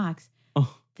cat Knox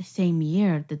Oh. the same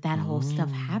year that whole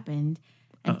stuff happened.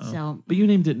 And so, But you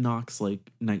named it Knox like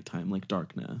nighttime, like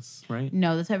darkness, right?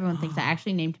 no, that's what everyone thinks. I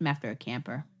actually named him after a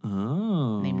camper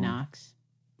Oh. named Knox.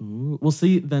 Ooh. Well,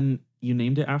 see, then you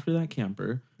named it after that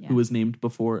camper Yeah. who was named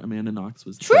before Amanda Knox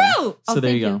was True! born. Oh, So there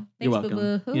thank you go. you. You're Thanks,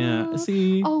 welcome. boo-boo. Yeah.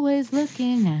 See, Always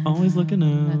looking out. always looking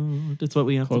out. It's what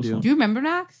we have Close to do. one. Do you remember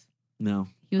Knox? No.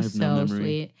 He I was have no so memory.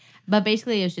 sweet. But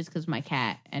basically, it was just because my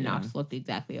cat and Yeah. Knox looked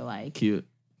exactly alike. Cute.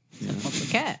 Yeah. What's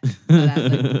the cat? So I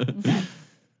was like, okay.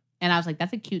 And I was like,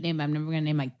 that's a cute name, but I'm never going to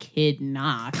name my kid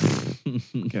Knox.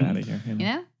 Get out of here. You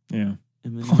know? Yeah.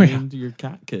 And then Oh, you yeah. named your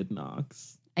cat kid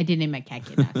Knox. I did name my cat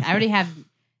kid Knox. I already have,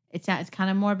 it's kind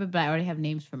of morbid, but I already have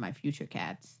names for my future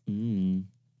cats. Mm.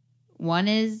 One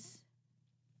is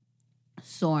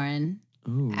Soren,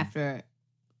 Ooh. after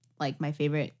like my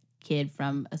favorite kid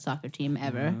from a soccer team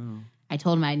ever. Wow. I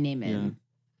told him I'd name him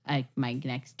like my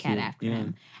next cat Cute, after yeah.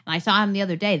 him. And I saw him the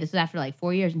other day. This was after like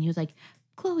 4 years, and he was like,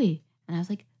 Chloe. And I was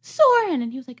like, Soren.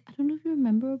 And he was like, I don't know if you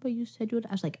remember, but you said you would.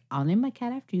 I was like, I'll name my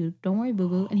cat after you. Don't worry, boo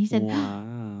boo. And he said,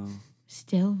 Wow.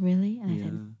 still, really? And I Yeah.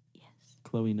 said, yes.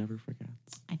 Chloe never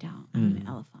forgets. I don't. I'm an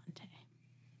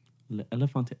elefante.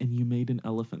 Elefante. And you made an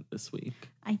elephant this week.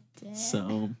 I did.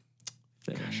 So,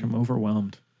 fair. Gosh, I'm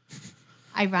overwhelmed.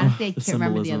 Ironically, I the can't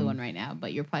remember the other symbolism. one right now,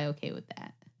 but you're probably okay with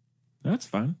that. That's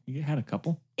fine. You had a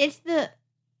couple. It's and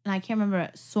I can't remember,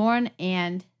 Soren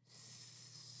and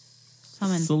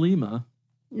someone. Salima.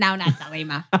 No, not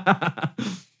Salima.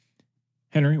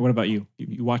 Henry, what about you?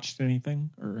 You watched anything?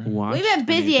 Or We've been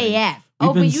busy anything. AF. We've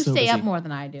Oh, been but you so stay up busy. more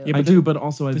than I do. Yeah, I but do, but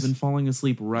also I've this- been falling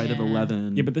asleep right at Yeah.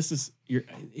 11. Yeah, but this is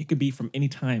it could be from any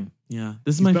time. Yeah.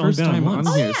 This is He's my only first been on time once.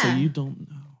 on Oh, here, so yeah. you don't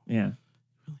know. Yeah.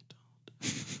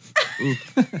 Really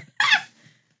don't.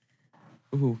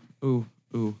 Ooh.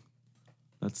 Ooh.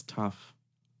 That's tough.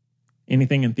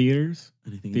 Anything in theaters?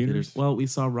 Anything in Theaters? theaters? Well, we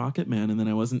saw Rocket Man, and then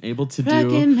I wasn't able to Rocket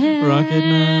do Man. Rocket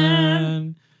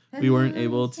Man. We weren't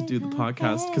able to do the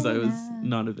podcast because I was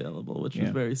not available, which was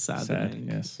Yeah. very saddening.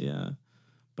 Yes. Yeah.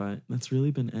 But that's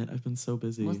really been it. I've been so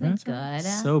busy. Wasn't it That's good?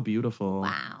 So beautiful.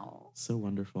 Wow. So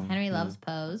wonderful. Henry Yeah. loves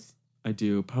Pose. I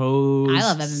do. Pose. I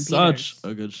love Evan Such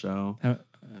Peters. a good show.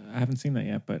 I haven't seen that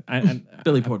yet, but I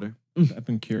Billy Porter. I've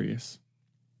been curious.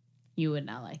 You would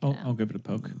not like I'll it. give it a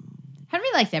poke. Henry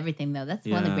likes everything, though. That's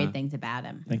one of the Yeah. great things about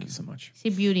him. Thank you so much. See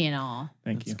beauty in all.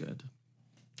 Thank That's you. good.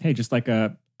 Hey, just like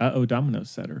a Domino's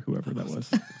set or whoever that was.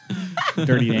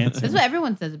 Dirty Dancing. That's what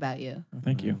everyone says about you. Oh,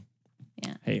 thank you.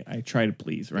 Yeah. Hey, I try to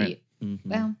please, right? You- Mhm.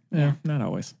 well, Yeah, not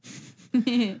always. All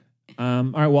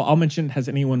right. Well, I'll mention. Has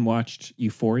anyone watched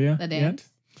Euphoria The yet? Dance?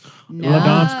 No. La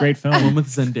Danse, great One film. with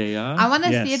Zendaya. I want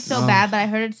to Yes. see it so Oh. bad, but I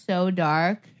heard it's so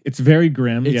dark. It's very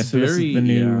grim. It's Yes, so this is very the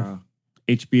new yeah.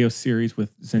 HBO series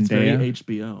with It's very Zendaya.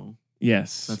 HBO.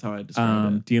 Yes, That's how I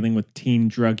describe it. dealing with teen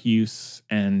drug use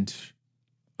and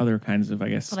other kinds of, I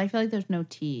guess, But I feel like there's no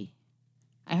tea.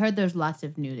 I heard there's lots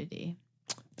of nudity.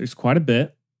 there's quite a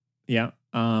bit. Yeah.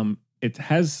 It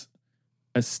has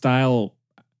a style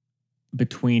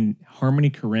between Harmony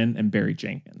Korine and Barry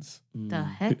Jenkins, The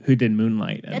heck? who did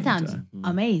Moonlight. That And, sounds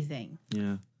amazing.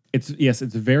 Yeah. it's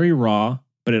very raw,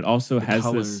 but it also has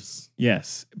colors.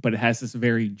 but it has this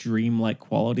very dreamlike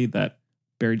quality that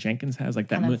Barry Jenkins has, like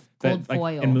that, Kind of gold like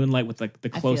foil. in Moonlight with like the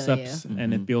I feel close-ups you.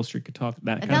 and if Beale Street could talk, that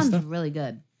That kind of sounds stuff. really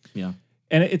good. Yeah.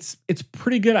 And it's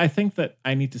pretty good. I think that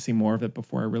I need to see more of it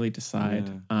before I really decide.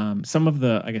 Some of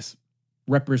the, I guess,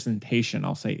 representation,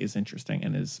 I'll say, is interesting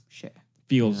and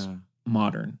feels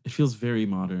modern. It feels very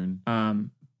modern.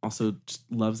 Um, Also, just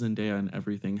love Zendaya and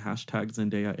everything. Hashtag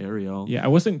Zendaya Ariel. yeah, I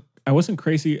wasn't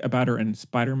crazy about her in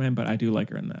Spider-Man, but I do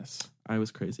like her in this. I was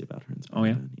crazy about her in Oh,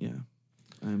 yeah? Spider-Man.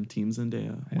 Yeah. I'm Team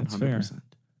Zendaya. 100%. That's fair.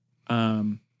 How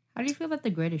do you feel about The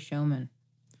Greatest Showman?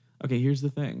 Okay, here's the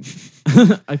thing.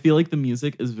 I feel like the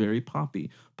music is very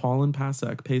poppy. Paul and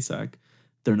Pasek,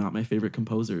 they're not my favorite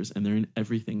composers, and they're in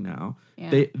everything now.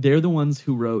 Yeah. They're the ones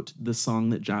who wrote the song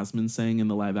that Jasmine sang in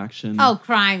the live action Oh,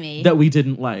 cry me. that we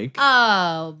didn't like.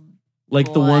 Oh,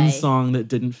 Like the one boy. song that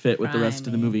didn't fit with the rest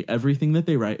of the Crimey. movie. Everything that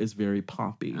they write is very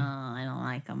poppy. I don't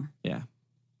like them. Yeah.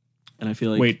 And I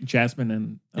feel like Wait, Jasmine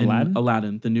and in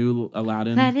Aladdin? the new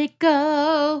Aladdin. Let it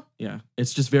go. Yeah.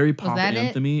 It's just very pop that it?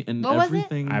 anthem-y and What was it?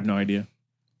 everything. I have no idea.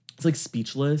 It's like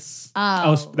Speechless.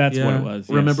 Oh, that's what Yeah. it was.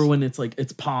 Remember yes. when it's like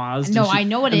it's paused? No, and I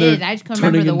know what and it they're is. I just couldn't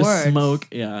turning remember the into words. Smoke.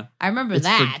 Yeah, I remember it's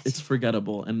that. it's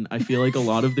forgettable, and I feel like a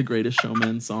lot of the Greatest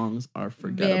Showman songs are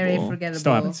forgettable. Very forgettable.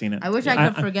 Still haven't seen it. I wish I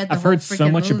could forget the I've whole heard so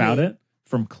freaking much about movie. it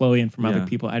from Chloe and from other Yeah.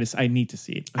 people. I need to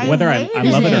see it. I Whether I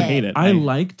love it or hated hate it. I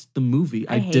liked the movie.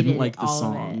 I hated didn't it, like the all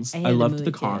of it. songs. I I hated the loved movie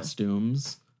the too.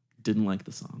 costumes. Didn't like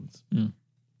the songs. Mm.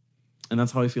 And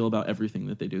that's how I feel about everything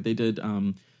that they do. They did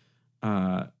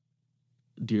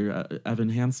Dear Evan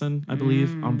Hansen, I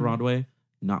believe, on Broadway.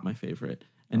 Not my favorite.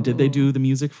 And did they do the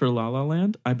music for La La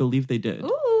Land? I believe they did.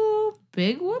 Ooh,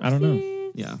 big whoopsies. I don't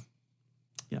know. Yeah.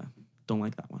 Don't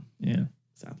like that one, Yeah.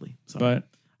 sadly. So But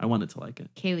I wanted to like it.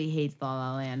 Kaylee hates La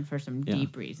La Land for some Yeah.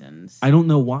 deep reasons. I don't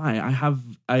know why.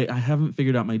 I haven't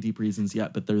figured out my deep reasons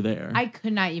yet, but they're there. I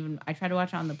could not even. I tried to watch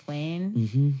it on the plane,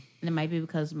 Mm-hmm. and it might be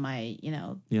because my,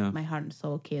 Yeah. my heart and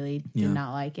soul, Kaylee, Yeah. did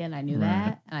not like it, and I knew Right.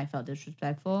 that, and I felt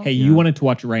disrespectful. hey, Yeah. you wanted to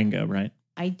watch Rango, right?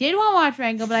 I did want to watch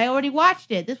Rango, but I already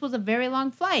watched it. This was a very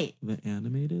long flight. The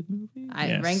animated movie.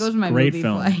 Yes. Rango's my Great movie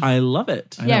film. flight. I love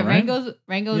it. I Yeah, know, right?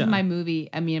 Rango's Yeah. my movie.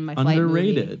 I mean, my flight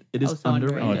Underrated. movie. It is so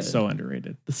underrated. Oh, it's so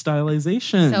underrated. The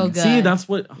stylization. So good. See, that's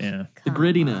what Yeah. the Come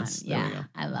grittiness. on. There we Yeah, go.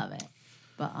 I love it.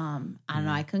 But I don't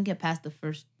know. I couldn't get past the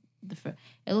first.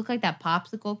 It looked like that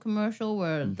popsicle commercial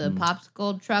where the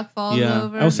popsicle truck falls Yeah.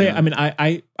 over. I will say, I mean,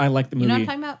 I like the you know what movie. I'm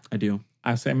talking about? I do.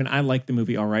 I say, I mean, I like the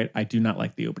movie all right. I do not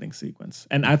like the opening sequence,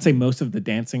 and I'd say most of the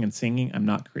dancing and singing I'm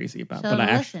not crazy about. So but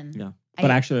I listen, actually, Yeah.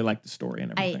 but I actually like the story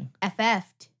and I everything.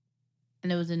 FF'd, and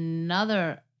there was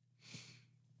another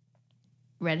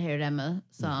red-haired Emma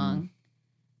song.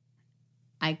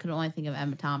 I could only think of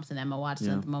Emma Thompson, Emma Watson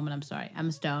Yeah. at the moment. I'm sorry,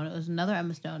 Emma Stone. It was another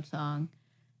Emma Stone song.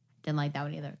 Didn't like that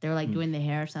one either. They were like doing the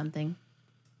hair or something.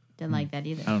 Didn't like that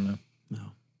either. I don't know. No.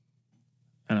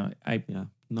 I don't know. Yeah.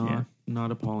 Yeah.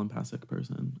 Not a Paul and Pasek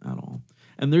person at all.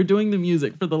 And they're doing the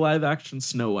music for the live action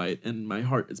Snow White, and my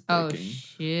heart is Oh breaking.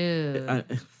 shoot!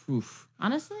 Oof.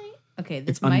 Honestly, okay, this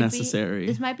It's might unnecessary.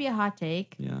 This might be a hot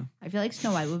take. Yeah. I feel like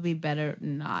Snow White would be better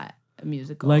not a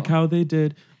musical. Like how they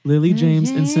did Lily James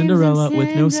and Cinderella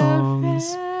with no songs.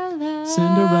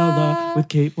 Cinderella with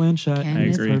Kate Blanchett. Kenneth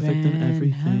I agree. Perfect in Branagh.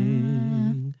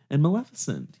 everything. And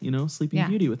Maleficent, Sleeping Yeah.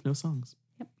 Beauty with no songs.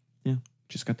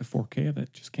 Just got the 4K of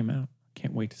it. Just came out.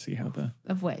 Can't wait to see how the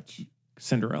Of which?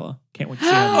 Cinderella. Can't wait to see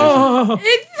how the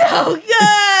It's so good.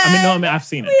 I mean, I've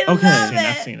seen it. We Okay, love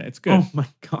I've it. seen it. It's good. Oh my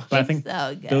gosh. But I think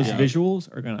so good. those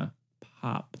visuals are gonna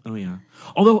pop. Oh yeah.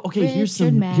 Although, okay, here's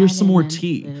some more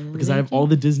tea because I have all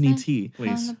the Disney tea.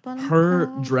 Please. Her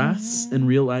dress in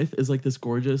real life is like this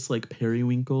gorgeous, like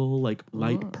periwinkle, like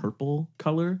light purple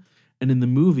color. And in the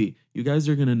movie, you guys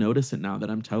are gonna notice it now that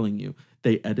I'm telling you.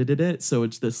 They edited it so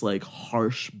it's this like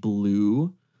harsh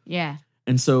blue. Yeah,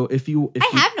 And so if you I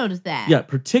have noticed that. yeah,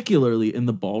 particularly in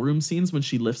the ballroom scenes when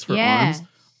she lifts her Yeah. arms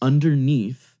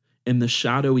underneath in the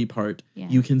shadowy part, Yeah.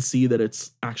 you can see that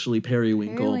it's actually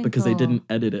periwinkle because they Periwinkle. didn't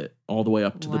edit it all the way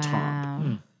up to the top.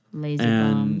 Wow. Lazy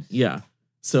And bums. yeah,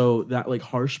 so that like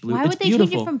harsh blue. Why it's would they beautiful.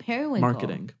 change it from periwinkle?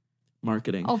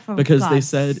 Marketing. Oh, for because they God's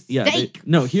said sake.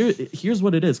 here's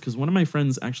what it is because one of my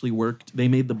friends actually worked. They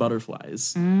made the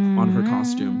butterflies on her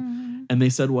costume, and they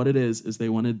said what it is they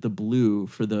wanted the blue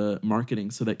for the marketing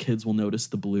so that kids will notice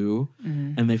the blue,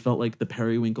 and they felt like the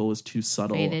periwinkle was too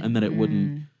subtle Faded. and that it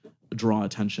wouldn't draw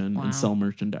attention Wow. and sell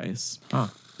merchandise. Huh.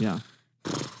 Yeah.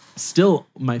 Still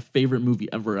my favorite movie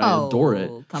ever. I adore it.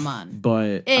 Come on.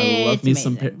 But I love It's me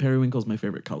some amazing. Periwinkle's my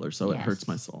favorite color, so it Yes. hurts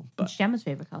my soul. But It's Gemma's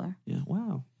favorite color. yeah,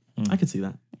 wow. I could see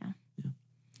that.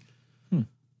 Yeah.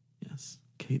 Yes.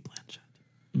 Kate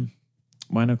Blanchett.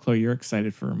 Well, I know, Chloe, you're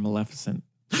excited for Maleficent.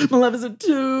 Maleficent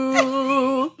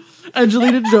 2.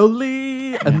 Angelina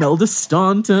Jolie. Imelda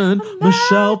Staunton.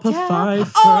 Michelle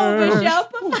Pfeiffer. Oh, Michelle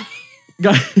Pfeiffer.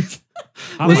 Guys,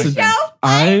 listen, Michelle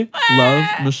I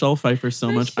love Michelle Pfeiffer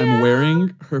so much. I'm Michelle.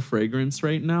 wearing her fragrance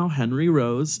right now, Henry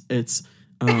Rose. It's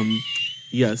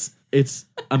yes, it's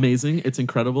amazing. It's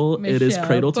incredible. It is Michelle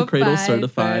cradle to cradle Pfeiffer.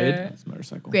 certified. It's a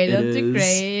motorcycle. Cradle It to is-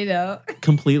 cradle.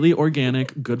 Completely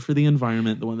organic, good for the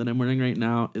environment. The one that I'm wearing right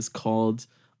now is called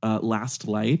Last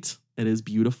Light. It is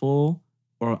beautiful,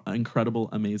 or incredible,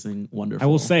 amazing, wonderful. I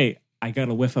will say, I got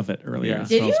a whiff of it earlier. Yeah. It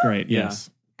Did smells you? great. Yeah. Yes.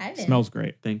 I didn't. Smells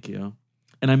great. Thank you.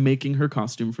 And I'm making her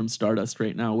costume from Stardust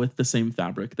right now with the same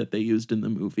fabric that they used in the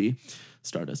movie.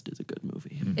 Stardust is a good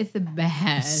movie. It's the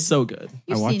best. So good.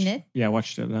 You've I watched, seen it. Yeah, I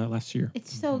watched it last year.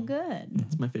 It's so good.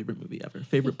 It's my favorite movie ever.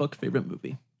 Favorite book, favorite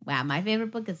movie. Wow, my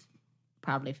favorite book is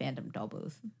probably Phantom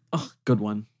Tollbooth. Oh, good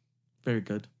one. Very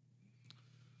good.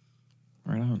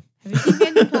 Right on. Have you seen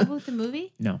Phantom Tollbooth, the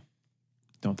movie? No,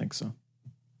 don't think so.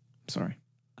 Sorry.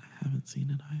 I haven't seen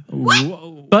it either.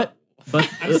 Whoa. But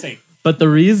I'm safe. but the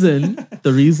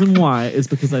reason why is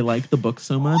because I like the book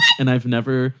so much, and I've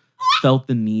never felt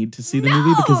the need to see the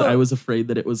movie because I was afraid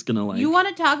that it was gonna like. You want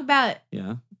to talk about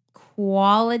Yeah.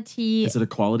 quality Is it a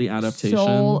quality adaptation?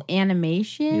 soul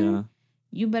animation? Yeah.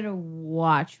 You better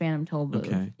watch Phantom Tollbooth.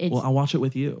 Okay. It's Well, I'll watch it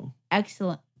with you.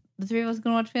 excellent. The three of us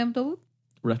gonna watch Phantom Tollbooth?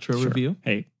 Retro Sure. review.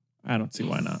 Hey, I don't see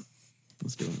why not.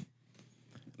 Let's do it.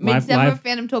 Midsummer live-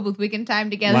 Phantom Tollbooth weekend time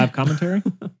together. Live commentary?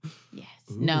 Yes.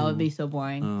 No, it'd be so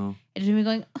boring. Oh. It's just me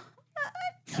going,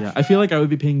 Yeah. I feel like I would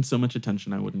be paying so much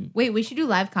attention I wouldn't. wait, we should do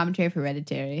live commentary for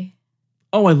Hereditary.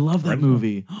 Oh, I love that Right.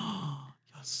 movie.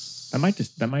 Yes.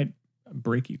 That might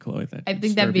break you, Chloe. I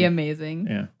think that'd be amazing.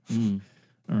 Yeah. Mm.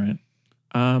 All right.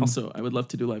 Also, I would love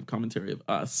to do live commentary of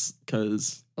Us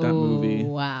because that Oh, movie.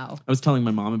 wow. I was telling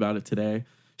my mom about it today.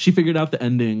 She figured out the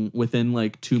ending within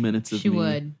like 2 minutes of She me.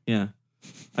 would. Yeah.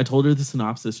 I told her the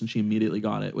synopsis and she immediately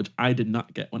got it, which I did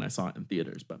not get when I saw it in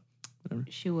theaters, but whatever.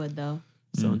 She would, though.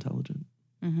 So intelligent.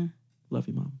 Mm-hmm. Love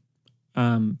you,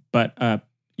 Mom. But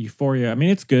Euphoria, I mean,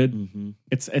 it's good. Mm-hmm.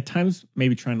 It's at times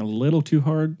maybe trying a little too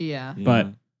hard, Yeah.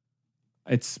 but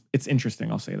it's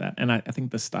interesting. I'll say that. And I think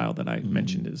the style that I Mm-hmm.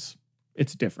 mentioned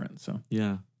it's different. So,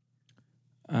 Yeah.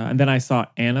 and then I saw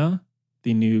Anna,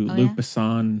 the new Oh, Luc yeah?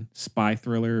 Besson spy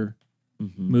thriller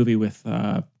Mm-hmm. movie with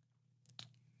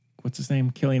what's his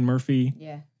name, Cillian Murphy,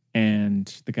 Yeah. and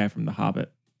the guy from The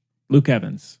Hobbit, Luke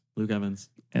Evans, Luke Evans.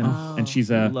 and Oh. and she's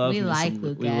We a love We me like some-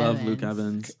 Luke We love Luke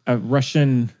Evans. Evans.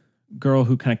 Russian girl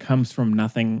who kind of comes from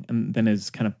nothing and then is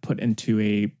kind of put into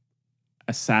a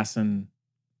assassin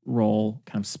role,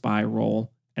 kind of spy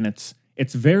role, and it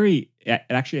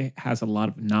actually has a lot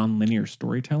of non-linear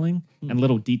storytelling and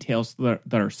little details that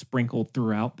are sprinkled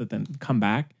throughout that then come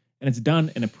back, and it's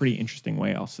done in a pretty interesting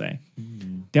way, I'll say.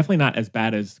 Definitely not as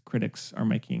bad as critics are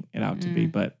making it out to be,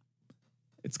 but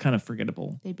it's kind of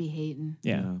forgettable. They'd be hating.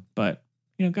 Yeah. But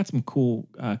got some cool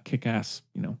kick-ass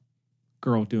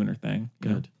girl doing her thing.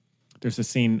 Good. There's a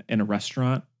scene in a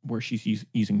restaurant where she's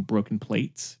using broken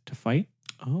plates to fight.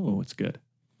 Oh, Oh, it's good.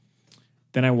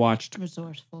 Then I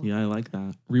Resourceful. yeah, I like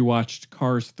that. rewatched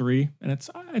Cars 3, and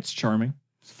it's charming.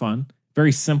 It's fun.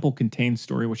 Very simple, contained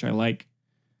story, which I like.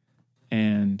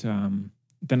 And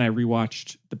then I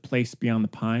rewatched The Place Beyond the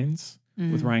Pines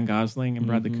with Ryan Gosling and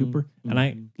Bradley Cooper, and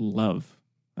I love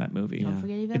that movie. Don't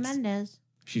forget Eva It's- Mendes.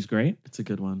 She's great. It's a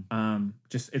good one.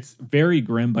 It's very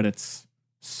grim, but it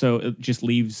just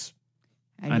leaves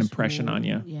an impression on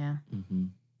you. Yeah. Mm-hmm.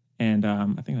 And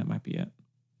I think that might be it.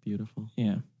 Beautiful.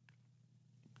 Yeah.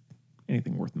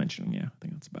 Anything worth mentioning? Yeah, I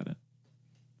think that's about it.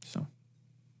 So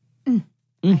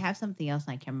I have something else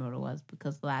and I can't remember what it was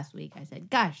because last week I said,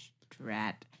 gosh,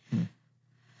 drat.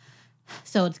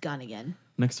 So it's gone again.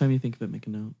 Next time you think of it, make a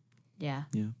note. Yeah.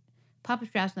 Yeah. Papa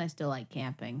Strauss and I still like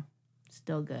camping.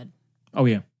 Still good. oh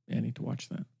yeah, I need to watch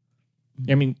that.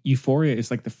 Yeah, I mean, Euphoria is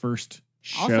like the first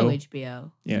show. Also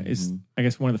HBO. Yeah, is I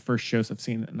guess one of the first shows I've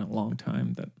seen in a long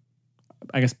time that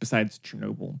I guess besides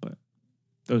Chernobyl, but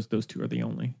those two are the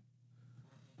only.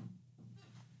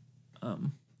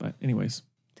 But anyways,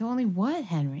 The only what,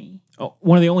 Henry?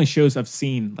 one of the only shows I've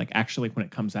seen like actually when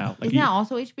it comes out. Like Isn't that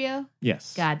also HBO?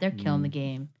 yes. God, they're killing the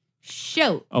game.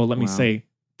 Shoot. Oh, let me Wow. say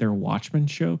their Watchmen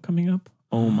show coming up.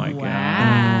 Oh my Wow.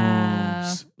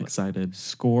 god! Excited.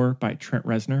 Score by Trent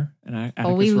Reznor and Atticus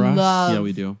Oh, we Ross. love. Yeah,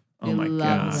 we do. Oh we my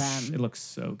love gosh, them. it looks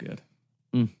so good.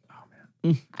 Mm. Oh man,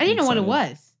 I didn't know what it excited.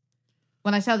 was.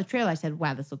 When I saw the trailer, I said,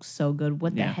 wow, this looks so good.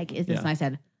 What the Yeah. heck is this? Yeah. And I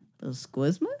said, the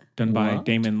Squizma? Done by What?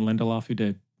 Damon Lindelof, who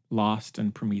did Lost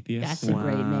and Prometheus. That's a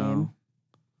great name.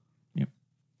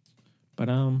 But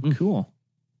cool.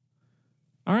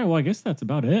 All right, well, I guess that's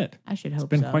about it. I should It's hope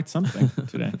been so. quite something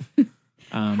today. been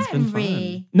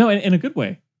Henry. No, in a good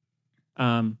way.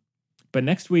 But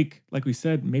next week, like we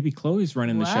said, maybe Chloe's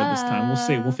running the show this time. We'll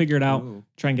see. We'll figure it out. Ooh.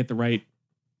 Try and get the right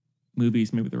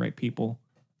movies, maybe the right people.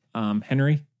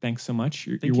 Henry, thanks so much.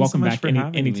 You're Thank you so welcome much back for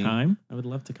having me. anytime. I would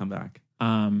love to come back.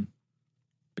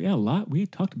 But yeah, a lot. We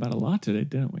talked about a lot today,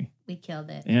 didn't we? We killed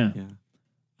it. Yeah.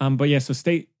 Yeah. But yeah, so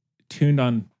stay tuned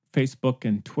on Facebook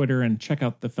and Twitter and check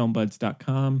out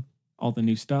thefilmbuds.com. All the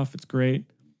new stuff. It's great.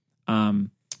 And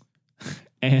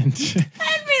Henry,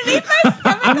 leave my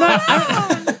stomach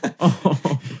alone.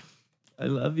 Oh, I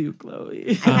love you,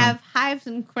 Chloe. I have hives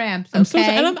and cramps, okay? I'm so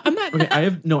sorry. And I'm not. Okay, I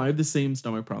have the same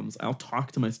stomach problems. I'll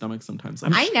talk to my stomach sometimes.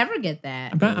 I never get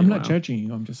that. I'm not Wow. judging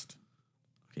you. I'm just.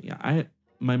 Okay, yeah.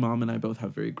 My mom and I both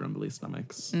have very grumbly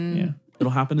stomachs. Yeah.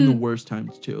 It'll happen in the worst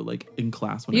times too, like in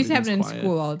class when It used to everything's happen in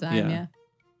quiet. school all the time, yeah.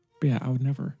 But yeah, I would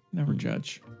never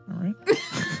judge. All right.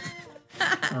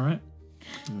 All right.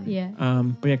 Yeah.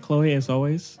 But yeah, Chloe, as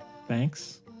always,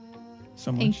 thanks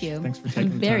so much. Thank you. Thanks for taking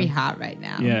I'm the very time. hot right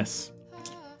now. Yes.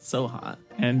 So hot.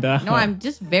 And No, I'm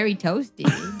just very toasty.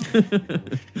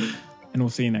 and we'll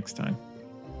see you next time.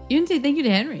 You didn't say thank you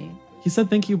to Henry. He said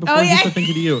thank you before Oh, he yeah. said thank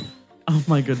you to you. Oh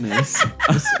my goodness.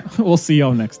 We'll see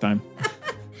y'all next time.